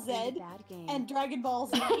Dragon Ball Z Bad game. and Dragon Ball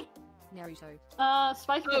Z. Naruto.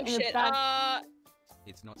 Spiky Oh, in a shit. bag.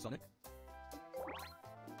 It's not Sonic.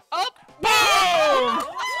 Oh! Boom!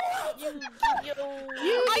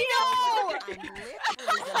 I know!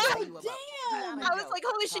 Damn! I was like,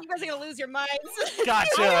 holy shit, you guys are gonna lose your minds.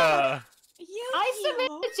 Gotcha! I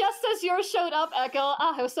submitted just as yours showed up, Echo.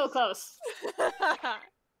 Ah, I was so close.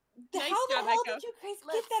 Nice How the job, hell Echo. did you guys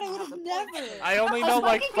get that? I would have never. I only A know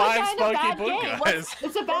like Spunky Good 5 Guy in a Spunky bad Boom game. guys.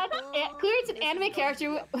 It's a bad. Clearly, it's an anime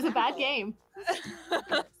character with a bad game.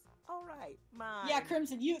 All right, mine. Yeah,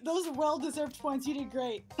 Crimson, those are well-deserved points. You did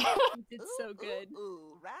great. You did so good.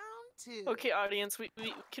 Ooh, round 2. Okay, audience, we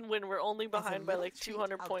can win. We're only behind by like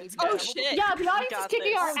 200 points. Oh guys. shit! Yeah, the audience is got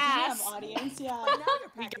kicking this. our Oh, damn, ass. audience, yeah.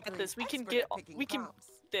 We got this. We can get. We can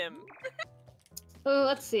them. Oh,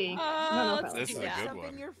 let's see. I don't know if I This is a Yeah. good Something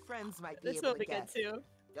one. your friends might be This able will to be good guess. too.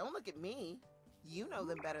 Don't look at me. You know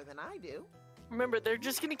them better than I do. Remember, they're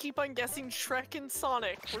just gonna keep on guessing Shrek and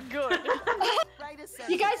Sonic. We're good. Write a sentence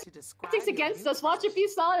You guys to describe tactics your against new us. Watch it be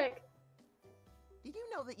Sonic. Did you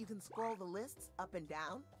know that you can scroll the lists up and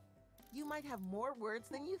down? You might have more words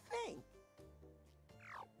than you think.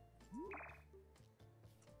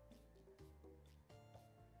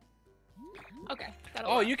 Okay.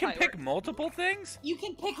 Oh, you can pick multiple things? You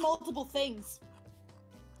can pick multiple things.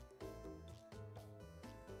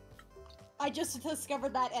 I just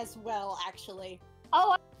discovered that as well, actually.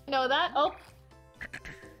 Oh, I know that. Oh.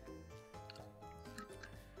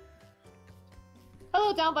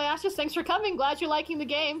 Hello, Down by Ashes. Thanks for coming. Glad you're liking the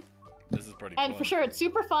game. This is pretty And fun. for sure, it's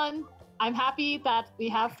super fun. I'm happy that we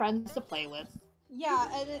have friends to play with. Yeah,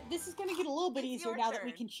 and this is gonna get a little bit It's easier your now that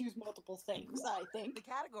we turn. can choose multiple things, I think. The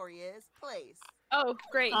category is place. Oh,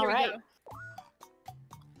 great. All Here right. we go.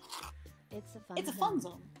 It's a fun It's a fun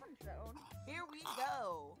zone. Here we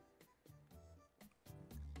go.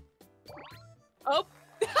 Oh.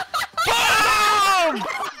 Boom!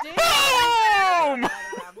 Boom!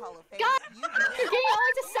 God, you're getting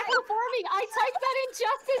always a second before me. I typed that in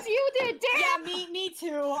just as you did. Damn. Yeah, me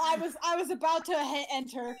too. I was about to hit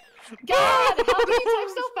enter. God, how can you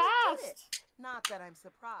type so fast? Not that I'm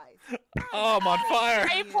surprised. Oh, I'm on fire.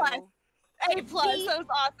 A plus. A plus. That was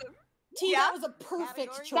awesome. T, Yeah? that was a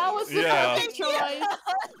perfect choice. That was the Yeah. perfect choice.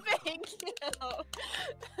 Thank you.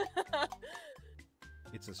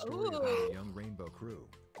 It's a story about a young rainbow crew.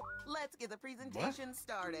 Let's get the presentation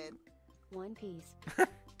started. One Piece.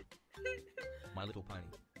 My Little Pony.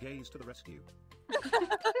 Gaze to the rescue.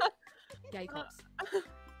 Jackbox.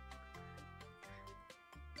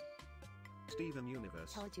 Steven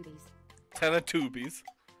Universe. Teletubbies. Teletubbies.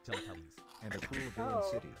 Teletubbies. And a cruel villain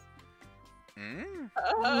city. Mm?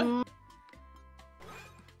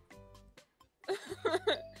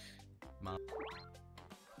 Ma.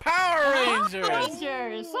 Power Rangers!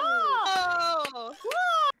 Rangers. Oh. Oh.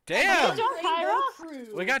 Damn! Good job, Kyra. Crew.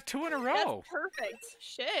 We got 2 in a row. That's perfect.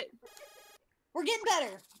 Shit. We're getting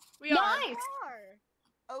better. We are. Nice.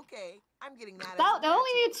 Okay, I'm getting that. That only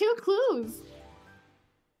needed 2 clues.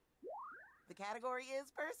 The category is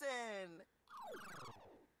person.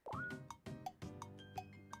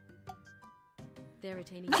 They're a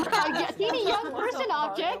teeny A teeny young person Go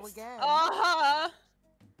object. again. Uh-huh.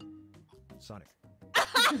 Sonic.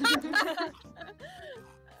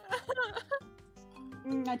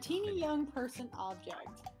 A teeny young person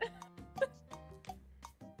object.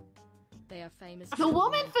 They are famous. The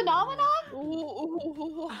woman phenomenon?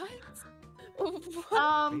 What?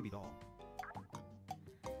 Baby doll.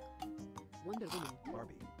 Wonder Woman.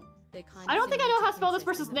 Barbie. They're kind I of don't think I know similar how to to spell this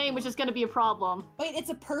Princess person's name, which is going to be a problem. Wait, it's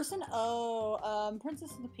a person? Oh,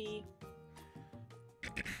 Princess of the Pea.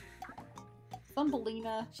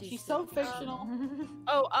 Thumbelina. She's so fictional.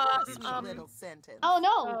 Oh, Sweet little sentence. Oh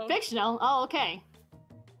no, Oh. fictional. Oh, okay.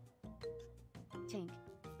 Tink.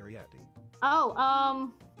 Ariadne. Oh,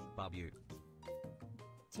 Bob you.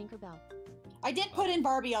 Tinkerbell. I did put in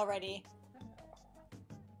Barbie already.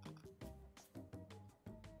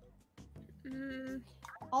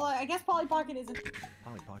 Oh, I guess Polly Pocket isn't.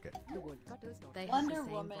 Polly Pocket. The Woodcutters. They have Wonder the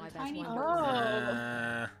same Woman, vibe as Tiny Wonder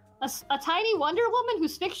Woman. Woman. a tiny Wonder Woman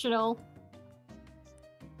who's fictional.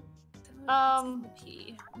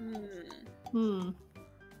 P. Known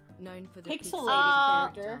for the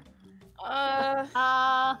Pixelated character.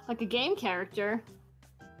 Like a game character.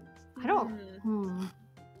 I don't.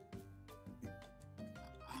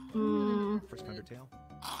 First Undertale.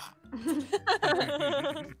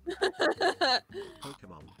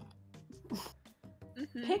 Pokemon.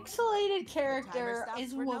 Pixelated Timer character stops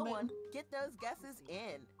is for no woman. one. Get those guesses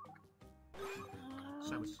in.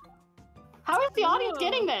 Samus. How is the audience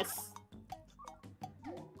getting this?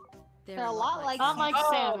 They're a lot like Not like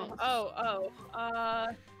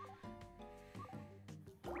Samus.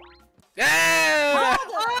 Yeah!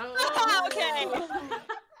 Oh, okay. Good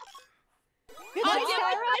I job, did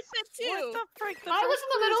Sarah. I said too. What the frick? The I was first in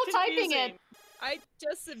the clue middle is typing it. confusing. I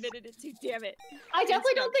just submitted it too. Damn it. I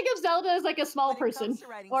definitely don't think of Zelda as like a small When it comes person to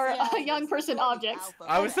writing or a sentences, young person you're the object. alpha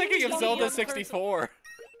I was male. thinking of Young Zelda person. 64.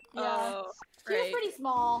 Yeah. Oh, She was right. pretty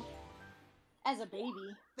small as a baby.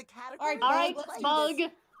 The category. All Alright, let's do Bug.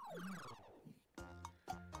 this.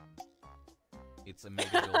 It's a mega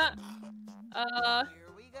building. Here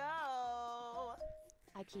we go.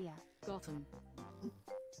 IKEA. Gotham.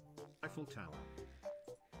 Eiffel Tower.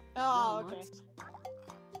 Oh, okay.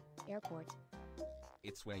 Airport.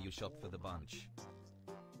 It's where you shop for the bunch.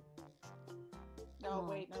 No,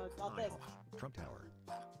 wait, no, it's not this. Trump Tower.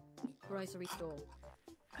 Grocery store.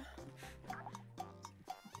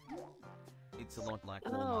 It's a lot like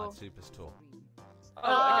Oh. Walmart Superstore. Oh,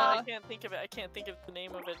 I can't think of it. I can't think of the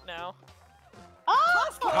name of it now. Oh!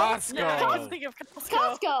 Costco. No, I can't think of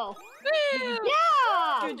Costco. Costco! Woo!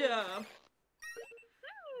 Yeah! Good job.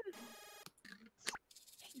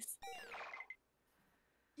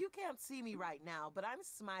 You can't see me right now, but I'm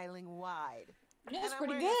smiling wide. Yeah, that's And I'm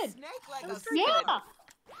pretty wearing a good. snake like That's a pretty snake. Yeah!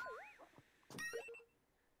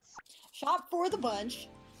 Shop for the bunch.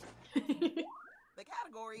 The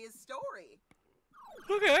category is story.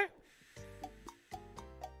 Okay.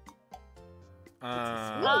 A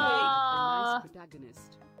Uh, nice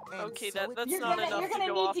protagonist. And Okay, so it that's You're not gonna, enough you're to gonna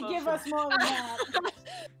go need off to of. give us more than that.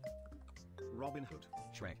 Robin Hood.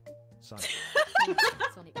 Shrek. Sonic.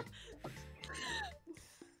 Sonic.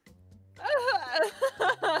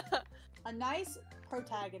 A nice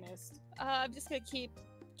protagonist. I'm just gonna keep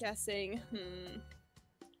guessing.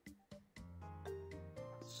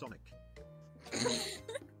 Sonic.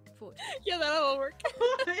 Foot. Yeah, that'll work.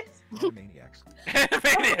 Maniacs.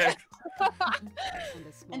 Maniac.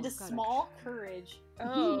 And a small courage.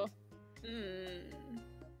 Oh.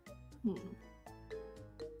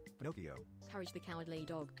 Pinocchio. Courage the Cowardly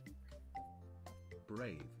Dog.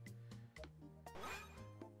 Brave.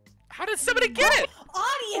 How did somebody get it?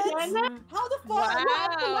 Audience! How the fuck?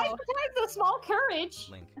 Wow. The small courage.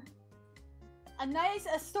 Link.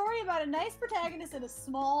 A story about a nice protagonist and a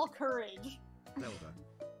small courage. Zelda.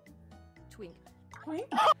 Twink. Twink?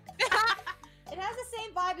 It has the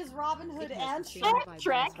same vibe as Robin Hood It and has the same Shrek. vibe as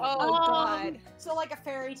Shrek. Oh god. So like a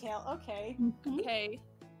fairy tale. Okay. Okay.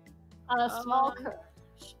 A small courage.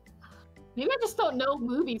 Maybe I just don't know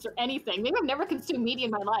movies or anything. Maybe I've never consumed media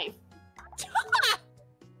in my life. The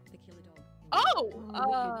Killer Dog. Oh!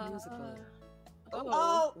 Wicked musical.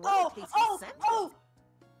 Oh, what a oh, tasty oh, sentence. oh,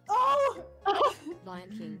 oh! Lion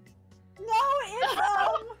King. No,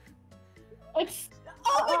 It's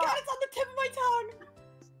oh my god, it's on the tip of my tongue!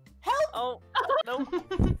 Help! Oh, nope.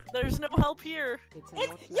 There's no help here. It's a It's,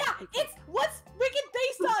 lot yeah, like it's, what's Wicked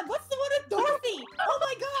based on? What's the one with Dorothy? Oh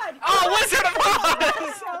my god! Oh, Wizard of Oz!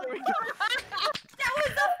 That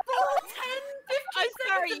was a full 10, 15 I'm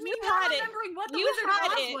sorry, seconds of me you not had it. remembering what the You Wizard of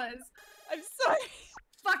had Oz it. was. I'm sorry.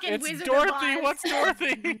 Fucking It's Wizard Dorothy. of Oz. What's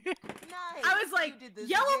Dorothy? Nice. I was like, You did this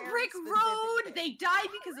Yellow very Brick Road, specifically. they died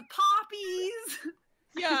because of poppies.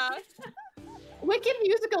 Yeah, Wicked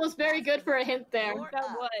musical is very good for a hint there. You're that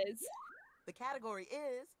up. was. The category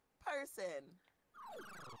is person.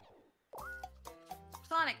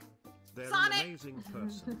 Sonic. They're Sonic. an amazing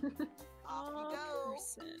person. Off you go.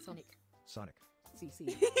 Sonic. Sonic.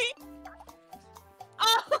 CC.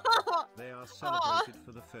 Oh! They are celebrated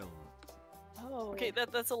for the film. Oh. Okay,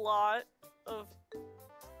 that's a lot of.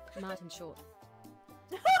 Martin Short.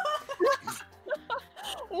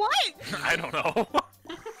 What? I don't know.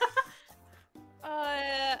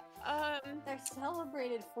 They're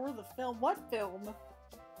celebrated for the film. What film?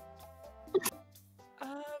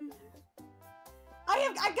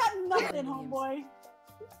 I got nothing, homeboy.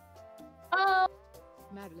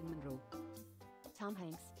 Marilyn Monroe. Tom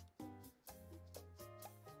Hanks.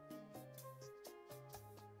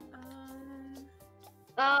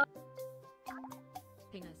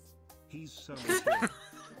 Penis. He's so mature.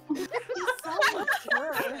 He's so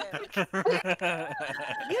mature.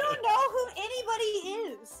 You don't know who anybody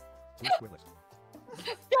is. Bruce Willis. I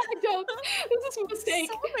don't. This is a mistake.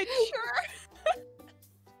 So mature.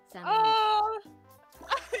 Sam Oh.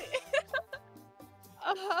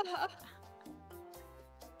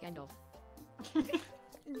 Gandalf.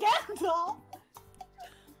 Gandalf.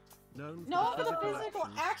 Known No, for for the physical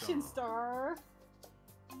action star.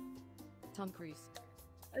 Tom Cruise.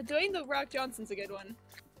 Dwayne the Rock Johnson's a good one.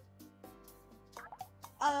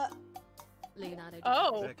 Leonardo.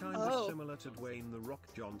 Oh. They're kind of similar to Dwayne the Rock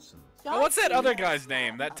Johnson. Oh, what's that other guy's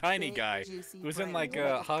name? That tiny guy juicy who's in brain. like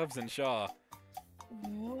Hobbs and Shaw.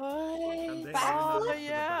 What? And then Backflip? to the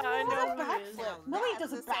yeah, I know who it is. Backflip. No, he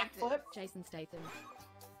doesn't backflip. Jason Statham.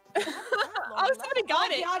 Oh, somebody got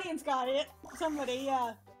The it. audience got it. Somebody,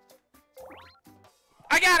 yeah.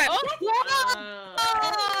 I got it!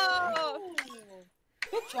 Oh!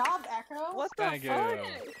 Good job, Echo. What the Thank you. fuck?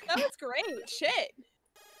 That was great. Shit.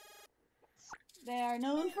 They are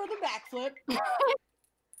known for the backflip.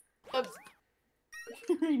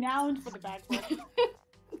 Renowned for the backflip.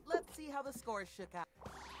 Let's see how the scores shook out.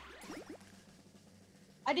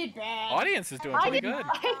 I did bad. Audience is doing pretty good.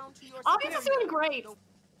 Audience is doing great.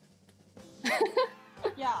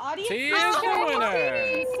 Yeah, audience T is the winner.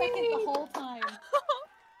 second the whole time.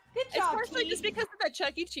 Good It's job, partially T. just because of that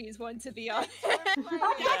Chuck E. Cheese one, to be honest.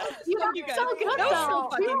 You Thank were guys. so good That was so though.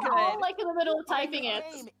 fucking We were all good. like in the middle of typing it.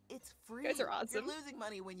 It's free. You guys are awesome. You're losing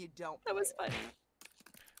money when you don't. That was fun.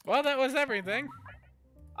 Well, that was everything.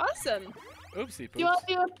 Awesome. Oopsie Do you want poops.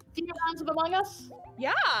 to do a few rounds of Among Us?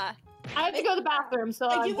 Yeah. I have to go to the bathroom, so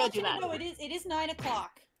I I'm do gonna want do you to that. know it is 9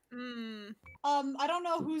 o'clock. Mm. I don't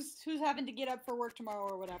know who's having to get up for work tomorrow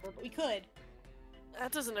or whatever, but we could.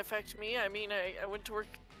 That doesn't affect me. I mean, I went to work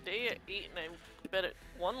today at 8 and I went to bed at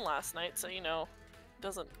 1 last night, so you know, it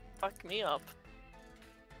doesn't fuck me up.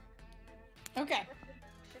 Okay.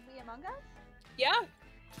 Should we Among Us? Yeah.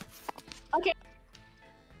 Okay.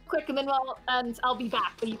 Quick, and then I'll be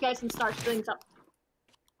back, but you guys can start things up.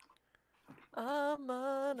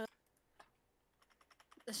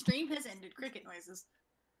 The stream has ended. Cricket noises.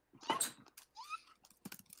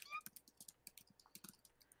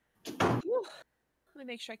 Whew. Let me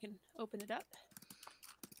make sure I can open it up.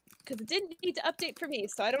 Because it didn't need to update for me,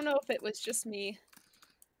 so I don't know if it was just me.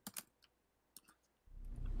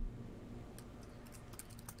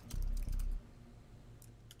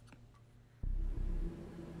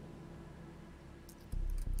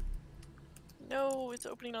 No, it's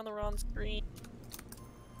opening on the wrong screen.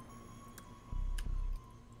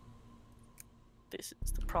 This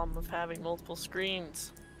is the problem of having multiple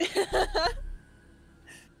screens.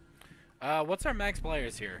 What's our max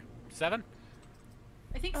players here? 7?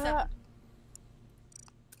 I think so.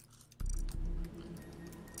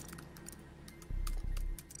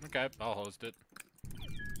 Okay, I'll host it.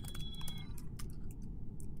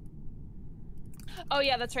 Oh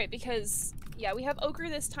yeah, that's right, because yeah, we have Ochre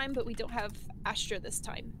this time, but we don't have Astra this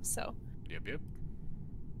time, so. Yep, yep.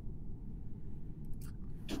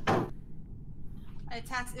 It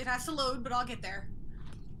has to load, but I'll get there.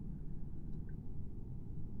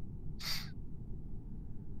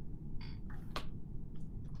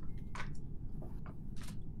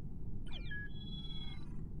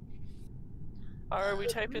 Are we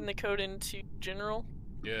typing the code into general?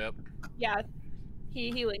 Yep. Yeah,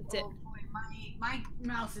 he linked it. Oh boy, my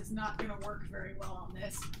mouse is not gonna work very well on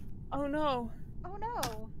this. Oh no. Oh no.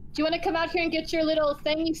 Do you want to come out here and get your little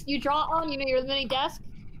things you draw on? You know, your mini desk?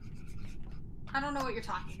 I don't know what you're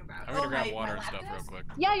talking about. I'm gonna grab my water and lap stuff real desk? quick.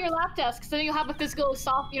 Yeah, your lap desk. So then you'll have a physical,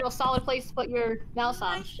 soft, solid place to put your mouse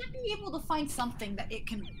I on. should be able to find something that it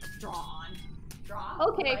can draw on. Draw.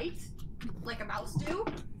 Okay. Right? Like a mouse do.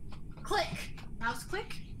 Click. Mouse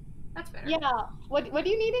click. That's better. Yeah. What are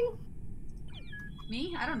you needing?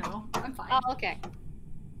 Me? I don't know. I'm fine. Oh, okay.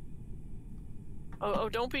 Oh,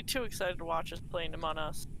 don't be too excited to watch us playing Among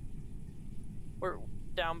Us. We're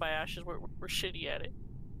down by Ashes. We're shitty at it.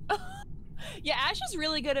 Yeah, Ash is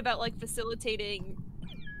really good about like facilitating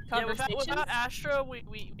Yeah, conversations. without Astra,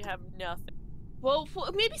 we have nothing. Well,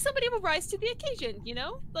 maybe somebody will rise to the occasion, you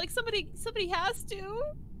know? Like somebody has to,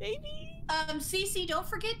 maybe. Cece, don't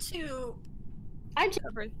forget to I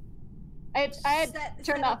had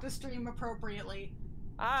turned off the stream appropriately.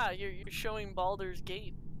 Ah, you're showing Baldur's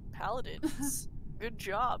Gate Paladins. Good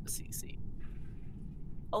job, CC.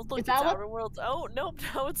 Oh look, Is it's that what- Outer Worlds. Oh nope,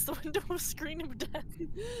 now it's the window of Screen of Death.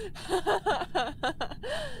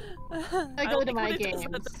 I go to think my when it does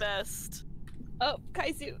games. that the best. Oh,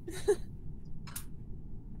 Kaizu.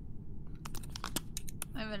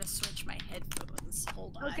 I'm gonna switch my headphones.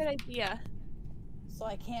 Hold on. Oh, good idea. So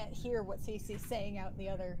I can't hear what Cece's saying out in the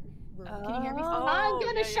other room. Can you hear me? I'm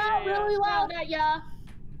gonna shout really loud at ya.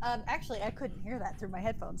 Actually, I couldn't hear that through my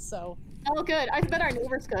headphones, so. Oh, good. I bet our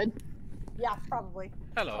neighbors could. Yeah, probably.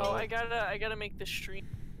 Hello. Oh, I gotta make the stream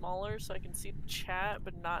smaller so I can see the chat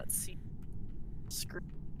but not see the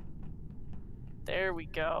screen. There we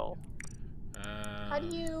go. How do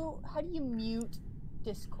you mute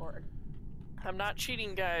Discord? I'm not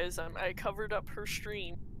cheating, guys. I covered up her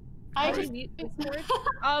stream. I just mute Discord.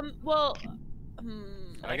 Well,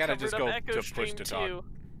 I gotta just covered go up Echo to push stream to talk. too.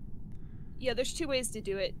 yeah, there's 2 ways to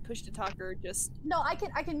do it: push to talk or just. No, I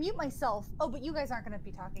can mute myself. Oh, but you guys aren't gonna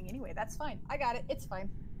be talking anyway. That's fine. I got it. It's fine.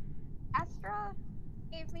 Astra,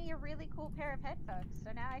 gave me a really cool pair of headphones,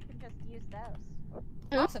 so now I can just use those.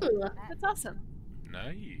 Awesome. That's awesome.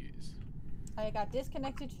 Nice. I got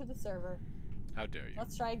disconnected to the server. How dare you?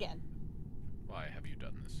 Let's try again. Why have you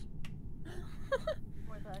done this?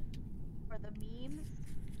 For the memes.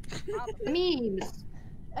 Probably. Memes.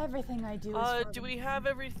 Everything I do is for Do the we have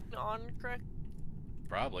everything on correct?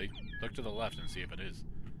 Probably. Look to the left and see if it is.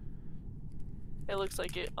 It looks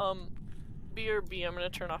like it. BRB, I'm gonna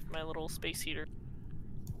turn off my little space heater.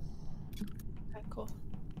 Okay, cool.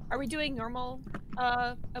 Are we doing normal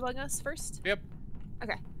Among Us first? Yep.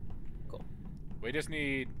 Okay. Cool. We just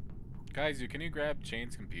need... Guys, can you grab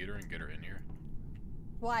Chain's computer and get her in here?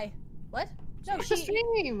 Why? What? No, It's a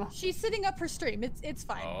stream. she's setting up her stream. It's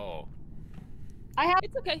fine. Oh. I have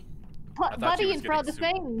It's okay. thought she Buddy was in front of the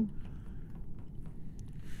getting thing.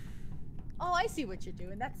 Oh, I see what you're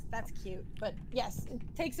doing. That's cute. But yes, it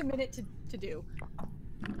takes a minute to do.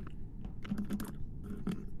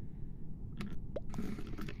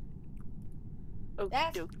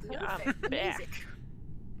 That's Okey-dokey, perfect. I'm back.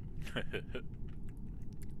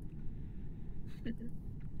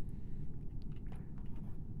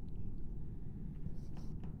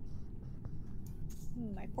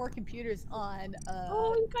 My poor computer's on.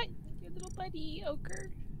 Oh, you got your little buddy, Ochre.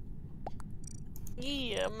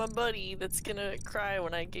 Yeah, my buddy that's gonna cry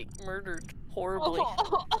when I get murdered horribly.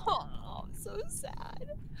 Oh, so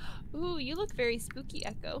sad. Ooh, you look very spooky,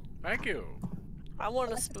 Echo. Thank you. I want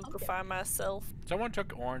to spookify myself. Someone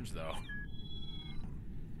took orange, though.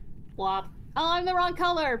 Flop. Oh, I'm the wrong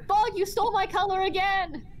color. Bug, you stole my color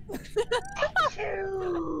again. Bless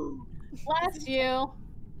you.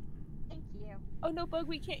 Thank you. Oh no, Bug,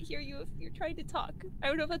 we can't hear you if you're trying to talk. I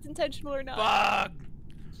don't know if that's intentional or not. Bug!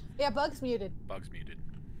 Yeah, Bug's muted. Bug's muted.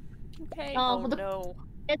 Okay. Oh the- no.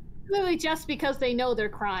 It's really just because they know their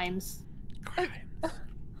crimes.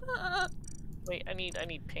 Wait, I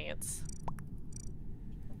need pants.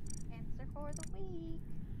 Answer for the week.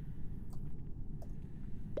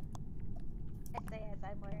 I say as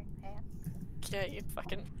I'm wearing pants. Yeah, you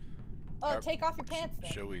fucking. Oh, take off your pants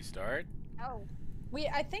then. Shall we start? Oh.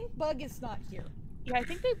 I think Bug is not here. Yeah, I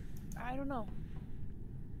think they. I don't know.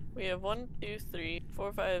 We have 1, 2, 3,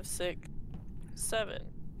 4, 5, 6, 7.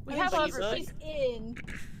 We have she's, a- she's in.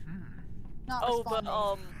 Not Oh,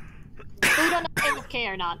 responding. but We don't know if they AFK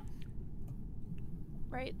or not.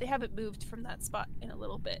 Right? They haven't moved from that spot in a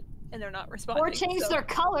little bit, and they're not responding. Or change so- their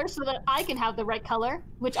color so that I can have the right color,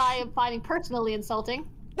 which I am finding personally insulting.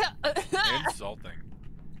 Insulting.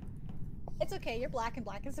 It's okay. You're black, and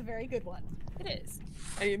black is a very good one. It is.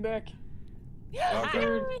 I am back.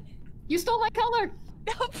 Okay. You stole my color.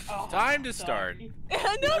 Oh, Time to start.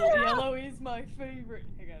 No. Yellow is my favorite.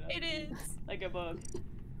 I gotta, It is. like a bug.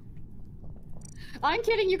 I'm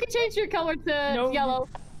kidding. You can change your color to No, yellow.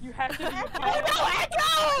 You have to be a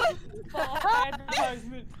Echo! false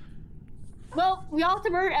advertisement. Well, we all have to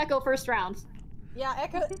murder Echo first round. Yeah,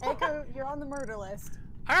 Echo, you're on the murder list.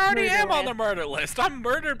 I already Murder am on list. the murder list. I'm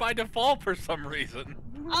murdered by default for some reason.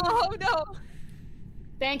 Oh no.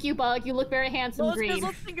 Thank you, Bug. You look very handsome well, green.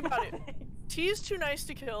 let's think about it. T is too nice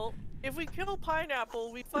to kill. If we kill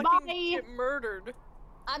Pineapple, we fucking Bye. get murdered.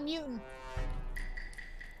 I'm muting.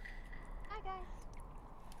 Hi guys.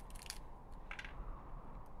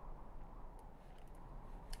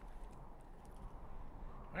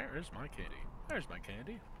 Where is my candy? There's my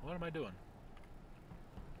candy. What am I doing?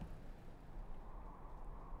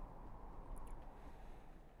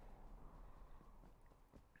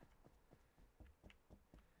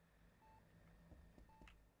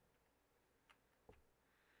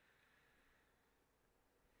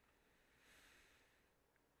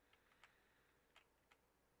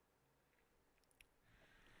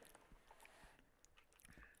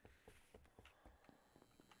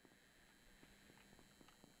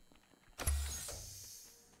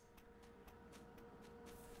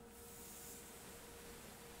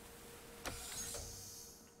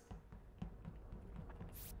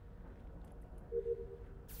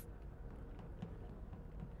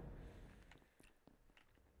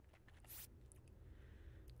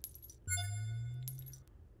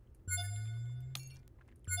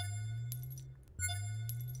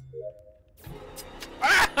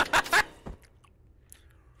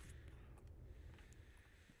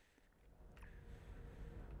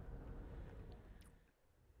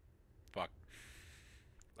 Fuck.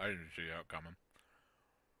 I didn't see that coming.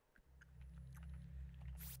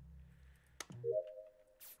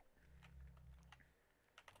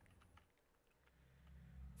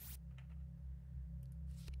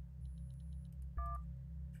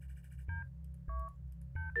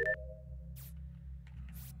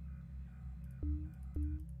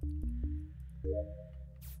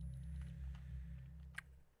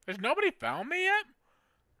 Has nobody found me yet?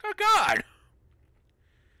 Good God!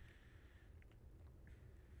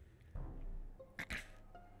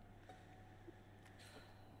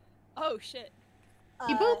 Oh shit.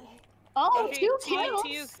 You both. Oh, Okay, two TNT kills.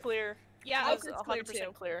 is clear. Yeah, That was it's clear 100%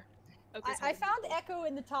 too. clear. Okay, I found Echo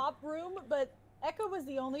in the top room, but Echo was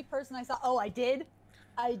the only person I saw. Oh, I did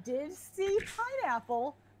see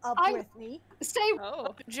Pineapple up with me. Same.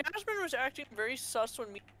 Oh. Jasmine was acting very sus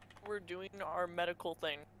when we were doing our medical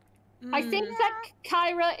thing. I think that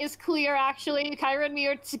Kyra is clear, actually. Kyra and me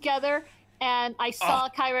are together, and I saw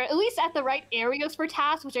Kyra, at least at the right areas for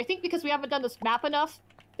tasks, which I think because we haven't done this map enough,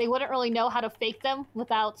 they wouldn't really know how to fake them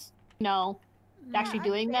without, you know, actually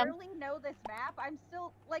doing I them. barely know this map. I'm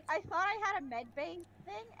still, like, I thought I had a med bay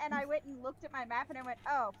thing, and I went and looked at my map, and I went,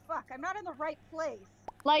 oh, fuck, I'm not in the right place.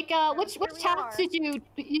 Like, So which here we task are. did you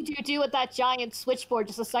do with that giant switchboard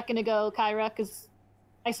just a second ago, Kyra? Because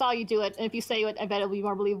I saw you do it, and if you say it, I bet it'll be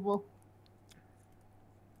more believable.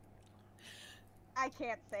 I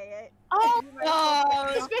can't say it. Oh,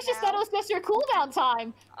 no! Suspicious that it was just your cooldown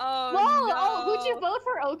time. Oh, Whoa, no. oh, who'd you vote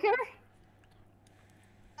for, Ochre?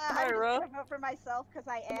 I'm just Kyra. gonna vote for myself because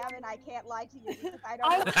I am, and I can't lie to you because I I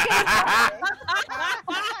don't know.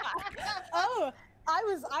 Oh,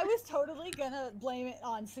 I was totally gonna blame it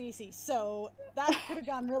on Cece, so that could have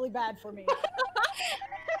gone really bad for me.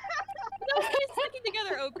 No, we were sticking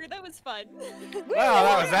together, Ochre. That was fun. Wow,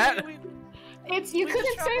 that was that. It's you We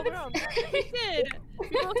couldn't just say traveled the We did. We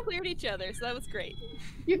both cleared each other, so that was great.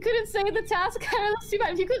 you couldn't say the task. Kyra, that's too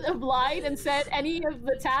bad. If you could have lied and said any of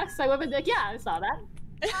the tasks, I would have been like, yeah, I saw that.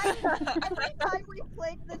 Every time we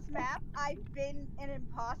played this map, I've been an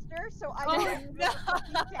imposter, so I don't know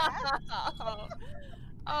the task.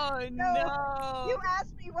 Oh So no! you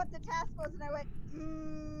asked me what the task was, and I went,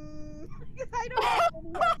 because I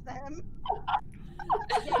don't know any of them.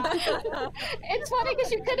 It's funny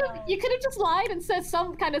because you could have just lied and said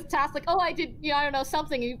some kind of task like, oh, I did, you know, I don't know,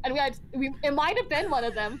 something, and it might have been one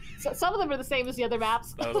of them. So some of them are the same as the other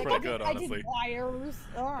maps. That was pretty good, I honestly. did wires.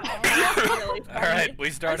 Really All right,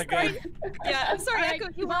 we start again. Yeah, I'm sorry, Alright,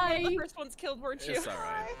 Echo. You were one of the first ones killed, weren't you? It's all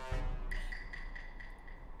right.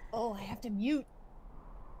 Oh, I have to mute.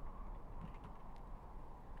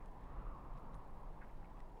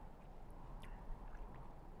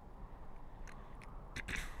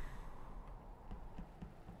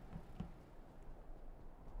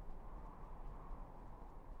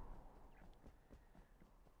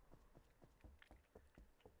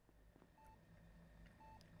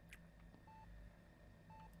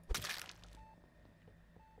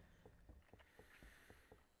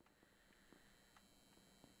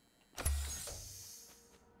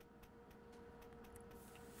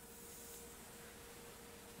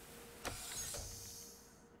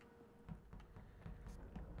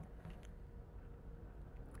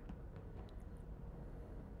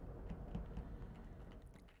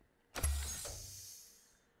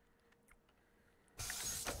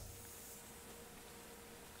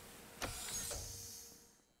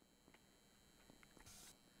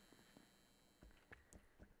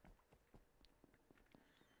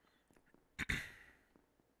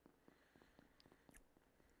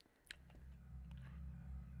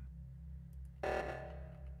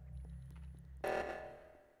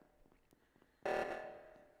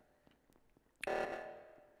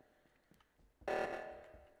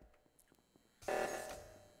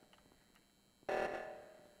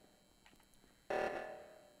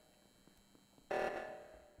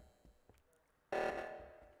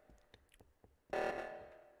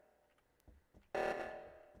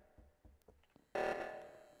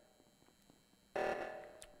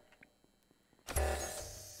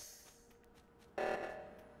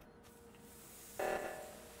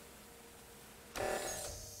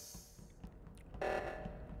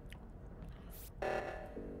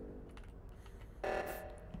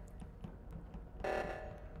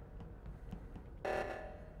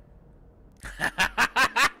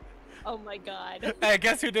 Oh my god. Hey,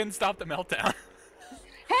 guess who didn't stop the meltdown?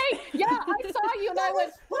 Hey, yeah, I saw you and I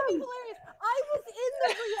went, fucking hilarious. I was in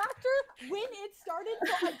the reactor when it started,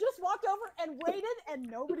 so I just walked over and waited,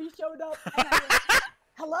 and nobody showed up. And I went,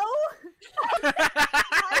 hello?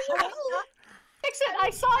 Fix it! I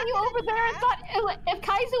saw you over there and thought if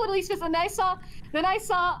Kaizu would at least fix it, and then I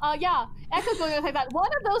saw, yeah, Echo going like that. One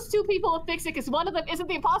of those two people will fix it because one of them isn't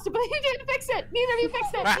the imposter, but he didn't fix it. Neither of you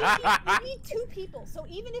fixed it. You need two people, so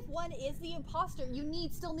even if one is the imposter, you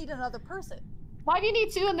still need another person. Why do you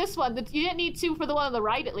need two in this one? You didn't need two for the one on the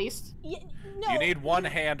right, at least. Yeah, no. You need one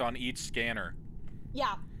hand on each scanner.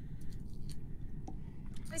 Yeah.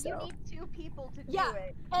 So you need 2 people to do Yeah,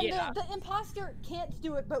 it. and the imposter can't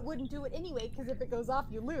do it, but wouldn't do it anyway, because if it goes off,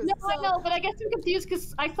 you lose. No, so... I know, but I guess I'm confused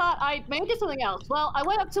because I thought I maybe did something else. Well, I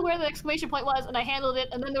went up to where the exclamation point was and I handled it,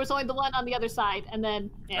 and then there was only the one on the other side, and then.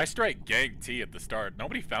 Yeah. I straight ganked T at the start.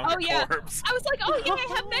 Nobody found Oh the yeah, corpse. I was like, oh yay,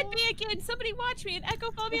 I have med me again. Somebody watch me, and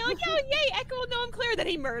Echo followed me. Like, oh yay, Echo will know I'm clear. Then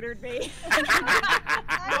he murdered me.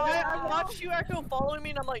 I watched you, Echo, following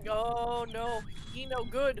me, and I'm like, oh no, he no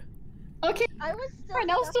good. Okay. I was still Right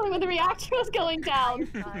now, still when the reactor was going down.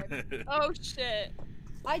 Oh shit.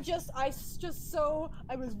 I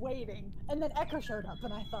was waiting, and then Echo showed up,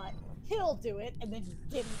 and I thought, he'll do it, and then he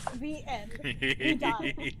didn't. The end. He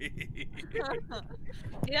died.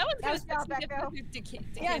 Yeah, that Nice was job, Echo.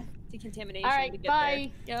 decontamination. All right, to get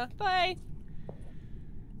bye. There. Yeah, bye.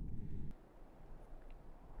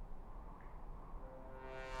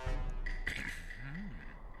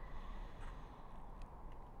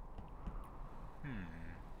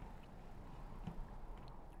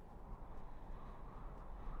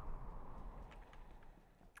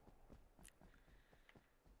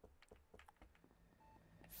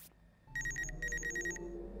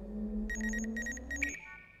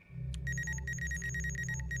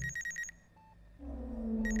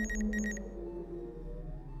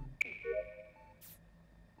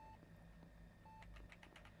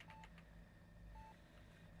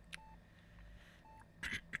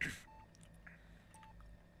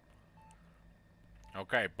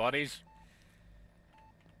 Okay, buddies.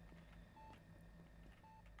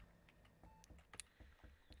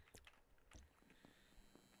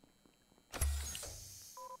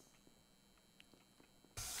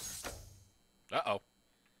 Uh-oh.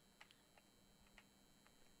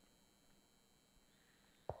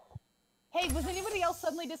 Hey, was anybody else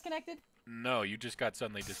suddenly disconnected? No, you just got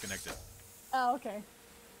suddenly disconnected. Oh, okay.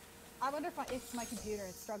 I wonder if my computer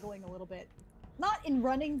is struggling a little bit. Not in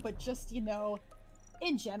running, but just, you know,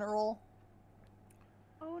 in general.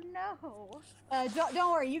 Oh no.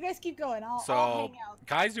 Don't worry, you guys keep going. I'll So, hang out.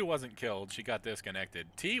 Kaizu wasn't killed. She got disconnected.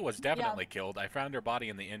 T was definitely killed. I found her body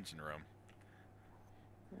in the engine room.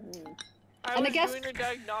 I was doing a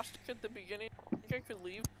diagnostic at the beginning. I think I could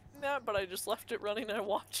leave that, but I just left it running and I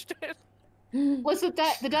watched it. Was it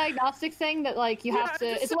the diagnostic thing that like you have to?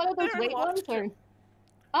 Is it one of those weight ones or?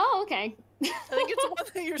 Oh, okay. I think it's one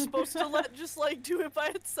that you're supposed to let just like do it by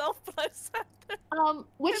itself, but I sat there.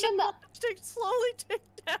 Which in the slowly tick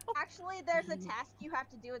down. Actually, there's a task you have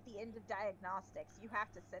to do at the end of diagnostics. You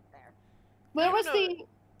have to sit there. where was the?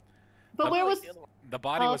 But where was? The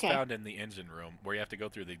body Oh, was okay. found in the engine room, where you have to go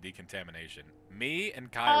through the decontamination. Me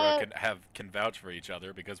and Kyra can vouch for each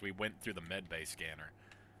other because we went through the med bay scanner.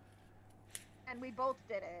 And we both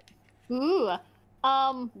did it. Ooh.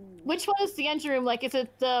 Which one is the engine room? Like, is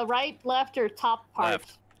it the right, left, or top part?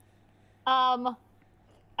 Left.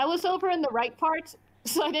 I was over in the right part,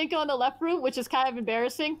 so I didn't go in the left room, which is kind of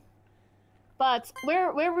embarrassing. But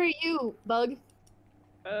where were you, Bug?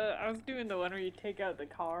 I was doing the one where you take out the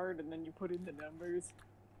card and then you put in the numbers.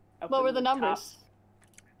 What were the numbers?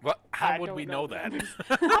 What? How I would don't we know know the that? numbers.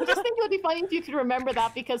 I just think it would be funny if you could remember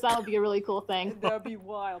that because that would be a really cool thing. That'd be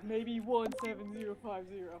wild. Maybe 17050.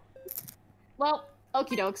 Well,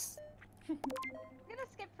 okie dokes. I'm gonna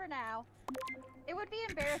skip for now. It would be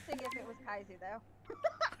embarrassing if it was Kaizu, though.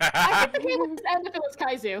 I think the game would end if it was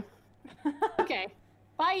Kaizu. Okay.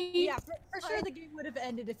 Bye! Yeah, for sure the game would have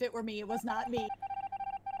ended if it were me. It was not me.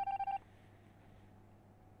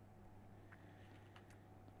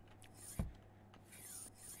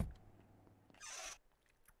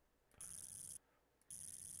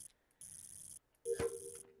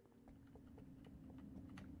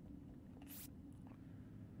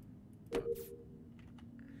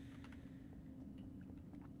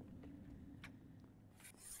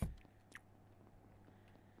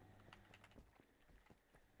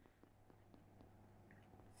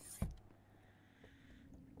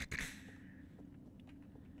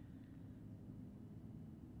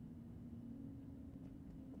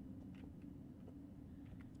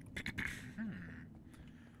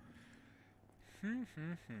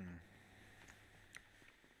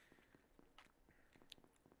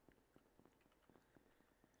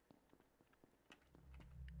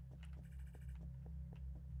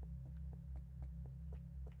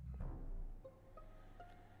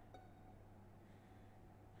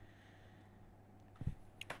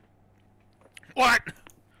 What?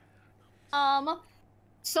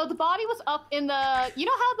 So the body was up in the. You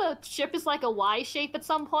know how the ship is like a Y shape at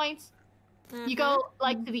some points? You go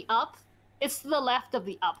like to the up. It's to the left of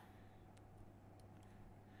the up.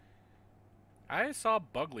 I saw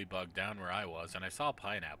Bugly Bug down where I was, and I saw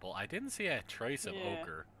Pineapple. I didn't see a trace of Yeah.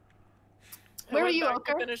 Ochre. Where going you, back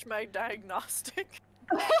Ochre? to finish my diagnostic.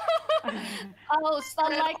 Oh, it's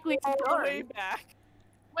unlikely All the way story. back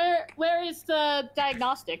Where is the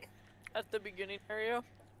diagnostic? at the beginning area.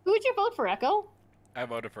 Who would you vote for, Echo? I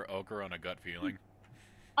voted for Ochre on a gut feeling.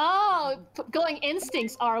 Oh, going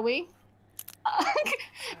instincts, are we?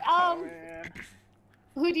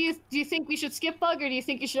 Who do you think we should skip Bug, or do you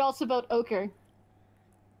think you should also vote Ochre?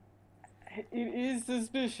 It is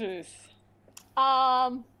suspicious.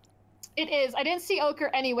 It is. I didn't see Ochre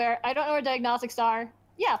anywhere. I don't know where diagnostics are.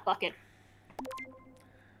 Yeah, fuck it.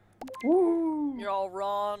 Woo! You're all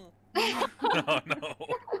wrong. Oh no.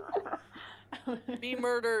 Be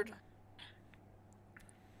murdered.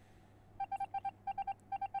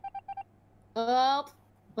 Well,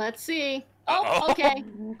 let's see. Oh, okay.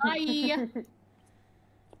 Bye.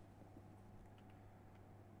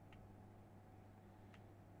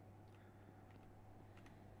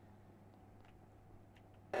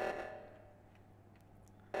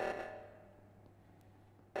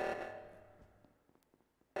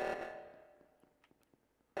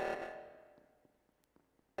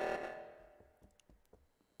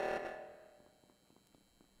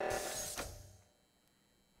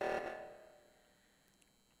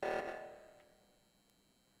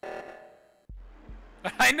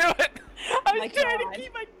 I knew it! I was trying to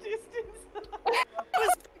keep my distance. I was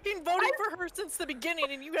fucking voting for her since the beginning,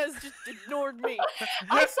 and you guys just ignored me.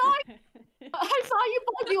 I saw you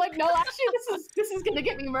both be like, no, actually, this is gonna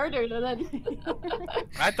get me murdered, and then.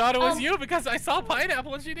 I thought it was you because I saw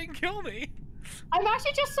Pineapple and she didn't kill me. I'm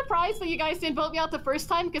actually just surprised that you guys didn't vote me out the first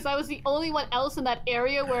time because I was the only one else in that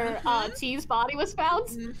area where T's body was found.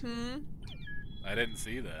 I didn't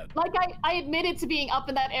see that. Like I admitted to being up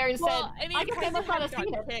in that area and Well, said, I mean, I if guess I Kaiser must not hadn't have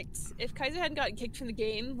seen gotten it. kicked, if Kaiser hadn't gotten kicked from the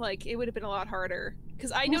game, like it would have been a lot harder.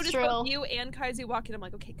 Because I That's noticed true. both you and Kaizu walking. I'm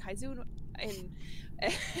like, okay, Kaizu and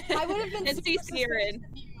I would have been and super Cece are in.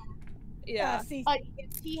 Yeah. Cece, Like, if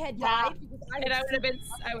he had yeah. died, because And I would have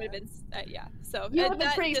been, yeah. So You would have been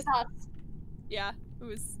that pretty just- sus. Yeah, it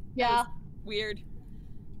was. Yeah. That was weird.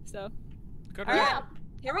 So. Good All right. Yeah.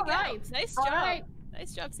 Here we go. Alright. Nice All job. right.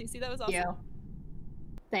 Nice job, Cece. That was awesome. You.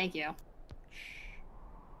 Thank you.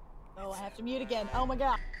 Oh, I have to mute again. Oh my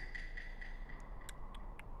god.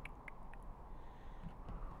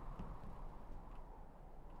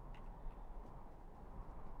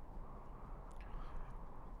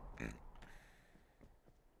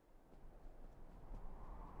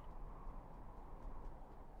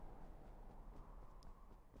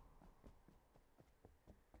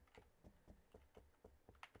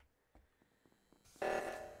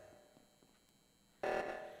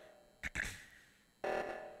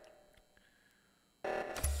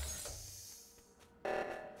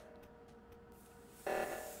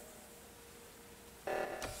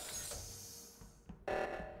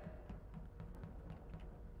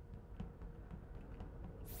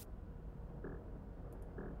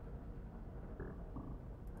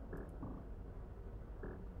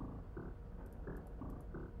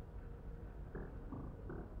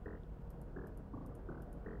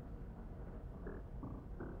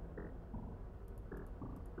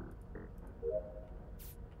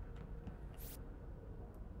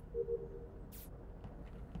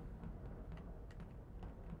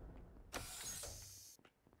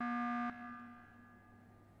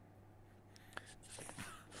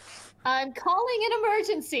 I'm calling an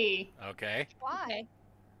emergency. Okay. Why?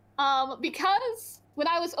 Because when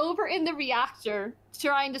I was over in the reactor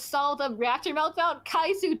trying to solve the reactor meltdown,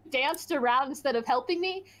 Kaizu danced around instead of helping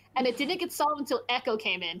me, and it didn't get solved until Echo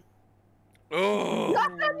came in. Oh.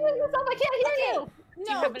 Stop muting yourself! I can't hear you!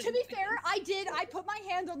 No, to be fair, I put my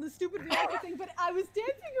hand on the stupid reactor thing, but I was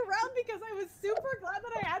dancing around because I was super glad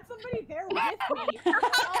that I had somebody there with me. I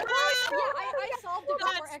solved it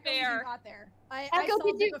before That's Echo fair. even got there. I Echo, solved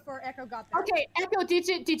did it you- before Echo got there. Okay, Echo, did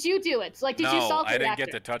you do it? Like, did No, you solve the I didn't reactor?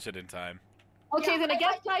 get to touch it in time. Okay, Yeah, then I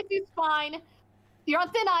guess Kaizu's fine. You're on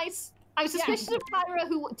thin ice. I'm suspicious of Kyra,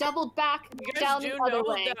 who doubled back You guys down do the other know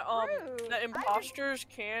way. that imposters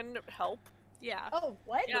can help. Yeah. Oh,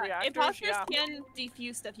 what? Yeah, Reactors, imposters yeah. can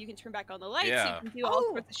defuse stuff. You can turn back on the lights. Yeah. You can do all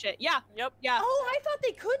sorts of shit. Yeah. Yep. Yeah. Oh, I thought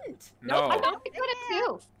they couldn't. No. I thought we could have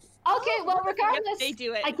too. Okay, well, regardless, Yep, they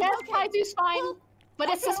do it. I guess Okay. Kaizu's fine, Well, but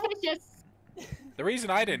it's okay. suspicious. The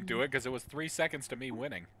reason I didn't do it because it was 3 seconds to me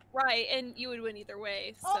winning. Right, and you would win either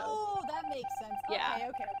way. So. Oh, that makes sense. Yeah.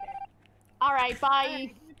 Okay. All right,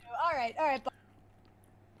 bye. All right. Bye.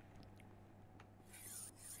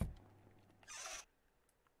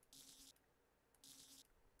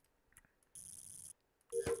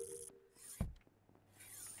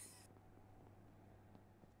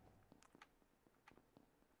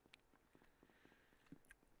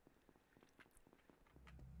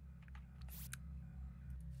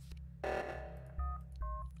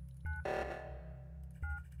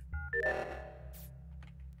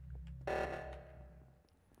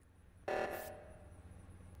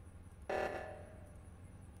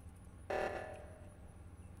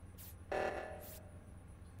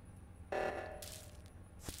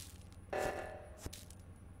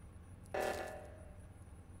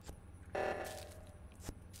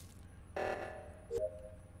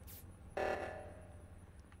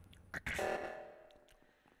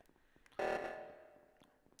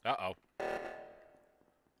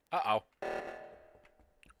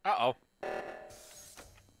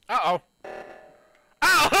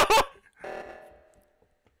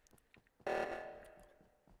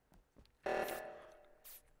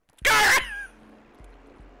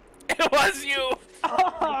 It was you!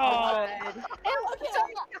 Oh.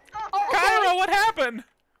 Kyra, what happened?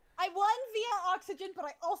 I won via oxygen, but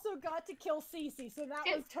I also got to kill Cece, so that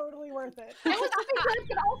was totally worth it. It was good,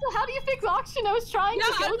 but also, how do you fix oxygen? I was trying to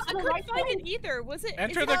go to the couldn't right find place. it either. Was it?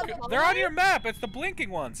 Enter is the. it They're on your map. It's the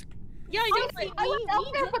blinking ones. Yeah, I know. I was up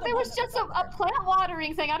there, but there was just a plant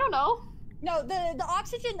watering thing. I don't know. No, the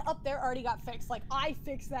oxygen up there already got fixed. Like, I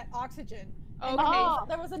fixed that oxygen. And Okay.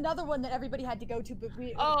 there was another one that everybody had to go to, but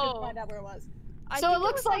we couldn't find out where it was. So it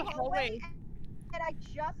looks like. And I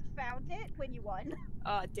just found it when you won.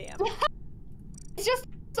 Oh, damn. It's just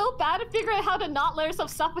so bad at figuring out how to not let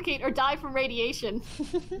yourself suffocate or die from radiation.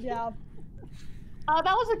 Yeah.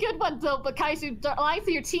 That was a good one, though, but Kaizu, lying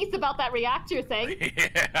through your teeth about that reactor thing.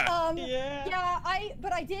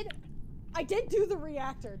 But I did do the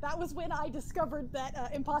reactor. That was when I discovered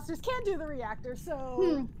that imposters can do the reactor,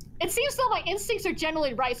 so... It seems though my instincts are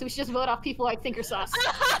generally right, so we should just vote off people I think are sus.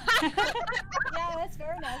 Yeah, that's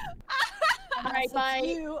fair enough. Alright, bye.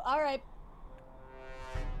 You. Alright.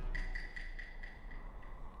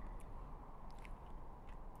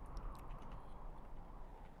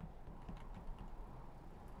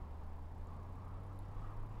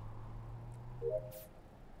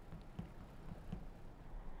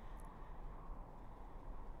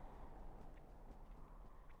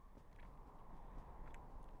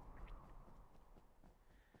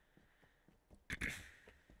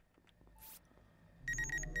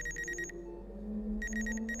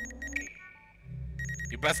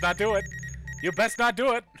 You best not do it. You best not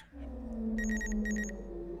do it.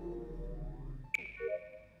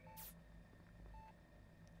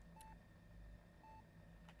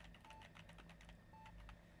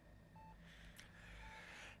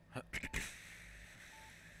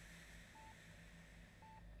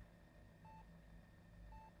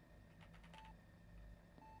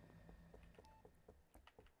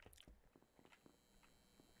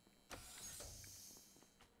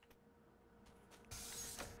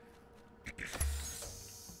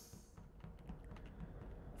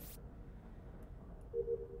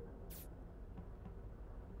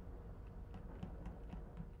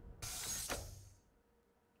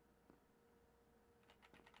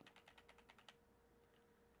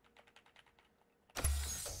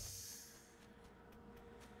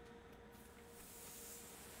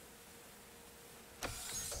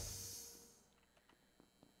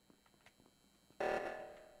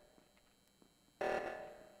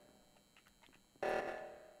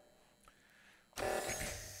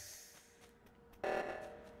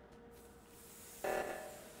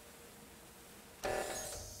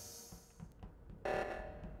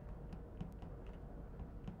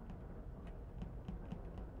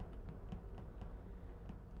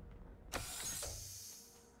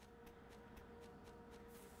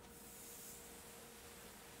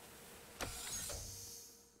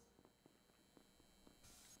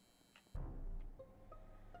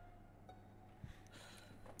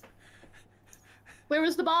 Where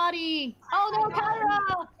was the body? Oh no,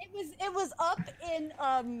 Kyra! It was up in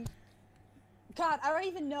God, I don't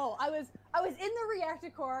even know. I was in the reactor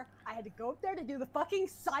core. I had to go up there to do the fucking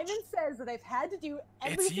Simon Says that I've had to do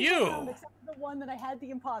every It's single you! round except for the one that I had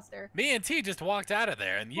the imposter. Me and T just walked out of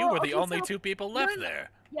there, and you Well, were the okay, only so two people left there.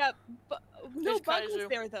 Yeah, but no It's Bug was Kaizu.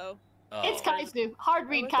 there though. Oh. It's Kaizu. Hard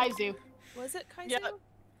read Kaizu. Was it Kaizu? Yeah.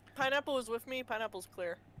 Pineapple was with me. Pineapple's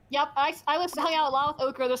clear. Yep, I was hung out a lot with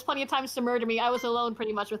Ochre. There's plenty of times to murder me. I was alone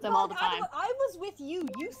pretty much with them all the time. I was with you.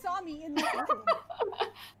 You saw me in the room.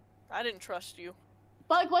 I didn't trust you.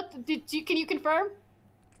 Bug, what did you? Can you confirm?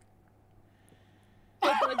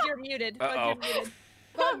 Oh, Bug, you're muted. Bug, Uh-oh. you're muted.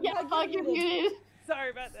 Yeah, Bug, you're muted. Sorry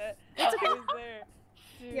about that. It's okay. I was there. To,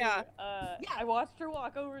 Yeah. I watched her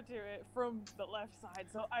walk over to it from the left side,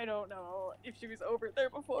 so I don't know if she was over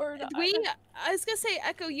there before or not. I was gonna say,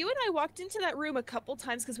 Echo, you and I walked into that room a couple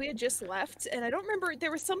times because we had just left, and I don't remember,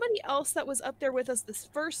 there was somebody else that was up there with us this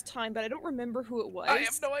first time, but I don't remember who it was. I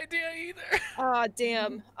have no idea either. Ah,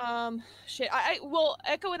 damn. Shit. Well,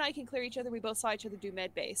 Echo and I can clear each other. We both saw each other do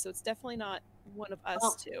med bay, so it's definitely not one of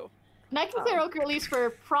us two. And I can clear Ochre at least for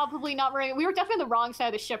probably not wearing. We were definitely on the wrong side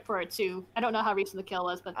of the ship for it too. I don't know how recent the kill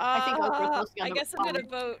was, but I think Ochre was supposed to be on I the guess I'm gonna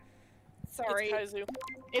vote. Sorry. It's Kaizu.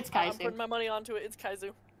 It's I'm Kaizu. putting my money onto it. It's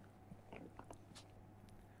Kaizu.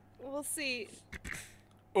 We'll see.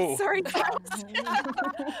 Oh. Sorry, guys.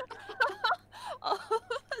 Oh,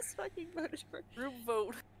 I fucking voted for group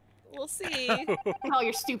vote. We'll see. All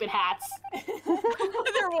your stupid hats.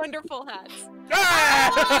 They're wonderful hats.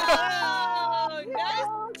 Oh,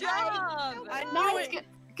 nice job! I knew Nice, it.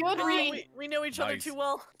 good read. We know each other Nice. too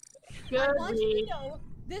well. Good I want you read. to know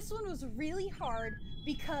this one was really hard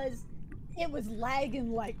because it was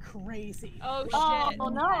lagging like crazy. Oh shit. Oh,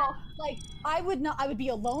 no. Like I would be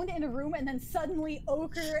alone in a room and then suddenly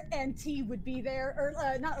Ochre and T would be there,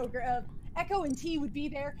 or not Ochre, Echo and T would be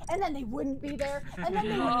there, and then they wouldn't be there, and then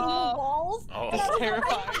they were in the walls. Oh. And I was like, I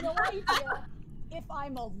Terrifying. have no idea if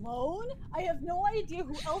I'm alone. I have no idea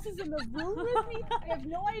who else is in the room with me. I have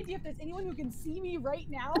no idea if there's anyone who can see me right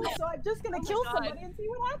now. So I'm just gonna kill somebody and see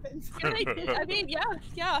what happens. I mean,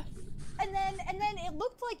 yeah. And then it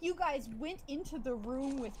looked like you guys went into the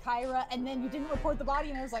room with Kyra, and then you didn't report the body,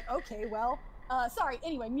 and I was like, okay, well, sorry.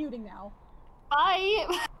 Anyway, muting now.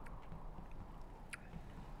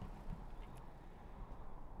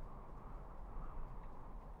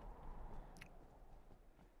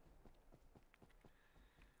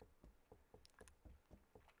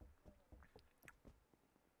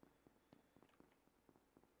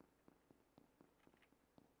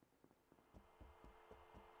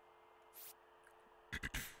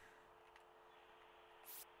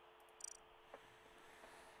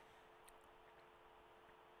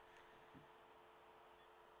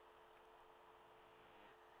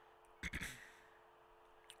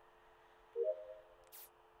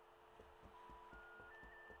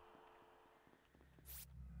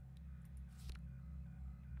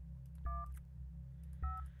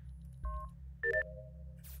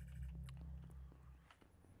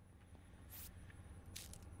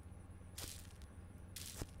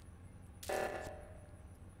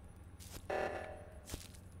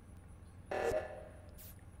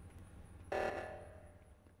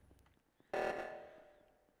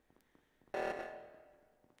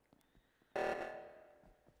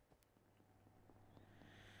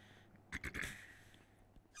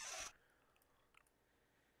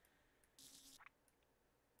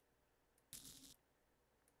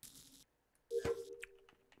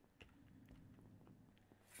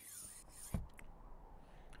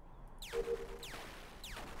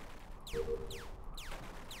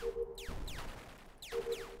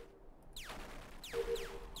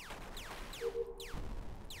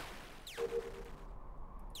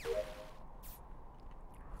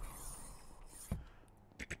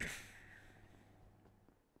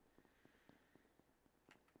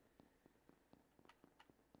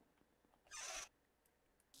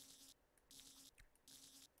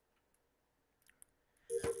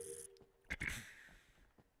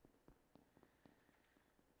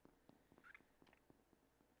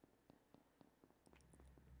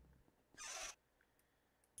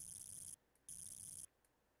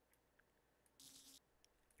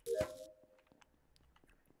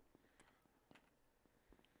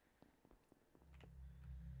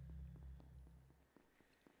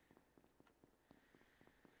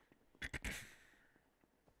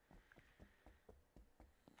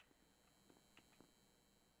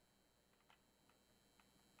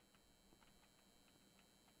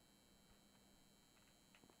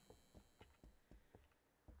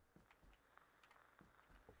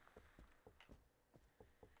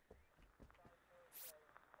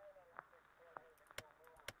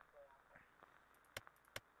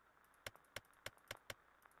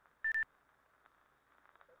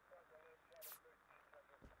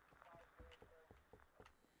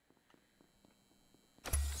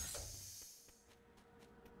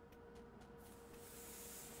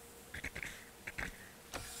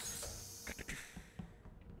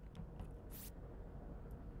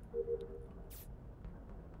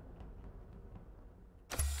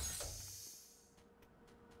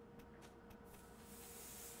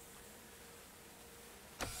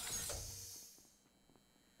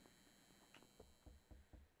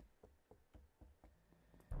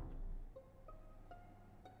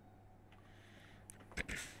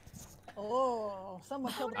 Oh,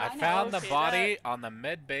 someone killed I found the body on the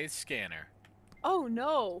med-based scanner. Oh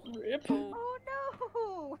no. Oh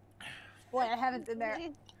no! Boy, I haven't been there.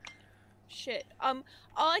 Shit. All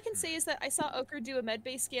I can say is that I saw Ochre do a med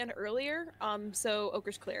base scan earlier. So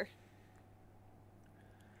Ochre's clear.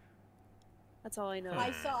 That's all I know.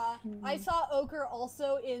 I saw Ochre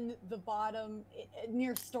also in the bottom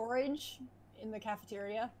near storage in the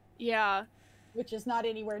cafeteria. Yeah. Which is not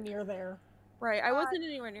anywhere near there. Right. I wasn't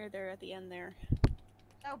anywhere near there at the end there.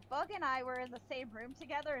 So Bug and I were in the same room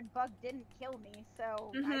together, and Bug didn't kill me.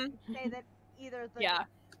 So I can say that either the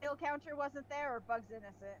kill counter wasn't there or Bug's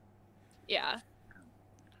innocent. Yeah.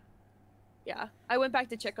 Yeah. I went back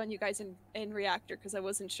to check on you guys in Reactor because I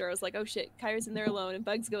wasn't sure. I was like, oh shit, Kyra's in there alone and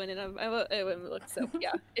Bug's going in. I went and looked. So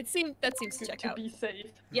yeah, that seems to check out. To be safe.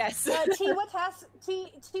 Yes. T, what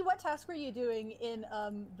task were you doing in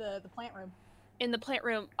the plant room? In the plant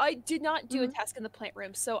room, I did not do a task in the plant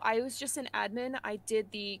room. So I was just an admin. I did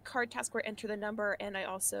the card task where I enter the number, and I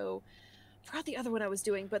also forgot the other one I was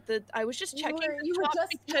doing, but I was just checking. You were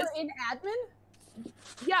in admin?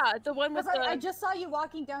 Yeah, the one with I just saw you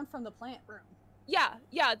walking down from the plant room. Yeah,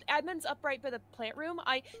 the admin's up right by the plant room.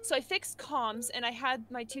 So I fixed comms, and I had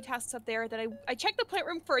my 2 tasks up there. Then I checked the plant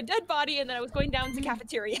room for a dead body, and then I was going down to the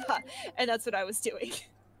cafeteria, and that's what I was doing.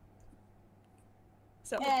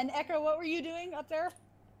 So. And Echo, what were you doing up there?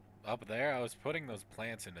 Up there, I was putting those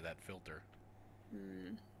plants into that filter.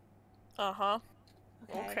 Uh-huh.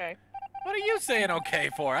 Okay. What are you saying okay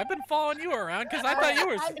for? I've been following you around because I thought you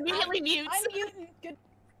were... Immediately mute. I'm muting. Good.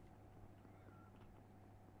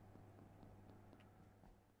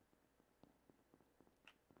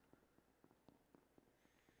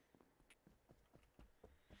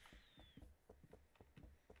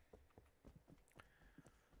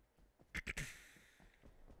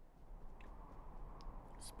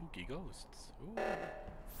 Spooky ghosts. Ooh.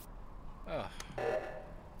 Ugh.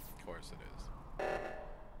 Of course it is. I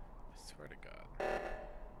swear to God.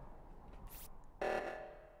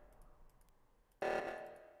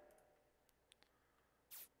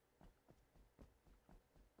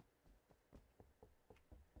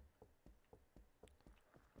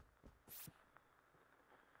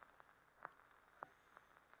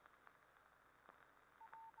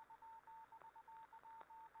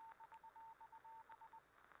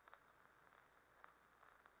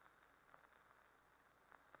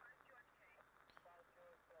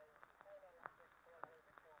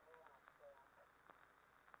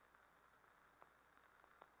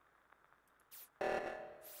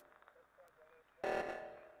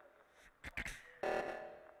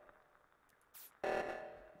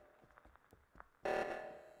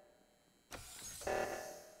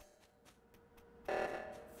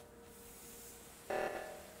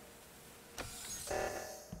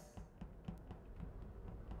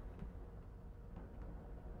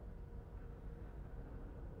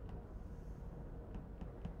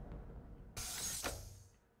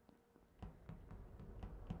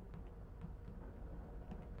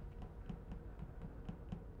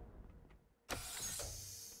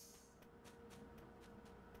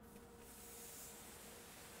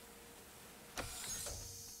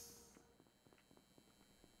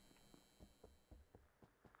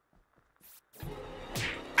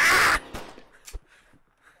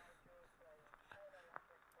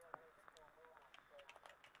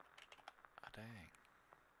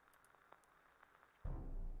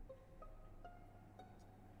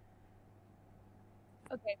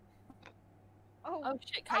 Okay. Oh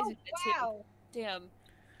shit, Kaiser did too. wow. Damn.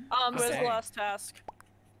 Where's the last task?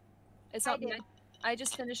 It's not mine. I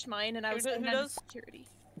just finished mine, and I was Who in does? security.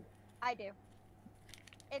 I do.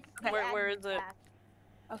 It's Okay. Where is it?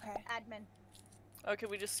 Okay. Admin. Okay,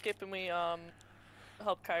 we just skip and we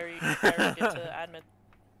help Kyrie get to admin.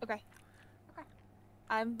 Okay.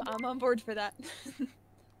 I'm on board for that.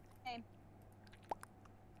 Same.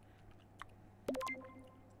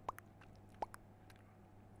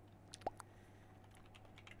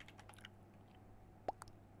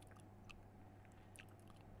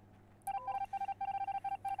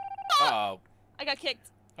 Oh. I got kicked.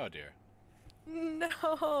 Oh dear.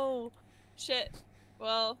 No. Shit.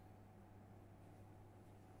 Well.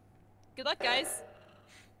 Good luck, guys.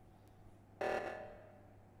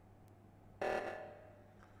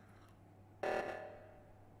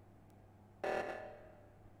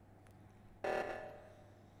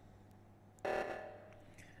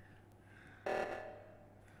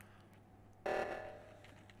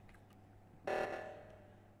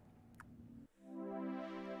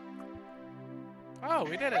 Oh,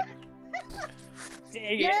 we did it.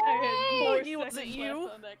 Dang Yay! it. I had 4 Bogey, was it seconds you?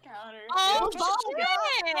 left on that counter. Oh, shit!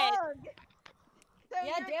 shit! So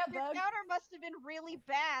Yeah, your damn, Bug. counter must have been really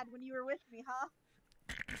bad when you were with me, huh?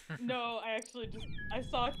 No, I actually I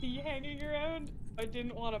saw a key hanging around. I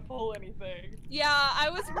didn't want to pull anything. Yeah, I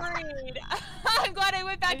was worried. I'm glad I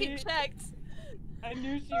went back and checked. I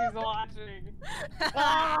knew she was watching.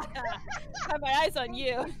 Had my eyes on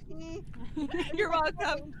you. You're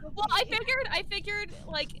welcome. Well, I figured,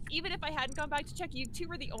 like, even if I hadn't gone back to check, you two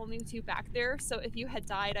were the only 2 back there, so if you had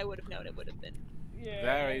died, I would have known it would have been. Yeah.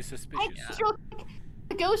 Very suspicious.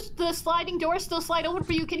 The ghost, the sliding doors still slide open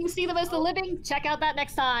for you. Can you see them as the living? Check out that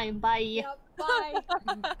next time. Bye. Yep, bye.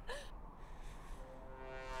 Gotta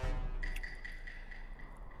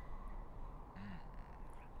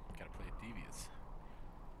play it devious.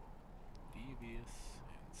 Devious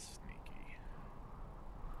and sneaky.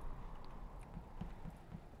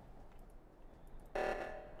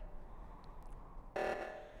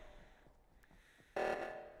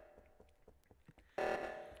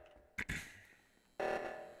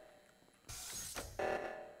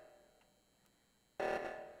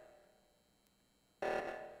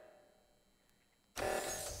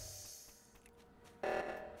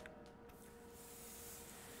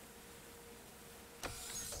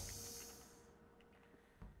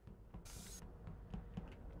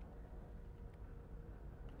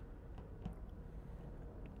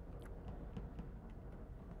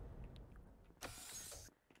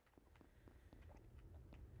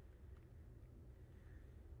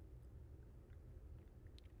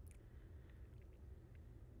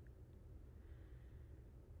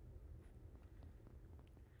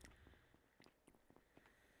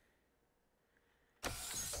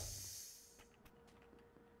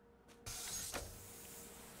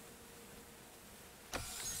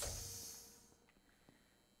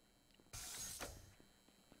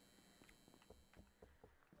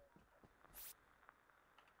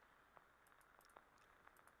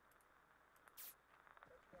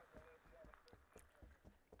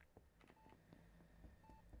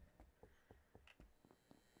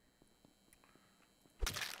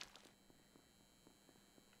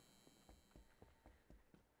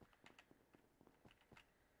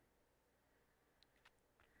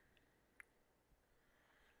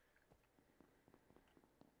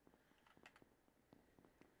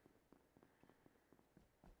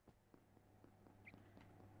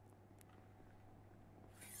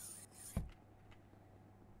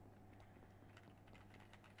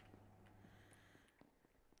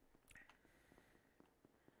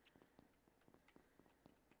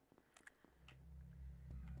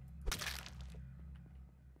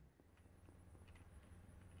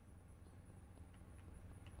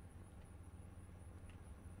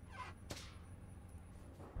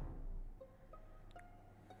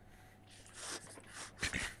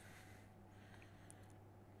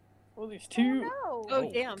 Well, there's two. No. Oh,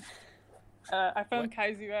 damn. I found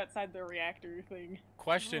Kaizu outside the reactor thing.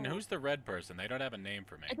 Question, who's the red person? They don't have a name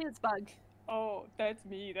for me. I think it's Bug. Oh, that's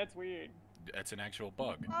me. That's weird. That's an actual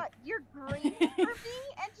bug. You're green for me,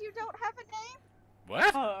 and you don't have a name?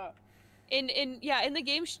 What? In the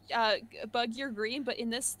game, Bug, you're green, but in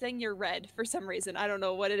this thing, you're red for some reason. I don't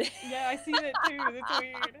know what it is. Yeah, I see that too. That's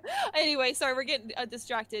weird. Anyway, sorry, we're getting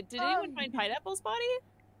distracted. Did anyone find Pineapple's body?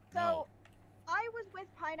 So, I was with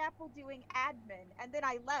Pineapple doing admin, and then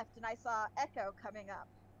I left, and I saw Echo coming up.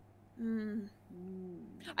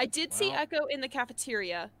 I did see Echo in the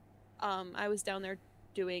cafeteria. I was down there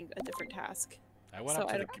doing a different task. I went up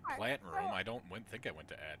to the plant room. I don't think I went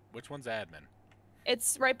to ad. Which one's admin?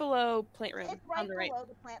 It's right below plant room. It's right on the right. below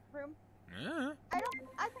the plant room. Yeah. I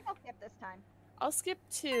think I'll skip this time. I'll skip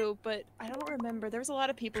 2, but I don't remember. There was a lot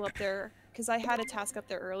of people up there because I had a task up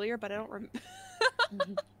there earlier, but I don't remember.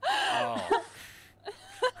 Oh.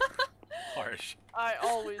 Harsh. I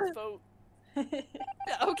always vote. Okay.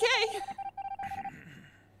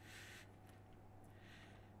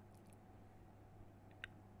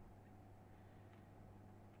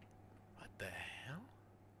 What the hell?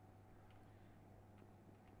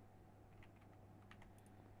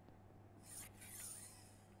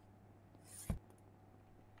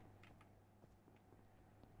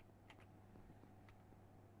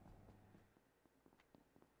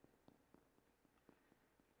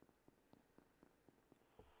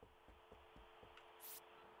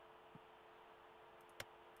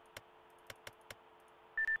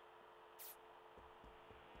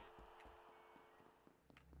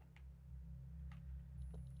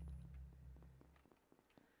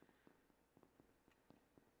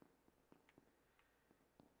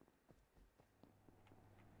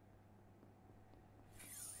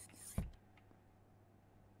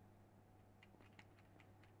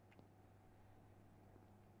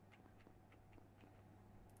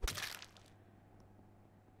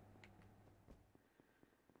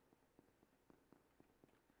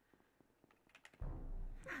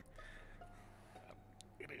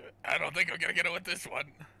 I don't think I'm gonna get it with this one.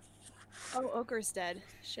 Oh, Ochre's dead.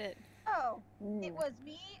 Shit. Oh, it was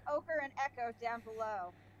me, Ochre, and Echo down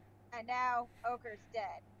below. And now Ochre's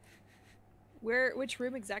dead. Which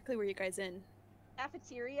room exactly were you guys in?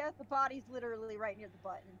 Cafeteria, the body's literally right near the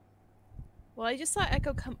button. Well, I just saw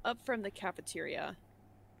Echo come up from the cafeteria.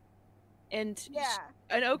 And Yeah.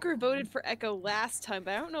 and Ochre voted for Echo last time,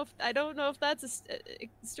 but I don't know if that's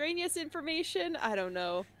extraneous information. I don't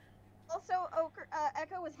know. Also,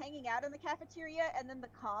 Echo was hanging out in the cafeteria, and then the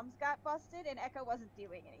comms got busted, and Echo wasn't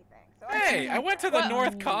doing anything. So Hey, I went to the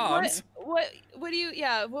North Comms. What do you?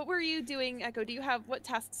 Yeah, what were you doing, Echo? What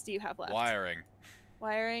tasks do you have left? Wiring.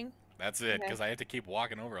 Wiring. That's it, Okay. because I had to keep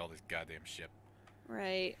walking over all this goddamn shit.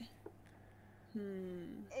 Right.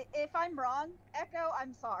 If I'm wrong, Echo,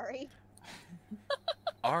 I'm sorry.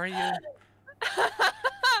 Are you?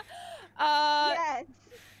 Yes.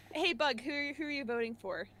 Hey, Bug, who are you voting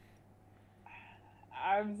for?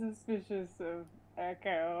 I'm suspicious of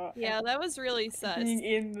Echo. Yeah, that was really sus. Being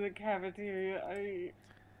in the cafeteria,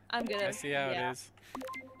 I'm gonna. I see how it is.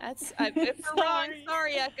 That's. If we're wrong,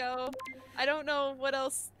 sorry, Echo. I don't know what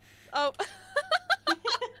else. Oh.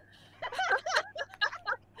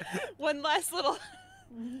 One last little.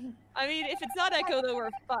 I mean, if it's not Echo, then we're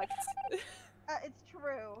fucked. It's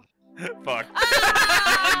true. Fuck.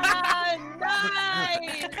 Ah,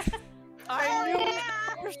 nice! I knew it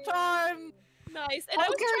first time! Nice. And I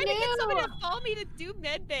was trying to get somebody to follow me to do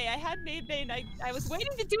medbay. I had medbay and I was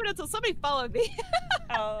waiting to do it until somebody followed me.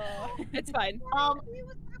 Oh. It's fine.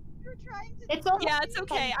 It's yeah, it's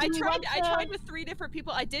okay. I tried with 3 different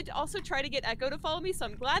people. I did also try to get Echo to follow me, so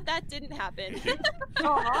I'm glad that didn't happen. Should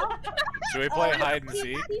we play hide and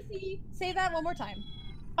seek? Say that one more time.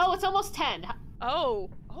 Oh, it's almost 10. Oh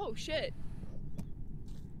shit.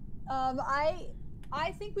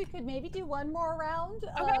 I think we could maybe do one more round.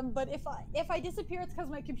 But if I disappear, it's because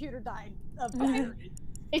my computer died.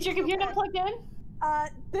 Is your computer not plugged in? I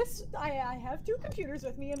have 2 computers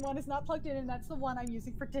with me, and one is not plugged in, and that's the one I'm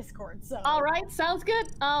using for Discord. So. All right, sounds good.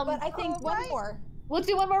 But I think one more. We'll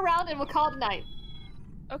do one more round, and we'll call it a night.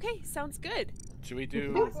 Okay, sounds good. Should we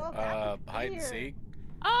do hide and seek?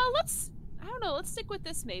 I don't know. Let's stick with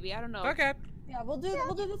this maybe. I don't know. Okay. Yeah, we'll do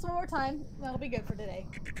this one more time. That'll be good for today.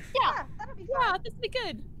 Yeah, that'll be fun. Yeah, this will be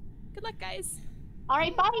good. Good luck, guys. All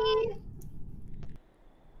right, bye.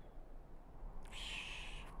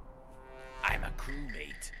 I'm a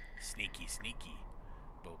crewmate. Sneaky, sneaky.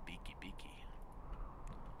 Bo beaky, beaky.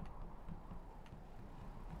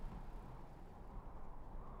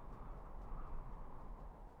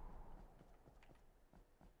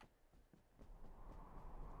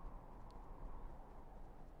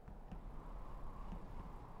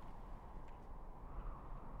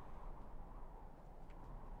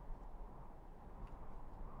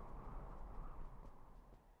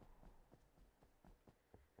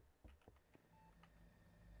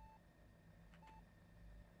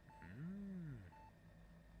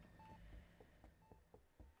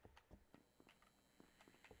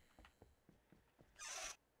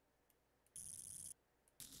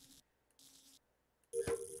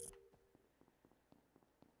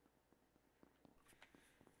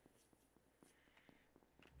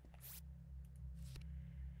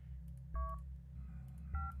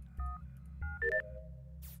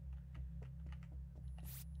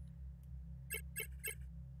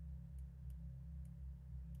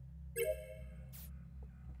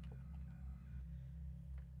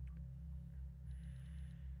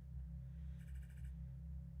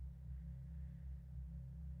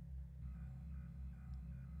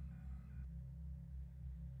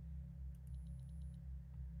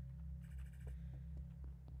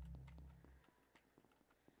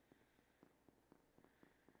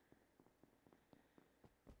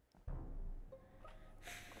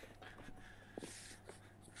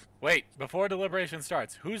 Wait, before deliberation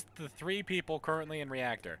starts, who's the 3 people currently in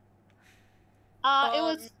reactor? It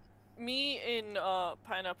was me and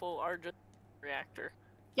Pineapple are just reactor.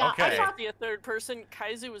 Yeah, okay. I didn't see a third person.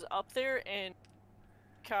 Kaizu was up there, and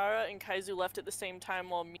Kara and Kaizu left at the same time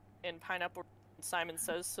while me and Pineapple and Simon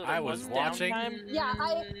Says. So there I was watching. Yeah,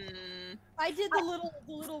 I did the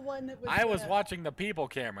little one that was. I was watching the people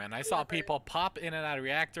camera, and I saw people pop in and out of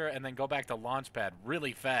reactor and then go back to launchpad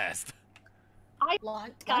really fast.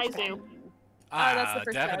 Kaizu. that's the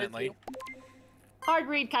first definitely. Kaizu. Hard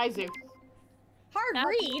read, Kaizu. Hard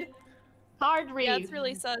read? Hard read. Yeah, it's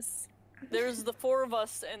really sus. There's the 4 of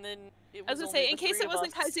us, and then it I was was gonna say, only in the case 3 it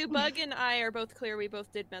wasn't of us. Kaizu, Bug and I are both clear. We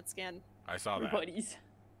both did Metscan. I saw that. Buddies.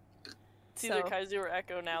 It's either Kaizu or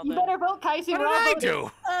Echo now. You then. better vote Kaizu. What did I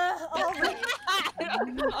do?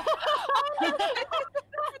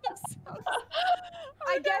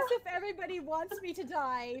 I guess if everybody wants me to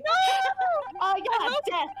die. Oh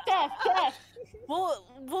yeah, death. Well,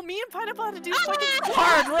 me and Pineapple had to do fucking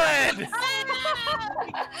Hard red.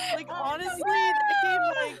 like honestly, that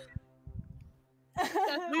game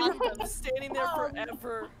we were standing there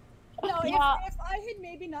forever. No, Yeah. if I had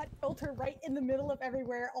maybe not killed her right in the middle of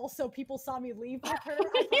everywhere, also people saw me leave with her, I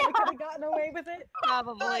probably could have gotten away with it.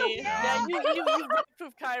 Probably. Yeah, you worked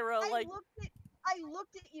with Kyra, like. I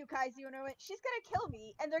looked at you, Kaizu, and I went, she's gonna kill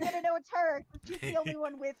me, and they're gonna know it's her, 'cause she's the only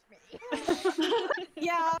one with me.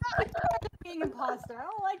 Yeah, being imposter. I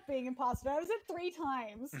don't like being imposter. I was it 3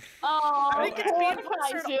 times. Oh, I think it's being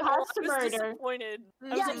imposter Kaizu at all. has to I was murder. disappointed. I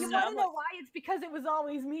was Yeah, upset. you want to know why? It's because it was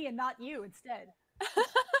always me and not you instead.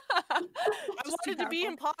 I wanted to be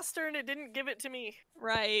imposter, and it didn't give it to me.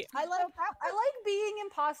 Right. I like being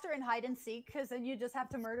imposter and hide and seek because then you just have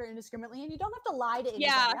to murder indiscriminately and you don't have to lie to anybody.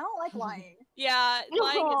 Yeah. I don't like lying. Yeah,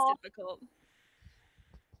 lying is difficult.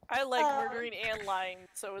 I like murdering and lying,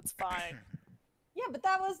 so it's fine. Yeah, but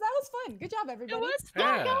that was fun. Good job, everybody. It was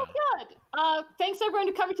Yeah, no, good. Thanks everyone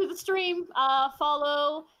who coming to the stream.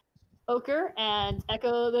 Follow Ochre and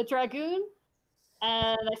Echo the Dragoon.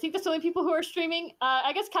 And I think that's the only people who are streaming.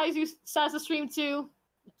 I guess Kaizu has a stream too.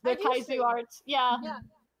 The Kaizu arts. Yeah. Yeah.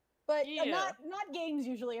 But Yeah. not games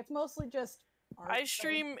usually. It's mostly just art, I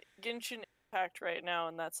stream Genshin Impact right now,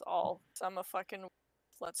 and that's all. So I'm a fucking.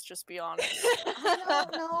 Let's just be honest. I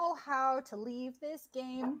don't know how to leave this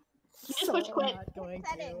game. Just So push I'm quit. not going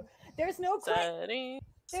to. There's no quit. Settings.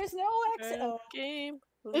 There's no exit. Game.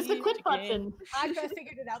 There's the quit button. I've just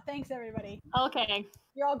figured it out. Thanks, everybody. Okay.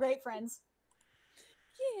 You're all great friends.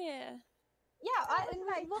 Yeah. Yeah,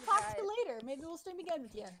 we'll talk to you later. Maybe we'll stream again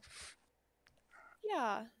with you.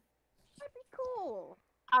 Yeah. That'd be cool.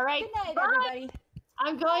 All right. Good night, bye. everybody.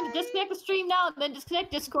 I'm going to disconnect the stream now and then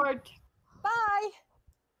disconnect Discord. Bye.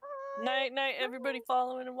 Night, everybody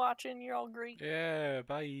following and watching. You're all great. Yeah,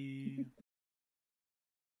 bye.